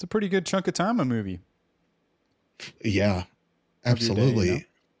 It's a pretty good chunk of time, a movie. Yeah, absolutely.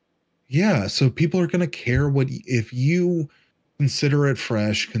 Yeah, so people are going to care if you consider it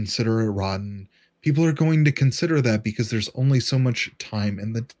fresh, consider it rotten. People are going to consider that because there's only so much time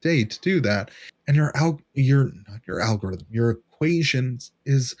in the day to do that. And not your algorithm, your equations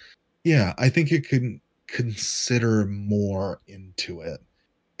is, I think it could consider more into it.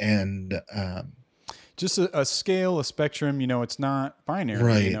 And just a scale, a spectrum, it's not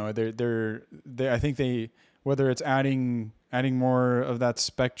binary, right? They're I think whether it's adding more of that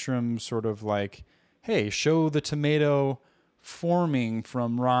spectrum, sort of like, hey, show the tomato forming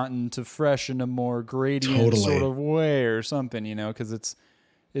from rotten to fresh in a more gradient sort of way or something, because it's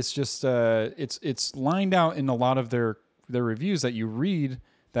just it's lined out in a lot of their reviews that you read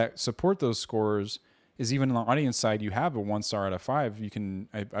that support those scores. Is even on the audience side, you have a 1 star out of 5. You can,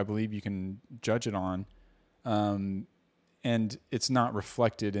 I believe, you can judge it on, and it's not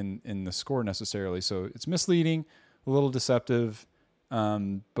reflected in the score necessarily. So it's misleading, a little deceptive,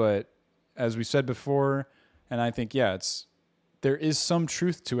 but as we said before, and I think there is some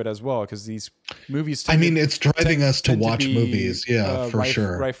truth to it as well, because these movies it's driving us to watch movies, for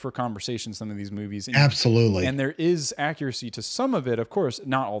sure. Rife for conversation, some of these movies. Absolutely. And there is accuracy to some of it, of course,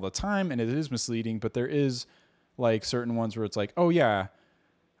 not all the time, and it is misleading, but there is like certain ones where it's like, oh yeah,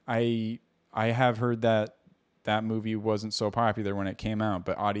 I have heard that movie wasn't so popular when it came out,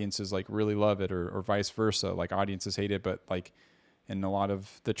 but audiences like really love it, or vice versa. Like audiences hate it, but like, and a lot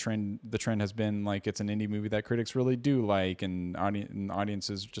of the trend has been like, it's an indie movie that critics really do like, and audience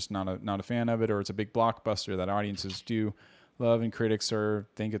is just not a fan of it, or it's a big blockbuster that audiences do love, and critics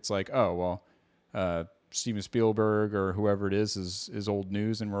think it's like, oh well, Steven Spielberg or whoever it is old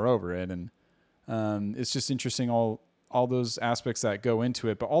news, and we're over it. And it's just interesting, all those aspects that go into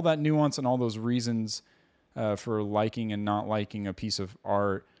it, but all that nuance and all those reasons for liking and not liking a piece of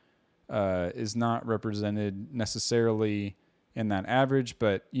art is not represented necessarily in that average,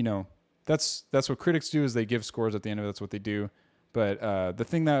 but that's what critics do, is they give scores at the end of it. That's what they do. But the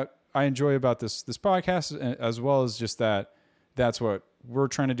thing that I enjoy about this podcast, as well as just that's what we're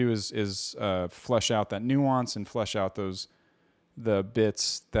trying to do, is flesh out that nuance and flesh out the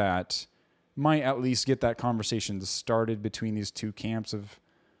bits that might at least get that conversation started between these two camps of,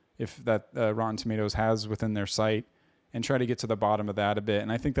 if that Rotten Tomatoes has within their site, and try to get to the bottom of that a bit.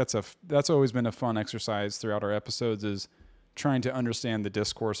 And I think that's always been a fun exercise throughout our episodes, is trying to understand the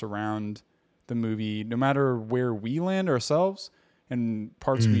discourse around the movie, no matter where we land ourselves, and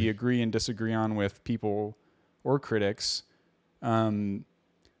parts we agree and disagree on with people or critics. I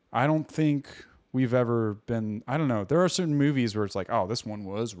don't think we've ever been, I don't know. There are certain movies where it's like, oh, this one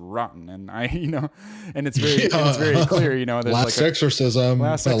was rotten. And and it's very, it's very clear, there's Last Exorcism.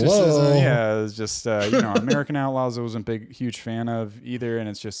 Yeah. It's just, American Outlaws, I wasn't a huge fan of either. And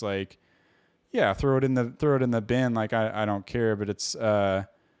it's just like, yeah, throw it in the bin. Like I don't care, but it's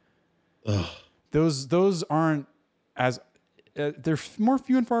those aren't as they're more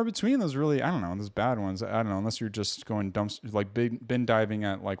few and far between. Those really, I don't know, those bad ones. I don't know, unless you're just going like bin diving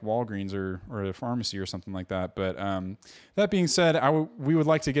at like Walgreens or a pharmacy or something like that. But that being said, we would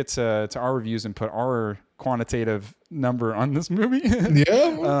like to get to our reviews and put our quantitative number on this movie.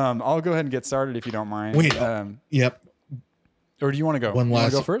 Yeah. I'll go ahead and get started if you don't mind. Wait. Yep. Or do you want to go? One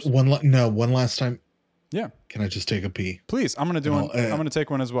first? One last time. Yeah. Can I just take a pee? Please. I'm gonna do one. I'm gonna take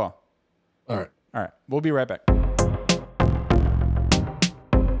one as well. All right. We'll be right back.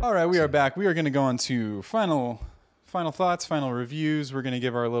 All right, we are back. We are going to go on to final thoughts, final reviews. We're going to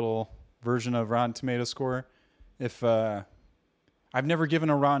give our little version of Rotten Tomato score. If I've never given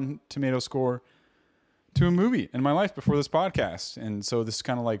a Rotten Tomato score to a movie in my life before this podcast, and so this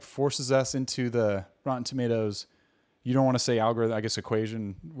kind of like forces us into the Rotten Tomatoes. You don't want to say algorithm, I guess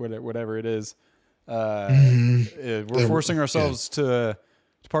equation, whatever it is. We're forcing ourselves to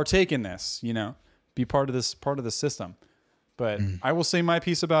partake in this. Be part of the system. But I will say my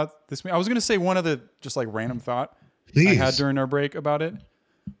piece about this. I was going to say one of the just like random thought I had during our break about it.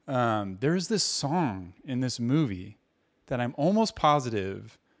 There is this song in this movie that I'm almost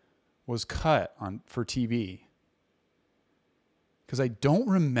positive was cut for TV because I don't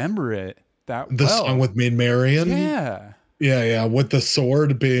remember it that the song with Maid Marian. Yeah. With the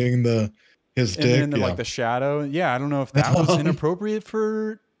sword being his dick, and then like the shadow. Yeah, I don't know if that was inappropriate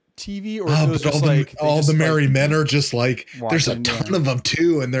for TV or if it was just like all the merry men are just like there's a ton of them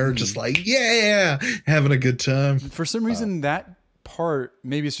too, and they're just like having a good time. For some reason, that part,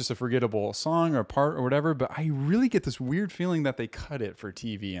 maybe it's just a forgettable song or part or whatever, but I really get this weird feeling that they cut it for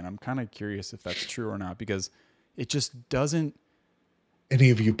TV, and I'm kind of curious if that's true or not because it just doesn't.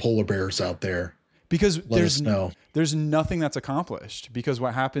 Any of you polar bears out there? Because there's nothing that's accomplished. Because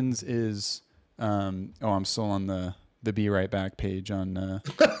what happens is, I'm still on the Be Right Back page on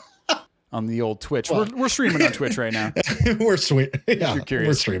the old Twitch. We're streaming on Twitch right now. We're sweet. Yeah, you're curious.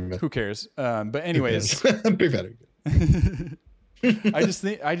 We're streaming. Who cares? But anyways, be better. I just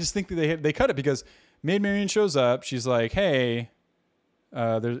think that they cut it because Maid Marian shows up. She's like, hey,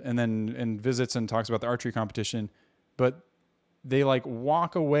 and visits and talks about the archery competition, but they like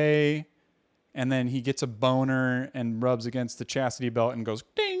walk away, and then he gets a boner and rubs against the chastity belt and goes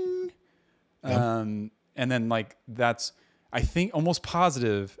ding. Yep. And then like that's, I think, almost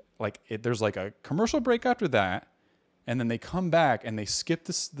positive. Like there's like a commercial break after that, and then they come back and they skip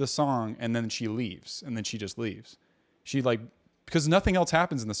the song, and then she leaves, and then she just leaves. She like, because nothing else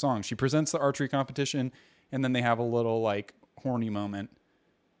happens in the song. She presents the archery competition, and then they have a little like horny moment,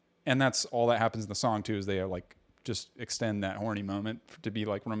 and that's all that happens in the song too. Is they are like just extend that horny moment to be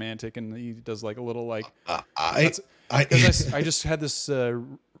like romantic, and he does like a little like. I just had this.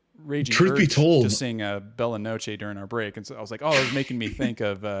 Raging Truth be told, to sing Bella Noche during our break, and so I was like, "Oh, it was making me think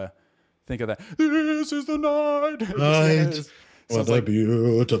of that." This is the night. What a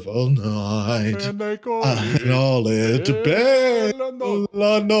beautiful night. And they call it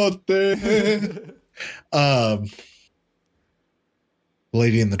Bella Notte.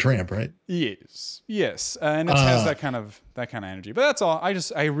 Lady and the Tramp, right? Yes, and it has that kind of energy. But that's all.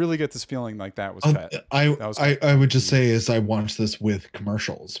 I really get this feeling like that was cut. I would just say is I watched this with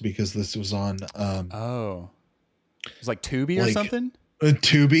commercials because this was on. It was like Tubi or something.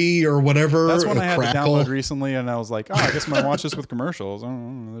 Tubi or whatever. That's one I had to download recently, and I was like, I guess I'm gonna watch this with commercials.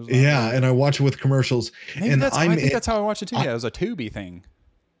 And I watch it with commercials. And I think that's how I watched it too. Yeah, it was a Tubi thing.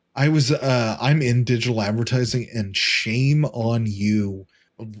 I'm in digital advertising, and shame on you,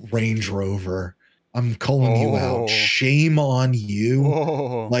 Range Rover. I'm calling you out. Shame on you.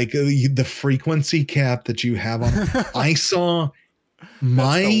 Like the frequency cap that you have on. I saw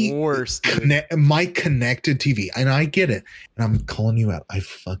my worst, my connected TV, and I get it. And I'm calling you out. I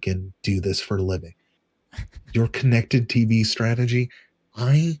fucking do this for a living. Your connected TV strategy.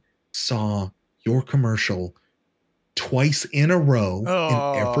 I saw your commercial twice in a row in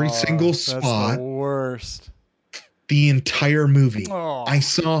every single spot. That's the worst. The entire movie.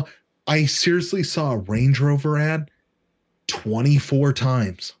 I seriously saw a Range Rover ad 24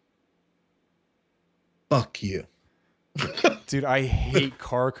 times. Fuck you. Dude, I hate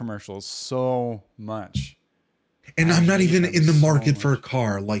car commercials so much. And I'm not even in the market for a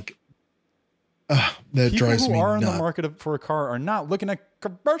car. Like, that people drives me nuts. People who are in the market for a car are not looking at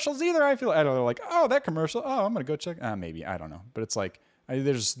commercials either. I feel, I don't know, like, that commercial. Oh, I'm going to go check. Maybe, I don't know. But it's like,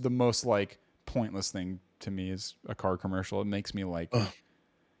 there's the most like pointless thing to me is a car commercial. It makes me like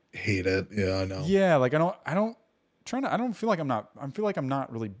hate it. Yeah, I know. Yeah. Like I feel like I'm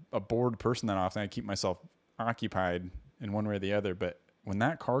not really a bored person that often. I keep myself occupied in one way or the other, but when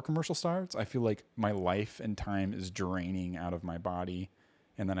that car commercial starts, I feel like my life and time is draining out of my body,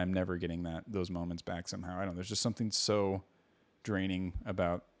 and then I'm never getting those moments back somehow. I don't know. There's just something so draining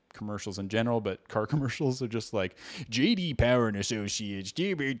about commercials in general, but car commercials are just like JD Power and Associates.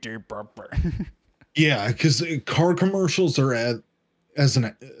 Yeah, because car commercials are as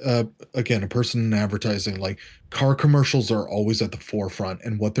an again, a person in advertising, like car commercials are always at the forefront,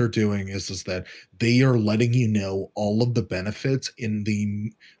 and what they're doing is that they are letting you know all of the benefits in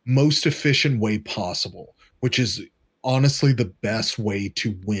the most efficient way possible, which is honestly the best way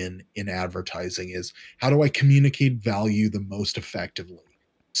to win in advertising. Is how do I communicate value the most effectively?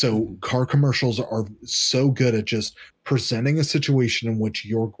 So car commercials are so good at just presenting a situation in which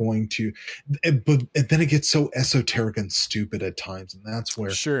you're going to, but then it gets so esoteric and stupid at times, and that's where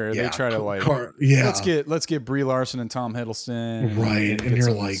they try to like let's get Brie Larson and Tom Hiddleston, right? And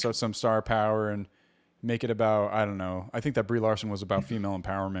you're some star power and make it about, I don't know. I think that Brie Larson was about female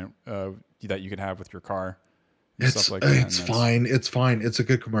empowerment that you could have with your car. It's stuff like that. It's fine. It's fine. It's a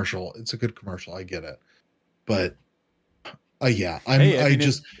good commercial. I get it, but. Yeah,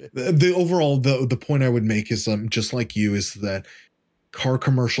 the overall, the point I would make is just like you, is that car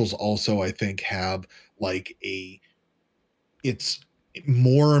commercials also, I think, have like it's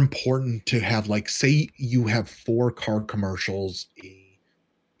more important to have, like, say you have 4 car commercials a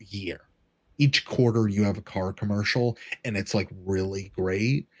year. Each quarter you have a car commercial and it's like really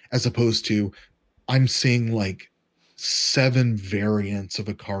great, as opposed to I'm seeing like 7 variants of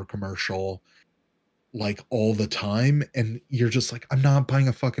a car commercial like all the time, and you're just like, I'm not buying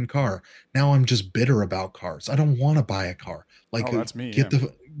a fucking car. Now I'm just bitter about cars. I don't want to buy a car. Like, that's me. Get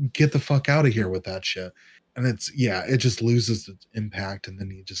the fuck out of here with that shit. And it just loses its impact, and then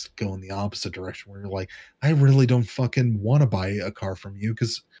you just go in the opposite direction where you're like, I really don't fucking want to buy a car from you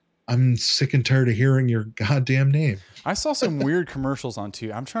because I'm sick and tired of hearing your goddamn name. I saw some weird commercials on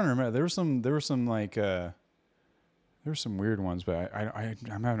too. I'm trying to remember. There were some like there were some weird ones, but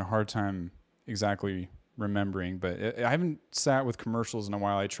I'm having a hard time exactly remembering, but I haven't sat with commercials in a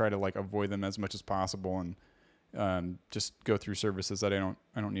while. I try to like avoid them as much as possible and just go through services that I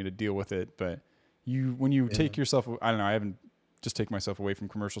don't need to deal with it. But when you take yourself, I don't know, I haven't just take myself away from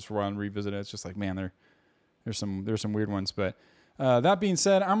commercials for a while and revisit it. It's just like, man, there's some weird ones. But that being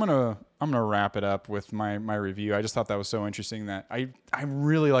said, I'm gonna wrap it up with my review. I just thought that was so interesting that I'm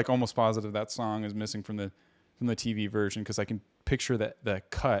really like almost positive that song is missing from the TV version, because I can picture that the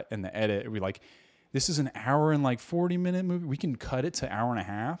cut and the edit. We like, this is an hour and like 40-minute movie. We can cut it to hour and a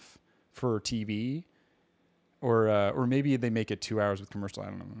half for TV, or maybe they make it 2 hours with commercial. I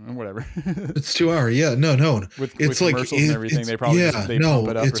don't know, whatever. It's 2 hour. Yeah, no. With commercials and everything, they probably pump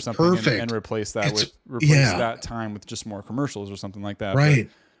it up or something and replace that time with just more commercials or something like that. Right.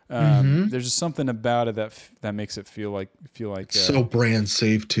 But, there's just something about it that makes it feel like so brand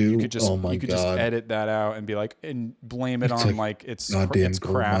safe too. You could just edit that out and be like, and blame it on like it's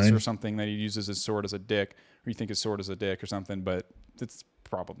crass or something that he uses his sword as a dick, or you think his sword is a dick or something, but it's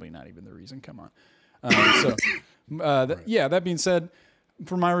probably not even the reason. Come on. That being said,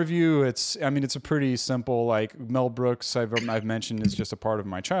 for my review, it's a pretty simple, like Mel Brooks, I've mentioned, is just a part of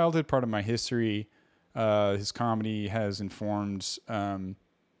my childhood, part of my history. His comedy has informed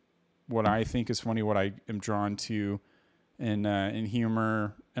what I think is funny, what I am drawn to in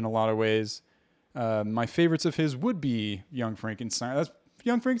humor in a lot of ways. My favorites of his would be Young Frankenstein.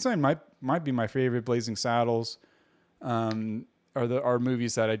 Young Frankenstein might be my favorite. Blazing Saddles are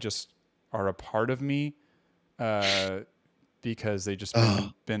movies that I just are a part of me because they just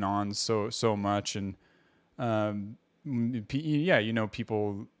been on so much. And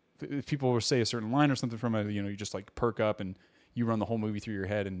people will say a certain line or something from you just like perk up and you run the whole movie through your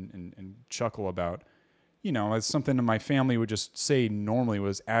head and chuckle about. It's something that my family would just say normally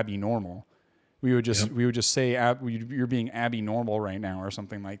was Abby normal. We would just say, you're being Abby normal right now, or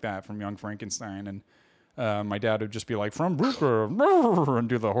something like that from Young Frankenstein. And my dad would just be like, from Brooklyn, and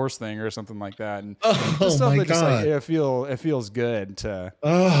do the horse thing or something like that. And stuff that God. Just like, it feels good to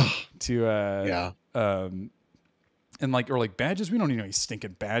and like badges. We don't need any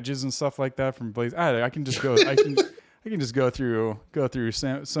stinking badges and stuff like that from Blaze. I can just go. I can just go through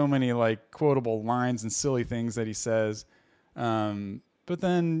so many like quotable lines and silly things that he says. But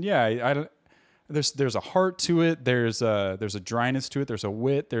then, there's a heart to it. There's a dryness to it. There's a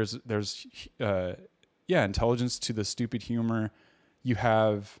wit. There's intelligence to the stupid humor. You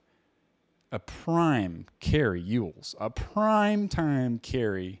have a prime Carrie Ewells, a prime time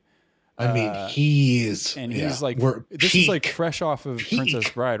Carrie. He's like, this is like fresh off of Princess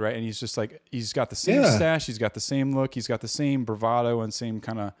Bride, right? And he's just like, he's got the same stash, he's got the same look, he's got the same bravado and same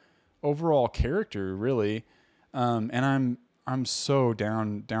kind of overall character, really. And I'm so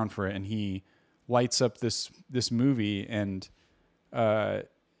down for it, and he lights up this movie, and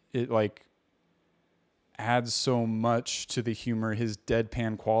it like adds so much to the humor. His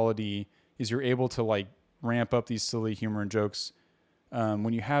deadpan quality is you're able to like ramp up these silly humor and jokes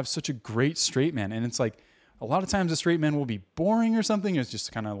when you have such a great straight man. And it's like a lot of times a straight man will be boring or something. It's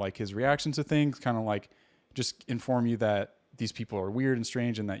just kind of like his reactions to things, kind of like just inform you that these people are weird and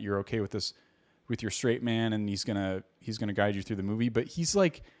strange and that you're okay with this, with your straight man, and he's gonna guide you through the movie. But he's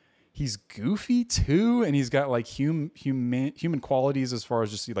goofy too, and he's got like human qualities as far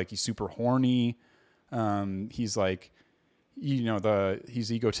as just like he's super horny. He's like,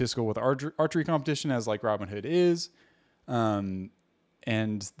 he's egotistical with archery competition, as like Robin Hood is.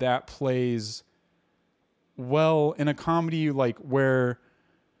 And that plays well in a comedy like where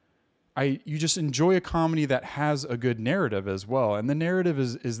you just enjoy a comedy that has a good narrative as well. And the narrative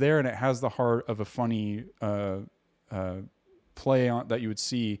is there, and it has the heart of a funny, play on that you would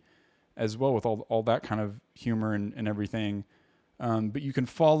see as well, with all that kind of humor and everything. But you can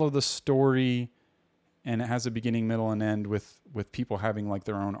follow the story, and it has a beginning, middle, and end with people having like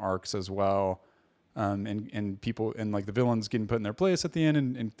their own arcs as well. And people, and like the villains getting put in their place at the end,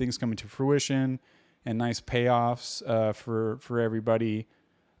 and things coming to fruition, and nice payoffs, for everybody.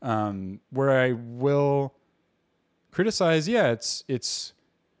 Where I will criticize, it's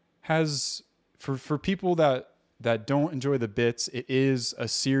has for people that don't enjoy the bits, it is a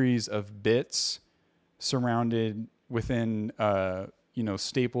series of bits surrounded within,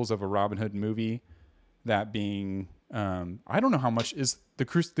 staples of a Robin Hood movie. That being, I don't know how much is the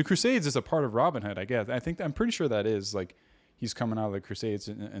Crusades is a part of Robin Hood, I guess. I'm pretty sure that is like, he's coming out of the Crusades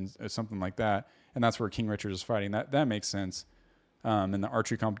and something like that. And that's where King Richard is fighting. That makes sense. And the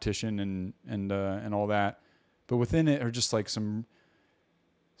archery competition and all that. But within it are just like some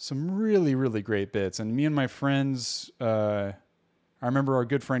really, really great bits. And me and my friends, I remember our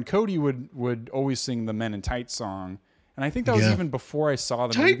good friend Cody would always sing the Men in Tights song. And I think that was even before I saw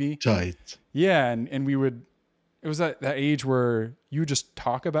the movie. Tight. Yeah. And we would, it was that age where you just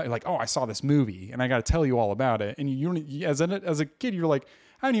talk about like, oh, I saw this movie and I got to tell you all about it. And you as a kid, you're like,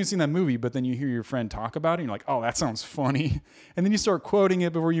 I haven't even seen that movie, but then you hear your friend talk about it and you're like, oh, that sounds funny. And then you start quoting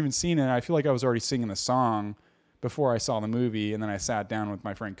it before you even seen it. And I feel like I was already singing the song before I saw the movie. And then I sat down with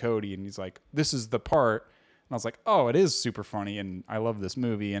my friend Cody, and he's like, this is the part. And I was like, oh, it is super funny. And I love this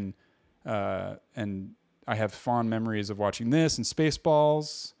movie. And I have fond memories of watching this and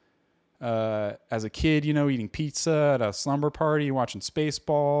Spaceballs. As a kid, eating pizza at a slumber party, watching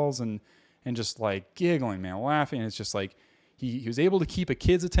Spaceballs and just like giggling, man, laughing. It's just like, he was able to keep a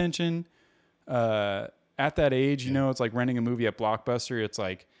kid's attention, at that age. It's like renting a movie at Blockbuster. It's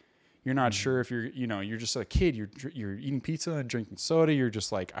like, you're not sure if you're just a kid, you're eating pizza and drinking soda. You're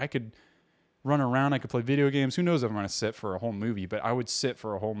just like, I could run around. I could play video games. Who knows if I'm going to sit for a whole movie, but I would sit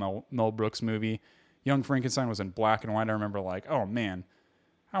for a whole Mel Brooks movie. Young Frankenstein was in black and white. I remember like, oh man,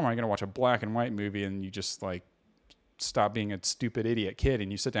 how am I going to watch a black and white movie? And you just like stop being a stupid idiot kid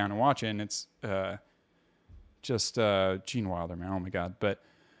and you sit down and watch it. And it's, just Gene Wilder, man. Oh my God. But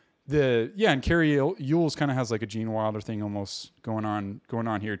and Carrie Ewells kind of has like a Gene Wilder thing almost going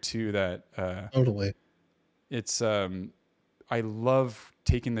on here too. That totally. It's I love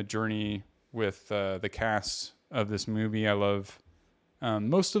taking the journey with the cast of this movie. I love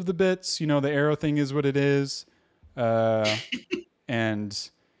most of the bits. The arrow thing is what it is, and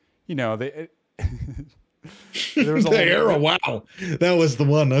they. There was the arrow. Wow, that was the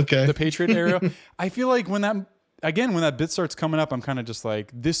one. Okay, the Patriot arrow. I feel like when that bit starts coming up, I'm kind of just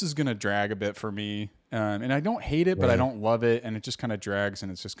like, this is gonna drag a bit for me, and I don't hate it, but I don't love it, and it just kind of drags,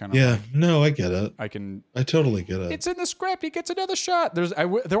 and it's just kind of no, I get it. I totally get it. It's in the script. He gets another shot. I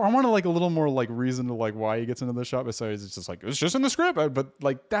want to like a little more like reason to like why he gets another shot. Besides, it's just like it's just in the script, but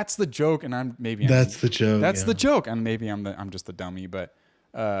like that's the joke, and that's the joke. That's the joke, and maybe I'm just the dummy, but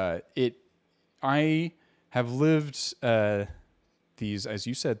I have lived these, as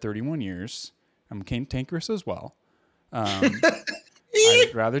you said, 31 years. I'm cantankerous as well.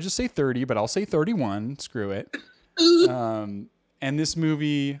 I'd rather just say 30, but I'll say 31. Screw it. And this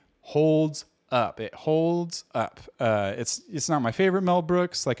movie holds up. It holds up. It's not my favorite Mel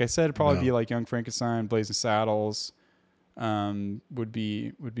Brooks. Like I said, it'd probably be like Young Frankenstein, Blazing Saddles. Would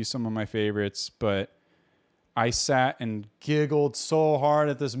be some of my favorites, but I sat and giggled so hard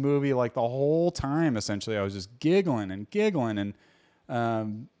at this movie, like the whole time. Essentially, I was just giggling, and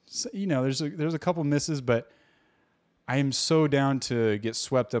so, there's a couple misses, but I am so down to get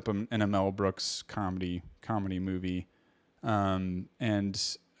swept up in a Mel Brooks comedy movie,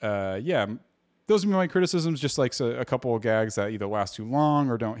 those are my criticisms. Just like a couple of gags that either last too long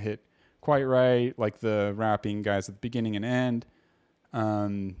or don't hit quite right. Like the rapping guys at the beginning and end.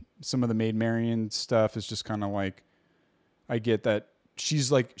 Some of the Maid Marian stuff is just kind of like, I get that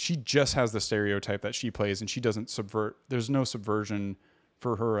she's like, she just has the stereotype that she plays and she doesn't subvert. There's no subversion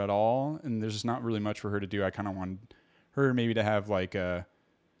for her at all. And there's just not really much for her to do. I kind of want her maybe to have like I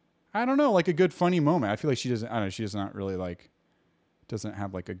don't know, like a good funny moment. I feel like she doesn't, I don't know, she does not really like, doesn't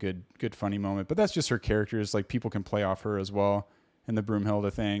have like a good funny moment, but that's just her characters. Like people can play off her as well in the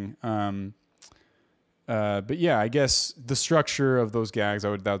Broomhilda thing. But yeah, I guess the structure of those gags,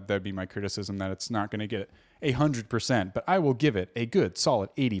 that'd be my criticism, that it's not going to get 100%, but I will give it a good solid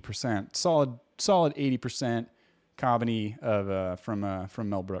 80%, solid 80% comedy of from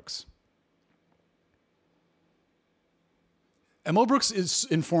Mel Brooks. And Mel Brooks is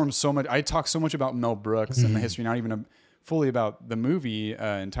informed so much. I talk so much about Mel Brooks and the history, not even fully about the movie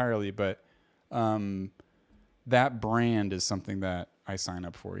entirely, but that brand is something that I sign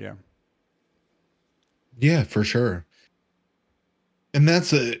up for. Yeah. Yeah, for sure. And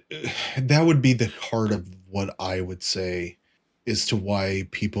that would be the heart of what I would say as to why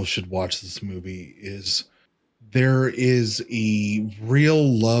people should watch this movie. Is there is a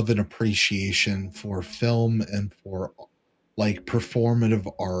real love and appreciation for film and for like performative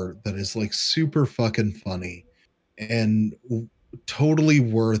art that is like super fucking funny and totally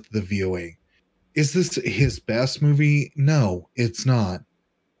worth the viewing. Is this his best movie? No, it's not.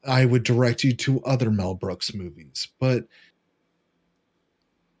 I would direct you to other Mel Brooks movies, but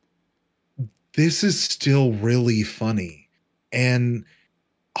this is still really funny. And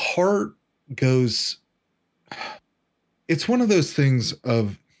Heart goes, it's one of those things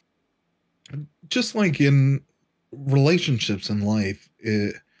of just like in relationships in life,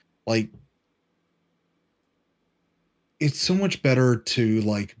 like it's so much better to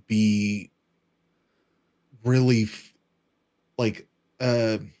like be really like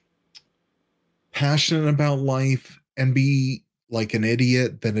passionate about life and be like an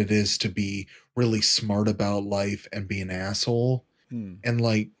idiot than it is to be really smart about life and be an asshole. And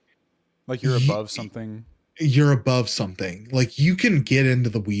like you're above something. You're above something. Like you can get into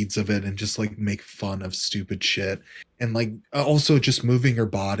the weeds of it and just like make fun of stupid shit. And like also just moving your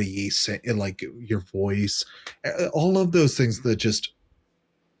body, like your voice, all of those things that just,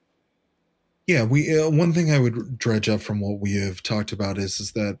 yeah, we one thing I would dredge up from what we have talked about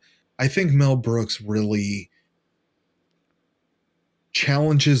is that I think Mel Brooks really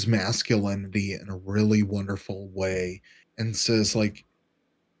challenges masculinity in a really wonderful way and says like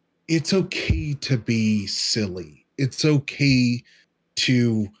it's okay to be silly. It's okay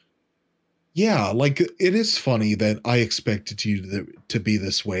to, yeah, like it is funny that I expected you to be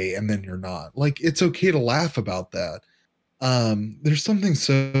this way and then you're not. Like it's okay to laugh about that. There's something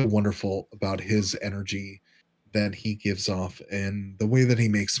so wonderful about his energy that he gives off and the way that he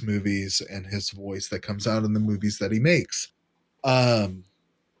makes movies and his voice that comes out in the movies that he makes.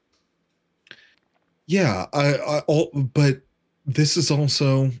 Yeah, but this is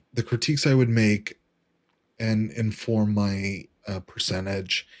also the critiques I would make and inform my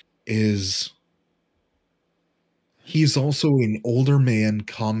percentage is he's also an older man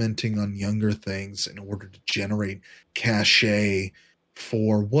commenting on younger things in order to generate cachet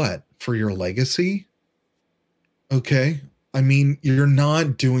for what? For your legacy? Okay. I mean, you're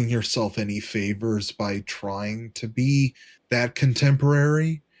not doing yourself any favors by trying to be that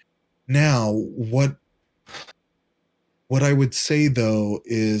contemporary. Now, what I would say though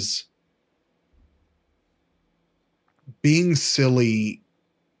is being silly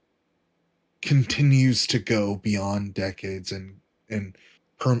continues to go beyond decades and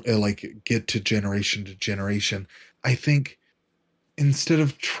like get to generation. I think instead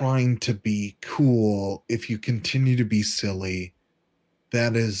of trying to be cool, if you continue to be silly,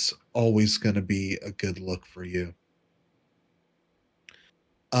 that is always going to be a good look for you.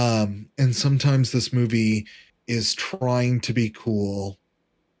 And sometimes this movie is trying to be cool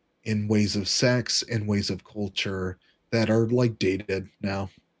in ways of sex and ways of culture that are like dated now.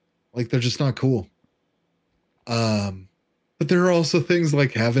 Like they're just not cool. But there are also things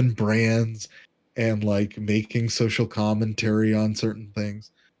like having brands and like making social commentary on certain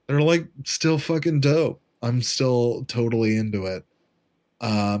things. They're like still fucking dope. I'm still totally into it.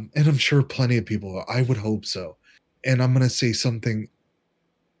 And I'm sure plenty of people are. I would hope so. And I'm going to say something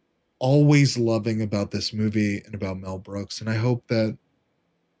always loving about this movie and about Mel Brooks. And I hope that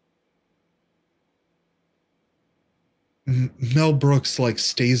Mel Brooks like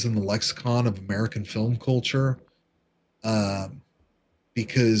stays in the lexicon of American film culture.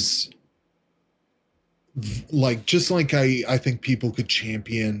 Because like just like I think people could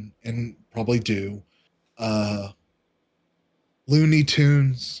champion and probably do Looney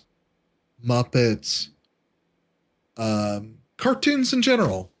Tunes, Muppets, cartoons in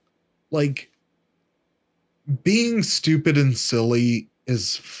general. Like, being stupid and silly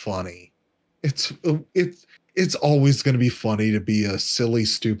is funny. It's always going to be funny to be a silly,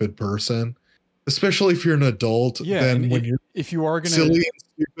 stupid person, especially if you're an adult. Yeah, then and when you're if you are gonna silly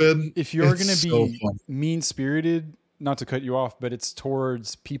and stupid, if you're gonna so be mean spirited, not to cut you off, but it's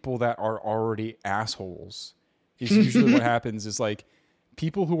towards people that are already assholes. Is usually what happens. Is like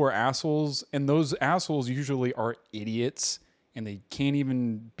people who are assholes, and those assholes usually are idiots, and they can't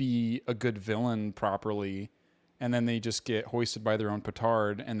even be a good villain properly, and then they just get hoisted by their own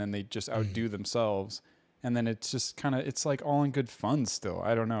petard, and then they just outdo themselves, and then it's just kind of, it's like all in good fun still.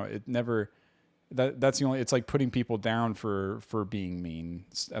 I don't know. It never, that's the only, it's like putting people down for being mean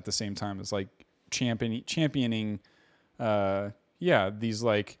at the same time. It's like championing these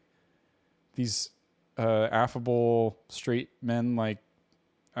affable straight men like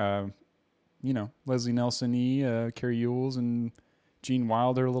Leslie Nelson, Carrie Ewells, and Gene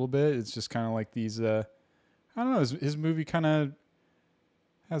Wilder a little bit. It's just kind of like these I don't know, his movie kind of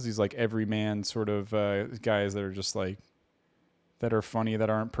has these like everyman sort of guys that are just like, that are funny, that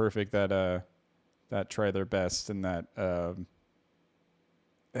aren't perfect, that try their best, and that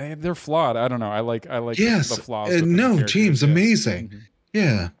they're flawed. I don't know. I like yes, the flaws. No, James, amazing. Mm-hmm.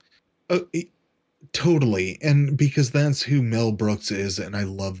 Yeah, totally. And because that's who Mel Brooks is, and I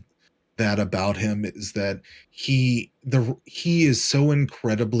love that about him, is that he is so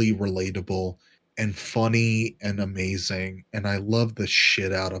incredibly relatable and funny and amazing, and I love the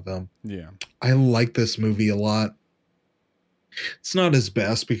shit out of him. Yeah, I like this movie a lot. It's not his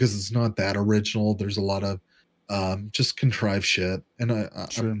best because it's not that original. There's a lot of just contrived shit, and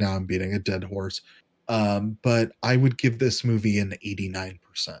I'm beating a dead horse. But I would give this movie an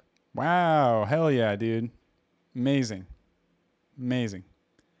 89%. Wow, hell yeah, dude. Amazing.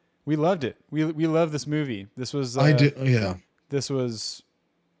 We loved it. We love this movie. This was yeah. This was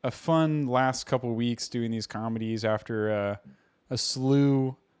a fun last couple of weeks doing these comedies after a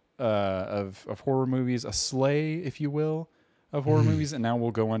slew of horror movies, a sleigh, if you will, of horror movies, and now we'll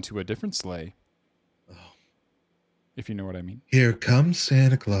go on to a different sleigh. If you know what I mean. Here comes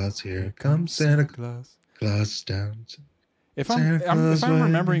Santa Claus. Here comes Santa Claus. Claus down. If I'm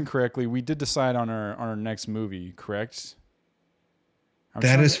remembering correctly, we did decide on our next movie, correct?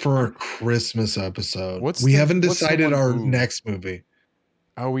 That is for our Christmas episode. We haven't decided our next movie.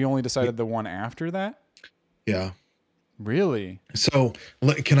 Oh, we only decided the one after that? Yeah. Really? So,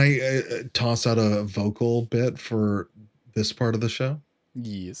 can I toss out a vocal bit for this part of the show?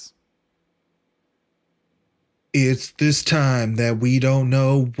 Yes. It's this time that we don't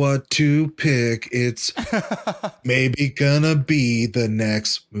know what to pick. It's maybe gonna be the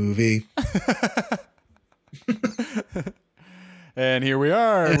next movie. And here we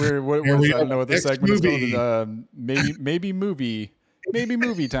are. I don't know what the segment is called. Maybe movie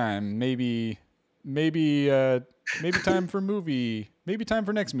time. Maybe time for movie. Maybe time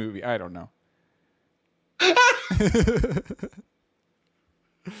for next movie. I don't know.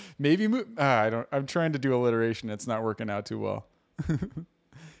 I'm trying to do alliteration. It's not working out too well.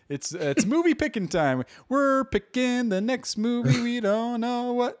 It's movie picking time. We're picking the next movie. We don't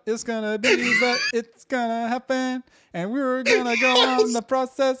know what it's gonna be, but it's gonna happen, and we're gonna go on the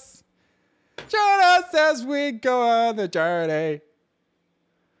process. Join us as we go on the journey.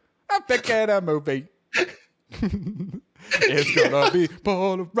 I'm picking a movie. It's gonna be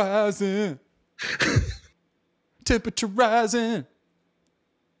polarizing, temperature rising.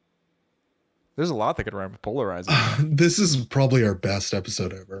 There's a lot that could rhyme with polarizing. This is probably our best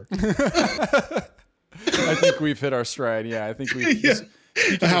episode ever. I think we've hit our stride. Yeah, I think we've. Yeah.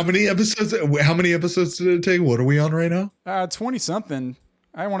 How many episodes did it take? What are we on right now? 20 something.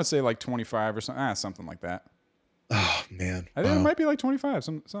 I want to say like 25 or something. Something like that. Oh man, I think it might be like 25.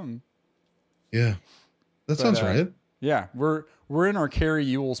 Something. Yeah, that sounds right. Yeah, we're in our Carrie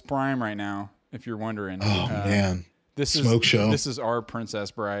Ewells prime right now. If you're wondering. Oh man. This is our Princess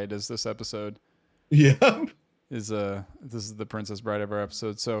Bride. Is this episode? Yeah. This is the Princess Bride of our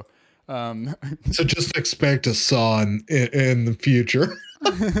episode. So, so just expect a saw in the future.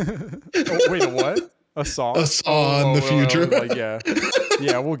 Oh, wait, a what? A saw? A saw in the future.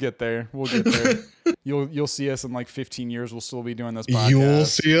 Yeah, we'll get there. You'll see us in like 15 years. We'll still be doing this podcast. You'll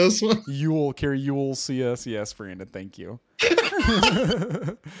see us. Carrie Ewell see us. Yes, Brandon. Thank you.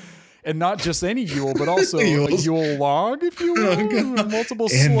 And not just any Yule, but also a Yule log, if you will. Multiple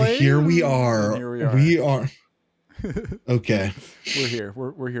sleighs. And here we are. We are. Okay. We're here.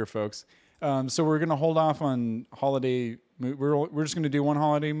 We're here, folks. So we're gonna hold off on holiday. We're just gonna do one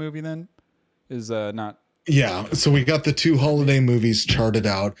holiday movie then. Is not Yeah, so we got the 2 holiday movies charted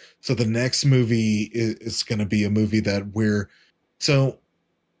out. So the next movie is going to be a movie that we're so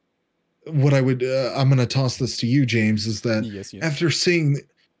what I would I'm going to toss this to you, James, is that Yes, yes. after seeing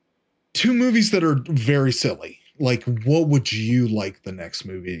 2 movies that are very silly, like what would you like the next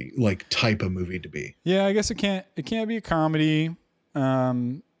movie, like type of movie to be? Yeah, I guess it can't be a comedy.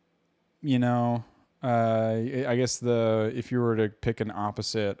 You know, I guess if you were to pick an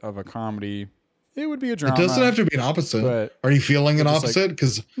opposite of a comedy, it would be a drama. It doesn't have to be an opposite. But are you feeling an opposite?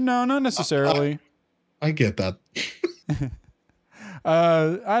 Because no, not necessarily. I get that.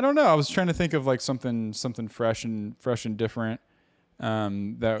 I don't know. I was trying to think of like something fresh and different.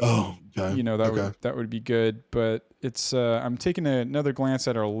 That would be good. But it's I'm taking another glance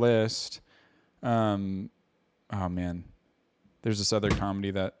at our list. Oh man, there's this other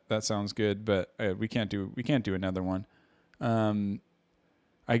comedy that sounds good, but we can't do another one. I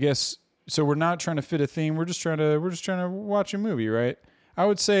guess so. We're not trying to fit a theme. We're just trying to watch a movie, right? I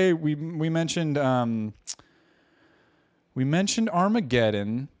would say we mentioned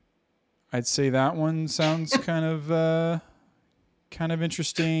Armageddon. I'd say that one sounds kind of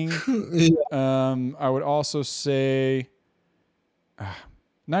interesting. I would also say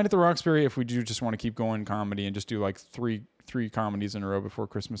Night at the Roxbury, if we do just want to keep going comedy and just do like three comedies in a row before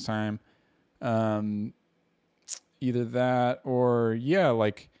Christmas time. Either that or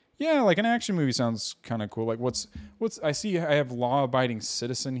like an action movie sounds kind of cool. Like what's I have Law Abiding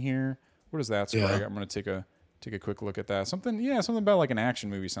Citizen here. What is that? Yeah. I'm going to take a quick look at that. Something about like an action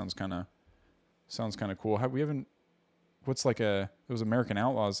movie sounds kind of cool. It was American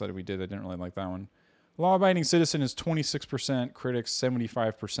Outlaws that we did. I didn't really like that one. Law Abiding Citizen is 26% critics,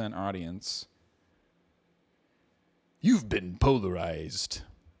 75% audience. You've been polarized.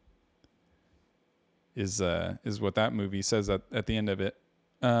 Is what that movie says at the end of it.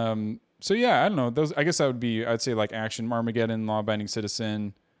 So yeah, I don't know. Those, I guess that would be, I'd say like action, Armageddon, Law Abiding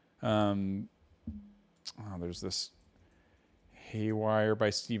Citizen. There's this Haywire by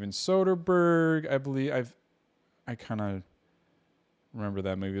Steven Soderbergh. I believe I kind of remember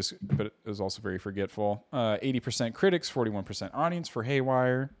that movie, but it was also very forgetful. 80% critics, 41% audience for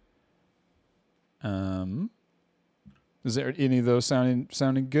Haywire. Is there any of those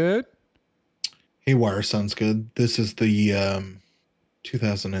sounding good? Haywire sounds good. This is the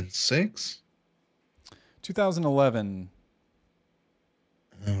 2006? 2011.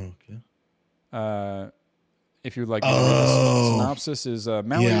 Oh, okay. If you would like to know the synopsis is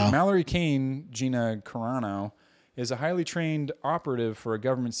Mallory Kane, Gina Carano, is a highly trained operative for a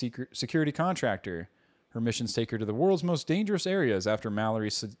government security contractor. Her missions take her to the world's most dangerous areas. After Mallory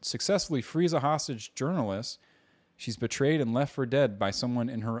successfully frees a hostage journalist, she's betrayed and left for dead by someone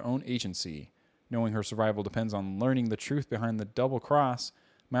in her own agency. Knowing her survival depends on learning the truth behind the double cross,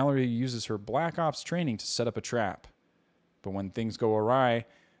 Mallory uses her Black Ops training to set up a trap. But when things go awry,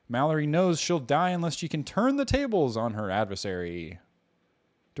 Mallory knows she'll die unless she can turn the tables on her adversary.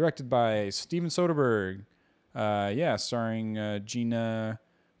 Directed by Steven Soderbergh. Starring Gina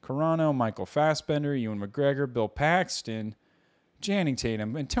Carano, Michael Fassbender, Ewan McGregor, Bill Paxton, Channing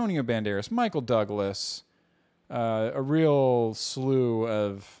Tatum, Antonio Banderas, Michael Douglas. A real slew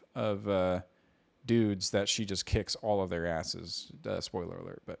of dudes that she just kicks all of their asses. Spoiler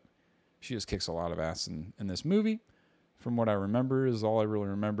alert, but she just kicks a lot of ass in this movie. From what I remember is all I really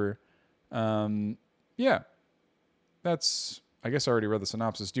remember. That's, I guess I already read the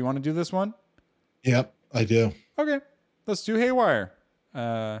synopsis. Do you want to do this one? Yep, I do. Okay, let's do Haywire.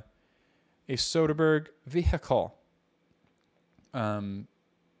 A Soderbergh vehicle.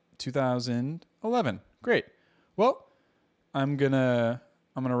 2011. Great. Well, I'm gonna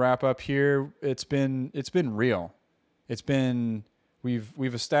wrap up here. It's been real.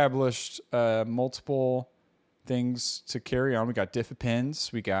 We've established multiple things to carry on. We got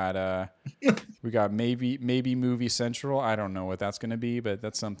Diffapins. We got maybe Movie Central. I don't know what that's gonna be, but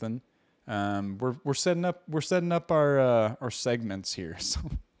that's something. We're setting up our segments here. So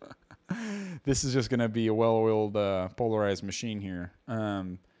this is just gonna be a well-oiled polarized machine here.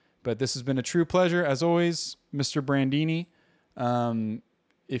 But this has been a true pleasure as always, Mr. Brandini.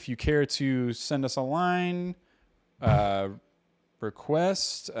 If you care to send us a line,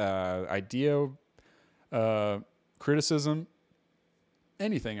 request, idea, criticism,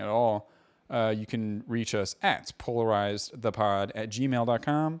 anything at all, you can reach us at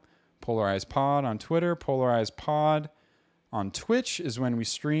polarizedthepod@gmail.com, polarizedpod on Twitter, polarizedpod on Twitch is when we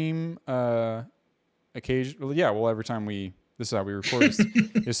stream occasionally. Yeah, well, every time this is how we record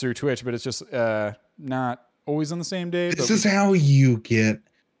is through Twitch, but it's just not always on the same day. This is how you get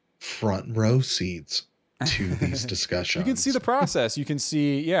front row seats to these discussions. You can see the process. You can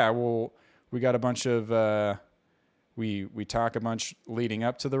see, we'll we got a bunch of we talk a bunch leading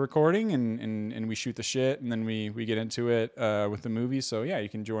up to the recording, and we shoot the shit, and then we get into it with the movie. So yeah, you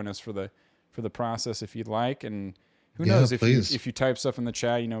can join us for the process if you'd like. And who knows, if you type stuff in the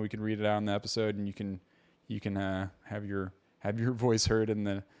chat, we can read it out in the episode, and you can have your voice heard in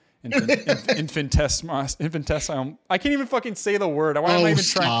the infinitesimal. I can't even fucking say the word. Why am I even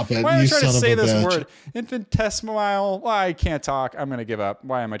trying to say this word? Infinitesimal. Well, I can't talk. I'm gonna give up.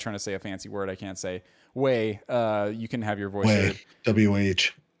 Why am I trying to say a fancy word I can't say? Way. You can have your voice heard.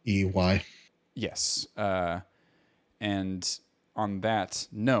 WHEY. Yes. And on that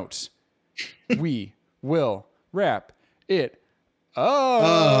note, we will wrap it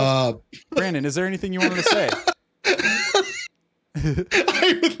up. Brandon, is there anything you wanted to say?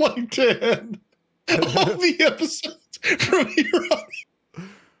 I would like to end all the episodes from here on.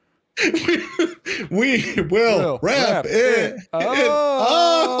 We will wrap it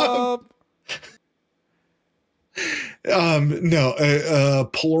up.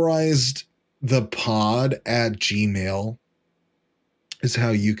 Polarized the pod at Gmail is how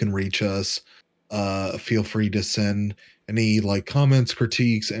you can reach us. Feel free to send any comments,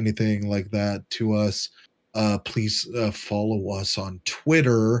 critiques, anything like that to us. Please follow us on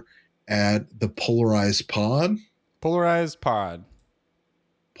Twitter at the Polarized Pod. Polarized Pod.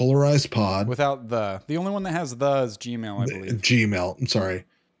 Without the only one that has the is Gmail, I believe. Gmail. I'm sorry.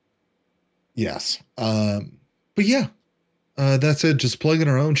 Yes. But yeah, that's it. Just plugging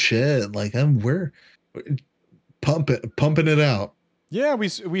our own shit. We're pumping it out. Yeah,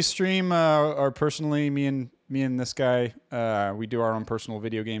 we stream our personally, me and this guy, we do our own personal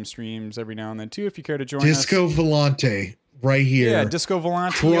video game streams every now and then too. If you care to join Disco us. Volante right here. Yeah, Disco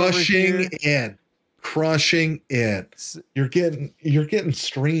Volante crushing it. You're getting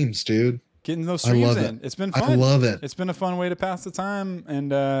streams, dude. Getting those streams in. It's been fun. I love it. It's been a fun way to pass the time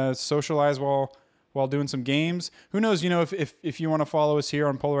and socialize while doing some games. Who knows? If you want to follow us here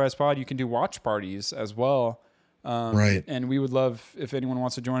on Polarized Pod, you can do watch parties as well. Right. And we would love if anyone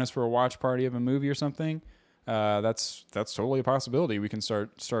wants to join us for a watch party of a movie or something. That's totally a possibility. We can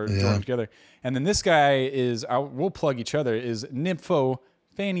start joining together. And then this guy we'll plug each other, is Nympho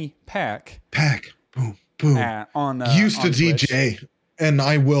Fanny Pack. Boom. Used to Twitch. DJ, and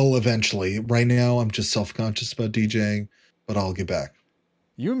I will eventually. Right now, I'm just self-conscious about DJing, but I'll get back.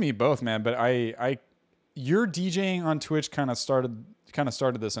 You and me both, man. But your DJing on Twitch kind of started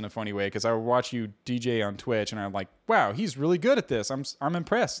this in a funny way, because I would watch you DJ on Twitch, and I'm like, wow, he's really good at this. I'm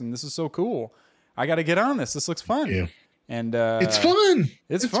impressed, and this is so cool. I got to get on this. This looks fun. Yeah. And it's fun.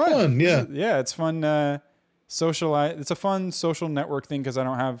 It's fun. Yeah. Yeah, it's fun. It's a fun social network thing, because I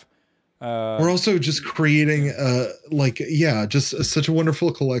don't have. We're also just creating, just such a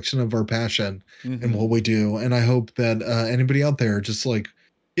wonderful collection of our passion and what we do. And I hope that anybody out there just I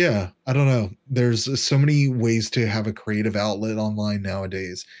don't know. There's so many ways to have a creative outlet online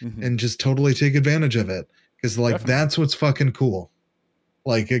nowadays, and just totally take advantage of it. Because that's what's fucking cool.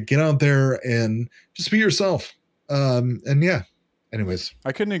 Get out there and just be yourself. Anyways,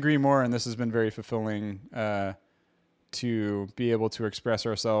 I couldn't agree more. And this has been very fulfilling to be able to express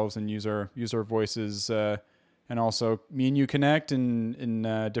ourselves and use our voices. And also me and you connect in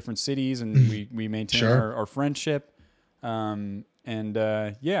different cities, and we maintain our friendship. Glad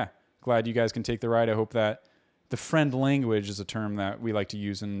you guys can take the ride. I hope that the friend language is a term that we like to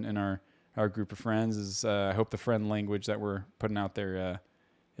use in our group of friends. I hope the friend language that we're putting out there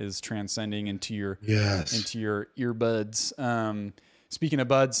is transcending into your earbuds. Speaking of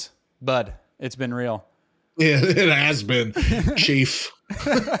buds, Bud, it's been real. Yeah, it has been, Chief.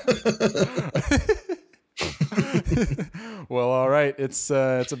 Well, all right. It's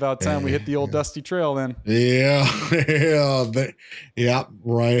about time we hit the old dusty trail then. Yeah.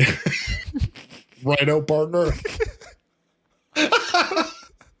 Right. Righto, partner.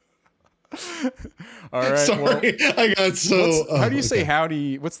 All right. Sorry, I got so. How do you say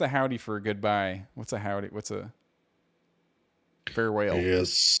howdy? What's the howdy for goodbye? What's a howdy? What's a farewell? Yes.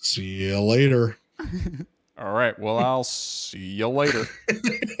 See you later. All right. Well, I'll see you later.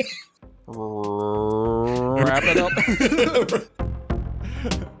 Wrap it up.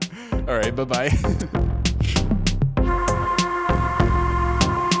 All right. Bye-bye.